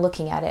if I'm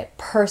looking at it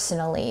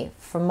personally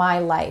for my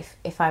life,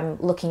 if I'm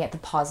looking at the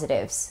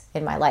positives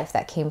in my life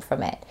that came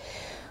from it,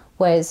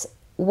 was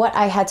what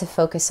I had to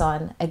focus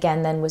on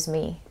again then was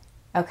me.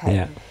 Okay.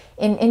 Yeah.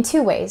 In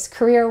two ways,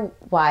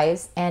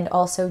 career-wise and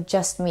also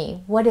just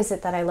me. What is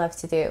it that I love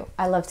to do?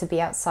 I love to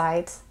be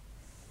outside.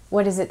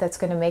 What is it that's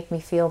going to make me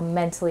feel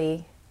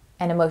mentally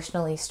and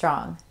emotionally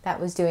strong? That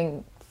was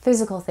doing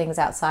physical things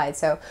outside.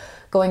 So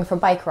going for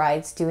bike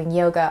rides, doing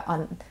yoga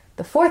on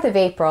the 4th of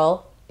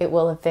April. It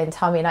will have been,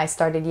 Tommy and I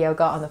started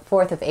yoga on the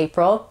 4th of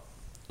April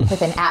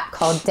with an app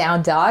called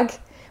Down Dog,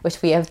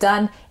 which we have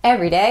done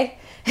every day.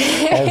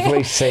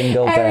 Every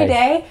single day. Every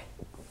day.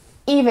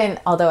 Even,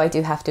 although I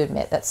do have to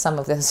admit that some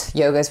of those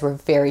yogas were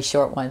very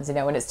short ones, you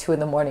know, when it's 2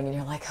 a.m. and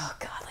you're like, oh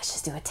God, let's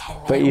just do a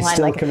 10-minute but you one.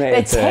 still Like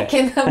committed the to tick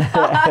in the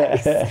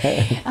box.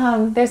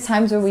 There's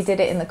times where we did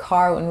it in the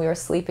car when we were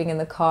sleeping in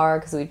the car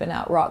because we'd been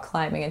out rock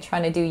climbing and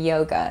trying to do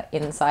yoga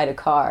inside a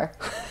car.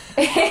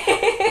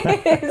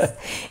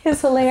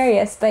 It's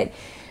hilarious, but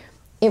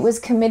it was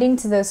committing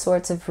to those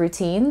sorts of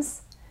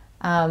routines,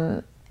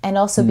 and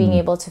also being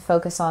able to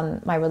focus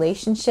on my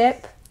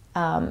relationship,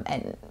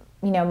 and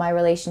my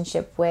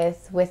relationship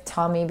with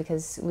Tommy,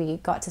 because we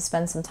got to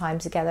spend some time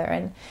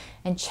together,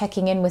 and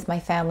checking in with my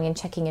family and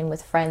checking in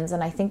with friends.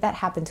 And I think that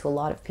happened to a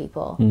lot of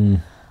people.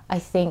 I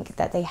think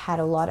that they had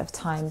a lot of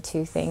time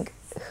to think,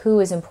 who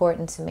is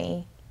important to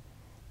me,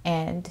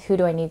 and who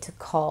do I need to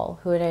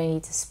call, who do I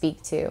need to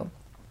speak to.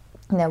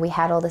 We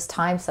had all this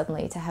time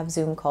suddenly to have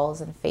Zoom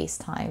calls and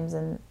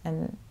FaceTimes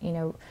and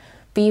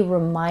be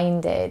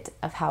reminded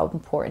of how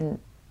important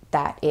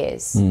that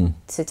is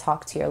to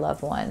talk to your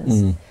loved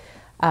ones,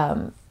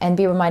 and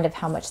be reminded of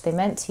how much they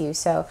meant to you.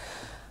 So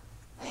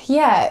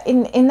yeah,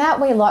 in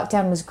that way,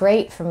 lockdown was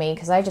great for me,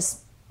 because I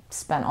just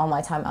spent all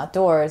my time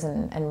outdoors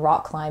and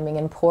rock climbing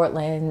in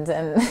Portland,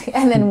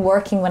 and then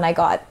working when I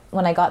got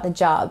the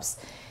jobs.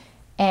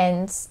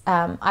 And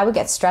I would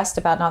get stressed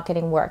about not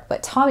getting work,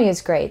 but Tommy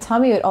was great.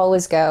 Tommy would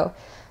always go,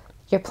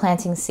 you're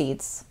planting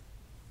seeds.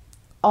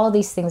 All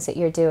these things that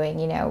you're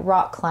doing,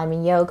 rock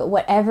climbing, yoga,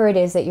 whatever it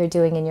is that you're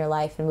doing in your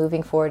life and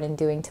moving forward and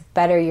doing to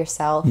better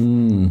yourself,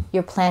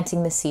 you're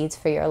planting the seeds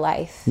for your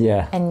life.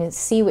 Yeah. And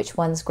see which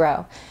ones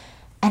grow.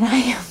 And I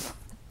am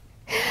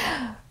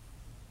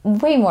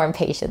way more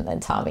impatient than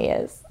Tommy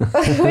is,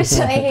 which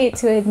I hate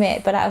to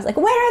admit, but I was like,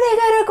 when are they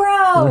going to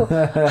grow?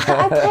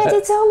 I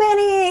planted so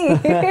many.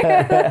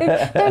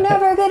 They're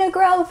never going to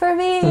grow for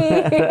me.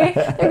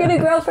 They're going to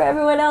grow for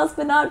everyone else,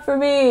 but not for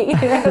me.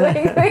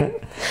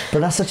 But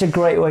that's such a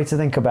great way to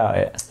think about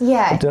it.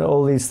 Yeah. Doing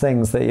all these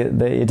things that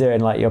you're doing,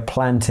 like you're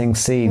planting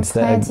seeds.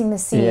 You're planting the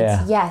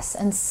seeds, yes.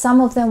 And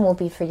some of them will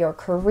be for your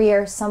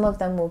career. Some of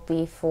them will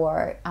be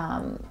for...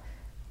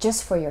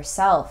 just for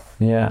yourself,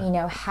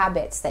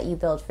 habits that you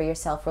build for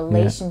yourself,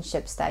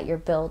 relationships that you're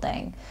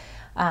building.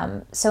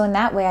 So in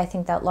that way, I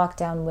think that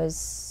lockdown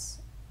was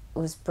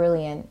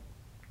brilliant,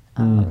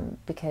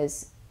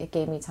 because it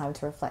gave me time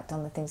to reflect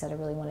on the things that I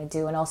really want to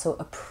do, and also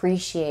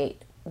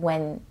appreciate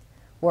when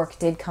work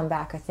did come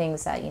back, or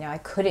things that, I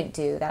couldn't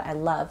do that I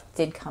loved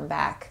did come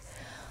back.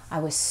 I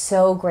was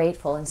so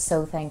grateful and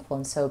so thankful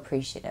and so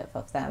appreciative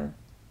of them.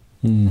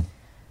 Yeah.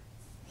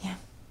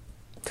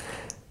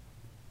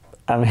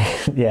 I mean,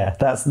 yeah,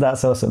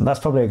 that's awesome. That's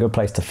probably a good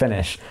place to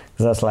finish,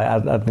 because that's like,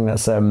 I think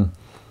that's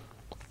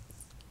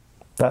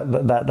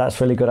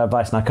that's really good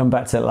advice. And I come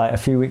back to it, like a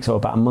few weeks or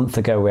about a month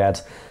ago, we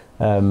had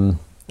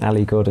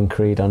Ali Gordon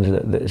Creed on,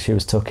 that she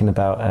was talking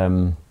about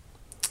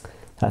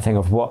that thing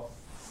of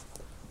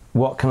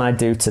what can I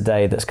do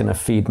today that's going to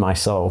feed my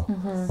soul?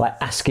 Like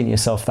asking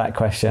yourself that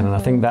question. And I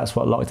think that's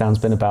what lockdown's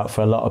been about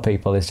for a lot of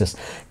people, is just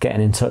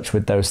getting in touch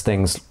with those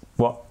things.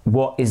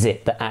 What is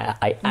it that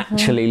I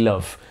actually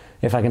love?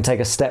 If I can take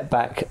a step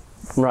back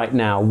right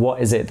now, what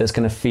is it that's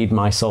going to feed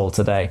my soul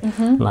today?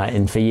 Like,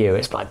 and for you,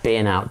 it's like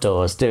being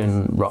outdoors,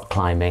 doing rock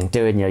climbing,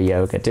 doing your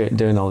yoga,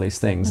 doing all these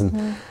things.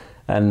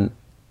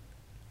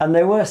 And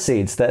there were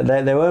seeds,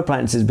 there were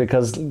planted,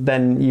 because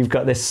then you've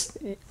got this,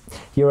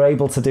 you're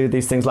able to do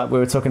these things, like we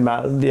were talking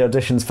about the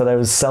auditions for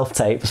those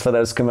self-tapes, for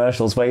those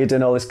commercials, where you're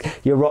doing all this,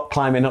 you're rock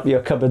climbing up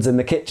your cupboards in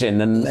the kitchen,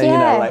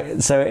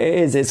 and so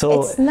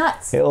it's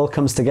nuts. It all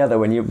comes together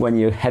when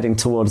you're heading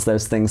towards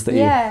those things that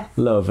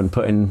you love, and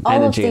putting all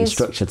energy and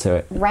structure to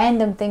it.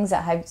 Random things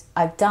that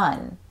I've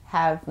done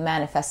have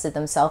manifested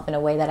themselves in a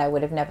way that I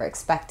would have never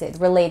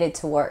expected, related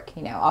to work,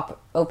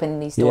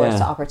 open these doors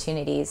to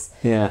opportunities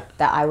that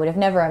I would have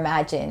never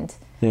imagined.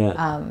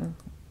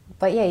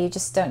 But yeah, you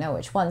just don't know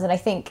which ones. And I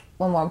think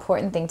one more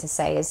important thing to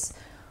say is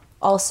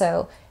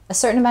also a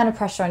certain amount of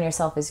pressure on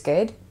yourself is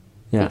good,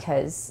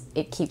 because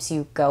it keeps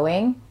you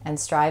going and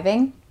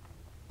striving.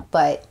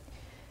 But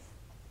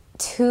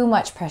too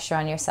much pressure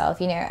on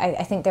yourself,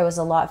 I think there was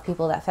a lot of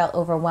people that felt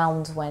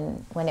overwhelmed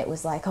when it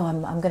was like, oh,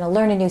 I'm going to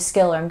learn a new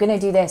skill, or I'm going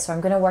to do this, or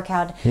I'm going to work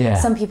out.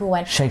 Some people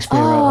went, Shakespeare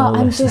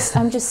I'm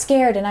just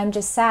scared, and I'm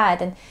just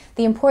sad. And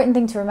the important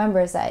thing to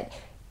remember is that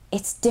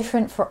it's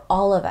different for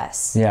all of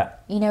us.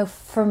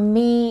 For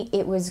me,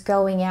 it was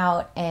going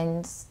out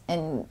and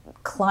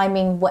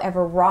climbing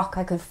whatever rock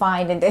I could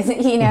find, and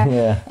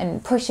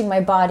and pushing my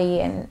body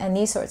and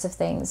these sorts of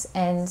things.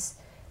 And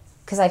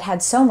because I'd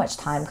had so much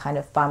time kind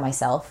of by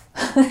myself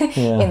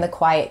in the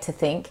quiet to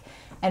think.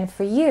 And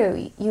for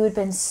you had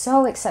been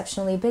so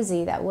exceptionally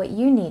busy that what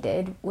you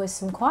needed was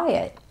some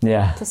quiet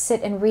to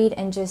sit and read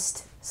and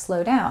just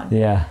slow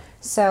down.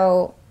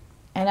 So,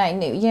 and I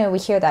knew, we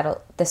hear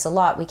this a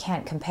lot, we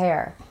can't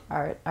compare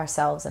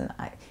ourselves. And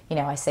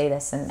I say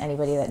this, and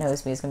anybody that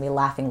knows me is going to be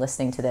laughing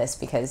listening to this,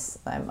 because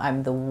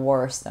I'm the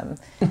worst.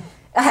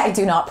 I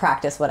do not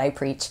practice what I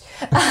preach.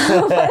 But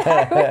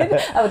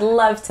I would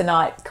love to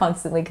not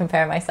constantly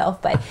compare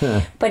myself,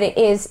 but it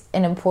is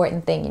an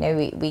important thing.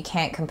 We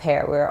can't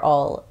compare. We're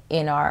all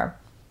in our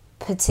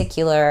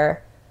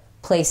particular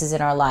places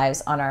in our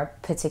lives on our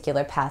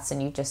particular paths,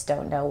 and you just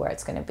don't know where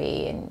it's going to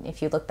be. And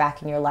if you look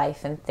back in your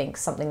life and think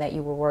something that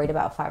you were worried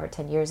about 5 or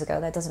 10 years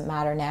ago, that doesn't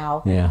matter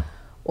now. Yeah.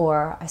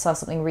 Or I saw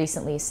something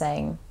recently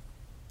saying,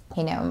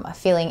 you know, I'm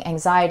feeling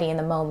anxiety in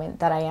the moment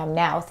that I am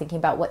now, thinking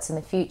about what's in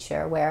the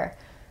future, where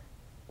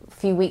a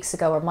few weeks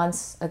ago or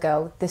months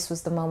ago, this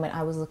was the moment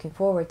I was looking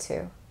forward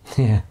to.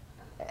 Yeah.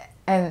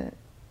 And,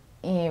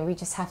 you know, we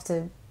just have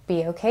to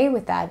be okay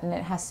with that, and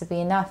it has to be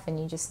enough, and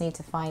you just need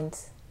to find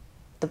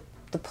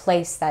the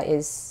place that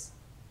is,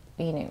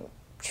 you know,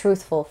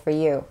 truthful for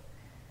you.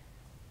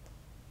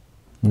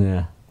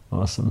 Yeah,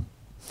 awesome.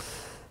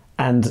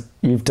 And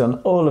you've done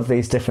all of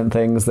these different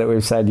things that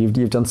we've said.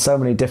 You've done so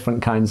many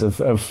different kinds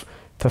of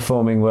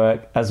performing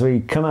work. As we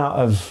come out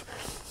of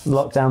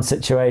lockdown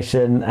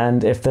situation,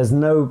 and if there's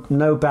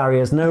no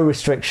barriers, no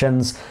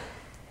restrictions,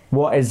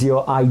 what is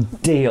your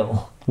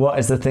ideal? What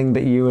is the thing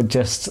that you would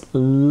just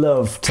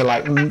love to,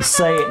 like,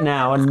 say it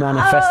now and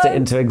manifest it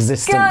into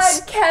existence?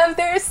 God, Kev,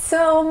 there's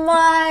so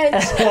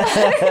much.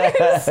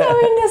 I'm so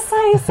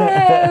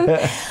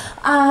indecisive.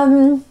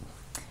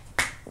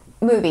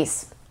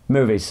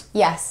 Movies.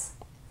 Yes.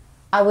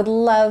 I would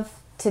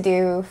love to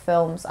do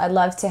films. I'd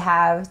love to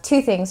have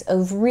two things: a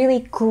really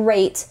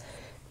great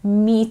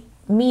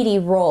meaty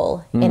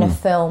role in a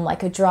film,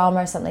 like a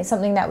drama or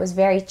something that was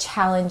very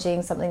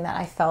challenging, something that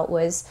I felt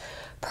was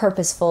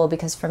purposeful,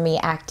 because for me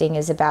acting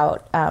is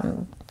about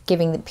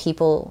giving the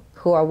people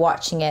who are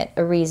watching it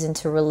a reason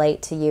to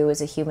relate to you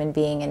as a human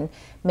being, and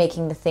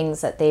making the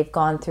things that they've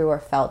gone through or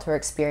felt or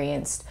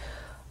experienced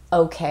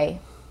okay.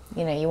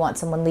 You know, you want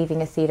someone leaving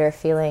a theater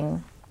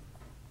feeling,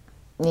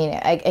 you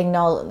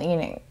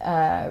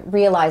know,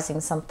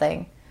 realizing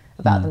something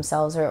about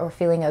themselves, or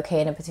feeling okay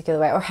in a particular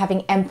way, or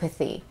having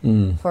empathy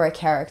for a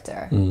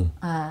character.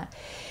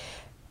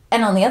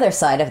 And on the other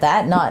side of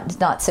that,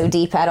 not so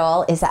deep at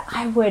all, is that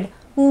I would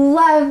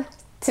love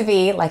to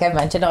be, like I've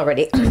mentioned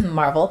already,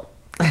 Marvel.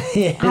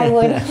 Yeah. I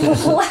would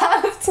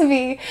love to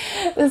be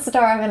the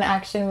star of an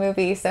action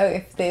movie. So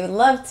if they would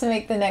love to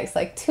make the next,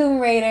 like, Tomb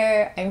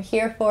Raider, I'm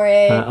here for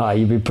it.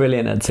 You'd be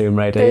brilliant at Tomb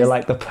Raider. You're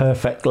like the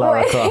perfect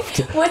Lara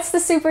Croft. What's the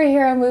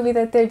superhero movie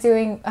that they're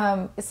doing?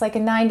 It's like a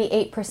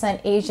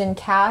 98% Asian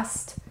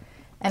cast.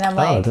 And I'm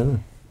like, I don't know.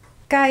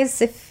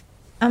 Guys, if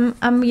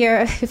I'm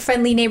your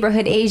friendly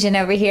neighborhood Asian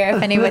over here,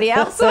 if anybody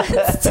else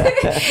wants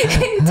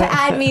to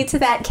add me to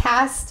that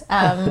cast,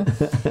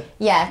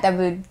 yeah,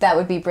 that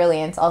would be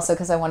brilliant. Also,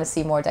 because I want to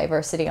see more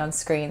diversity on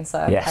screen,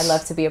 so yes. I'd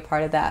love to be a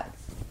part of that.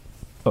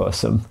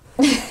 Awesome.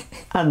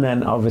 And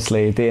then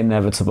obviously the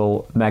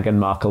inevitable Meghan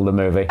Markle the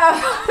movie.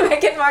 Oh,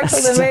 Meghan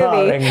Markle the movie.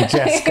 Starring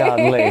Jess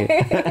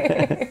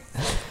Gardley.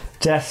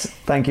 Jess,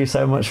 thank you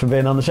so much for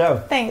being on the show.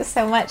 Thanks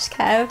so much,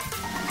 Kev.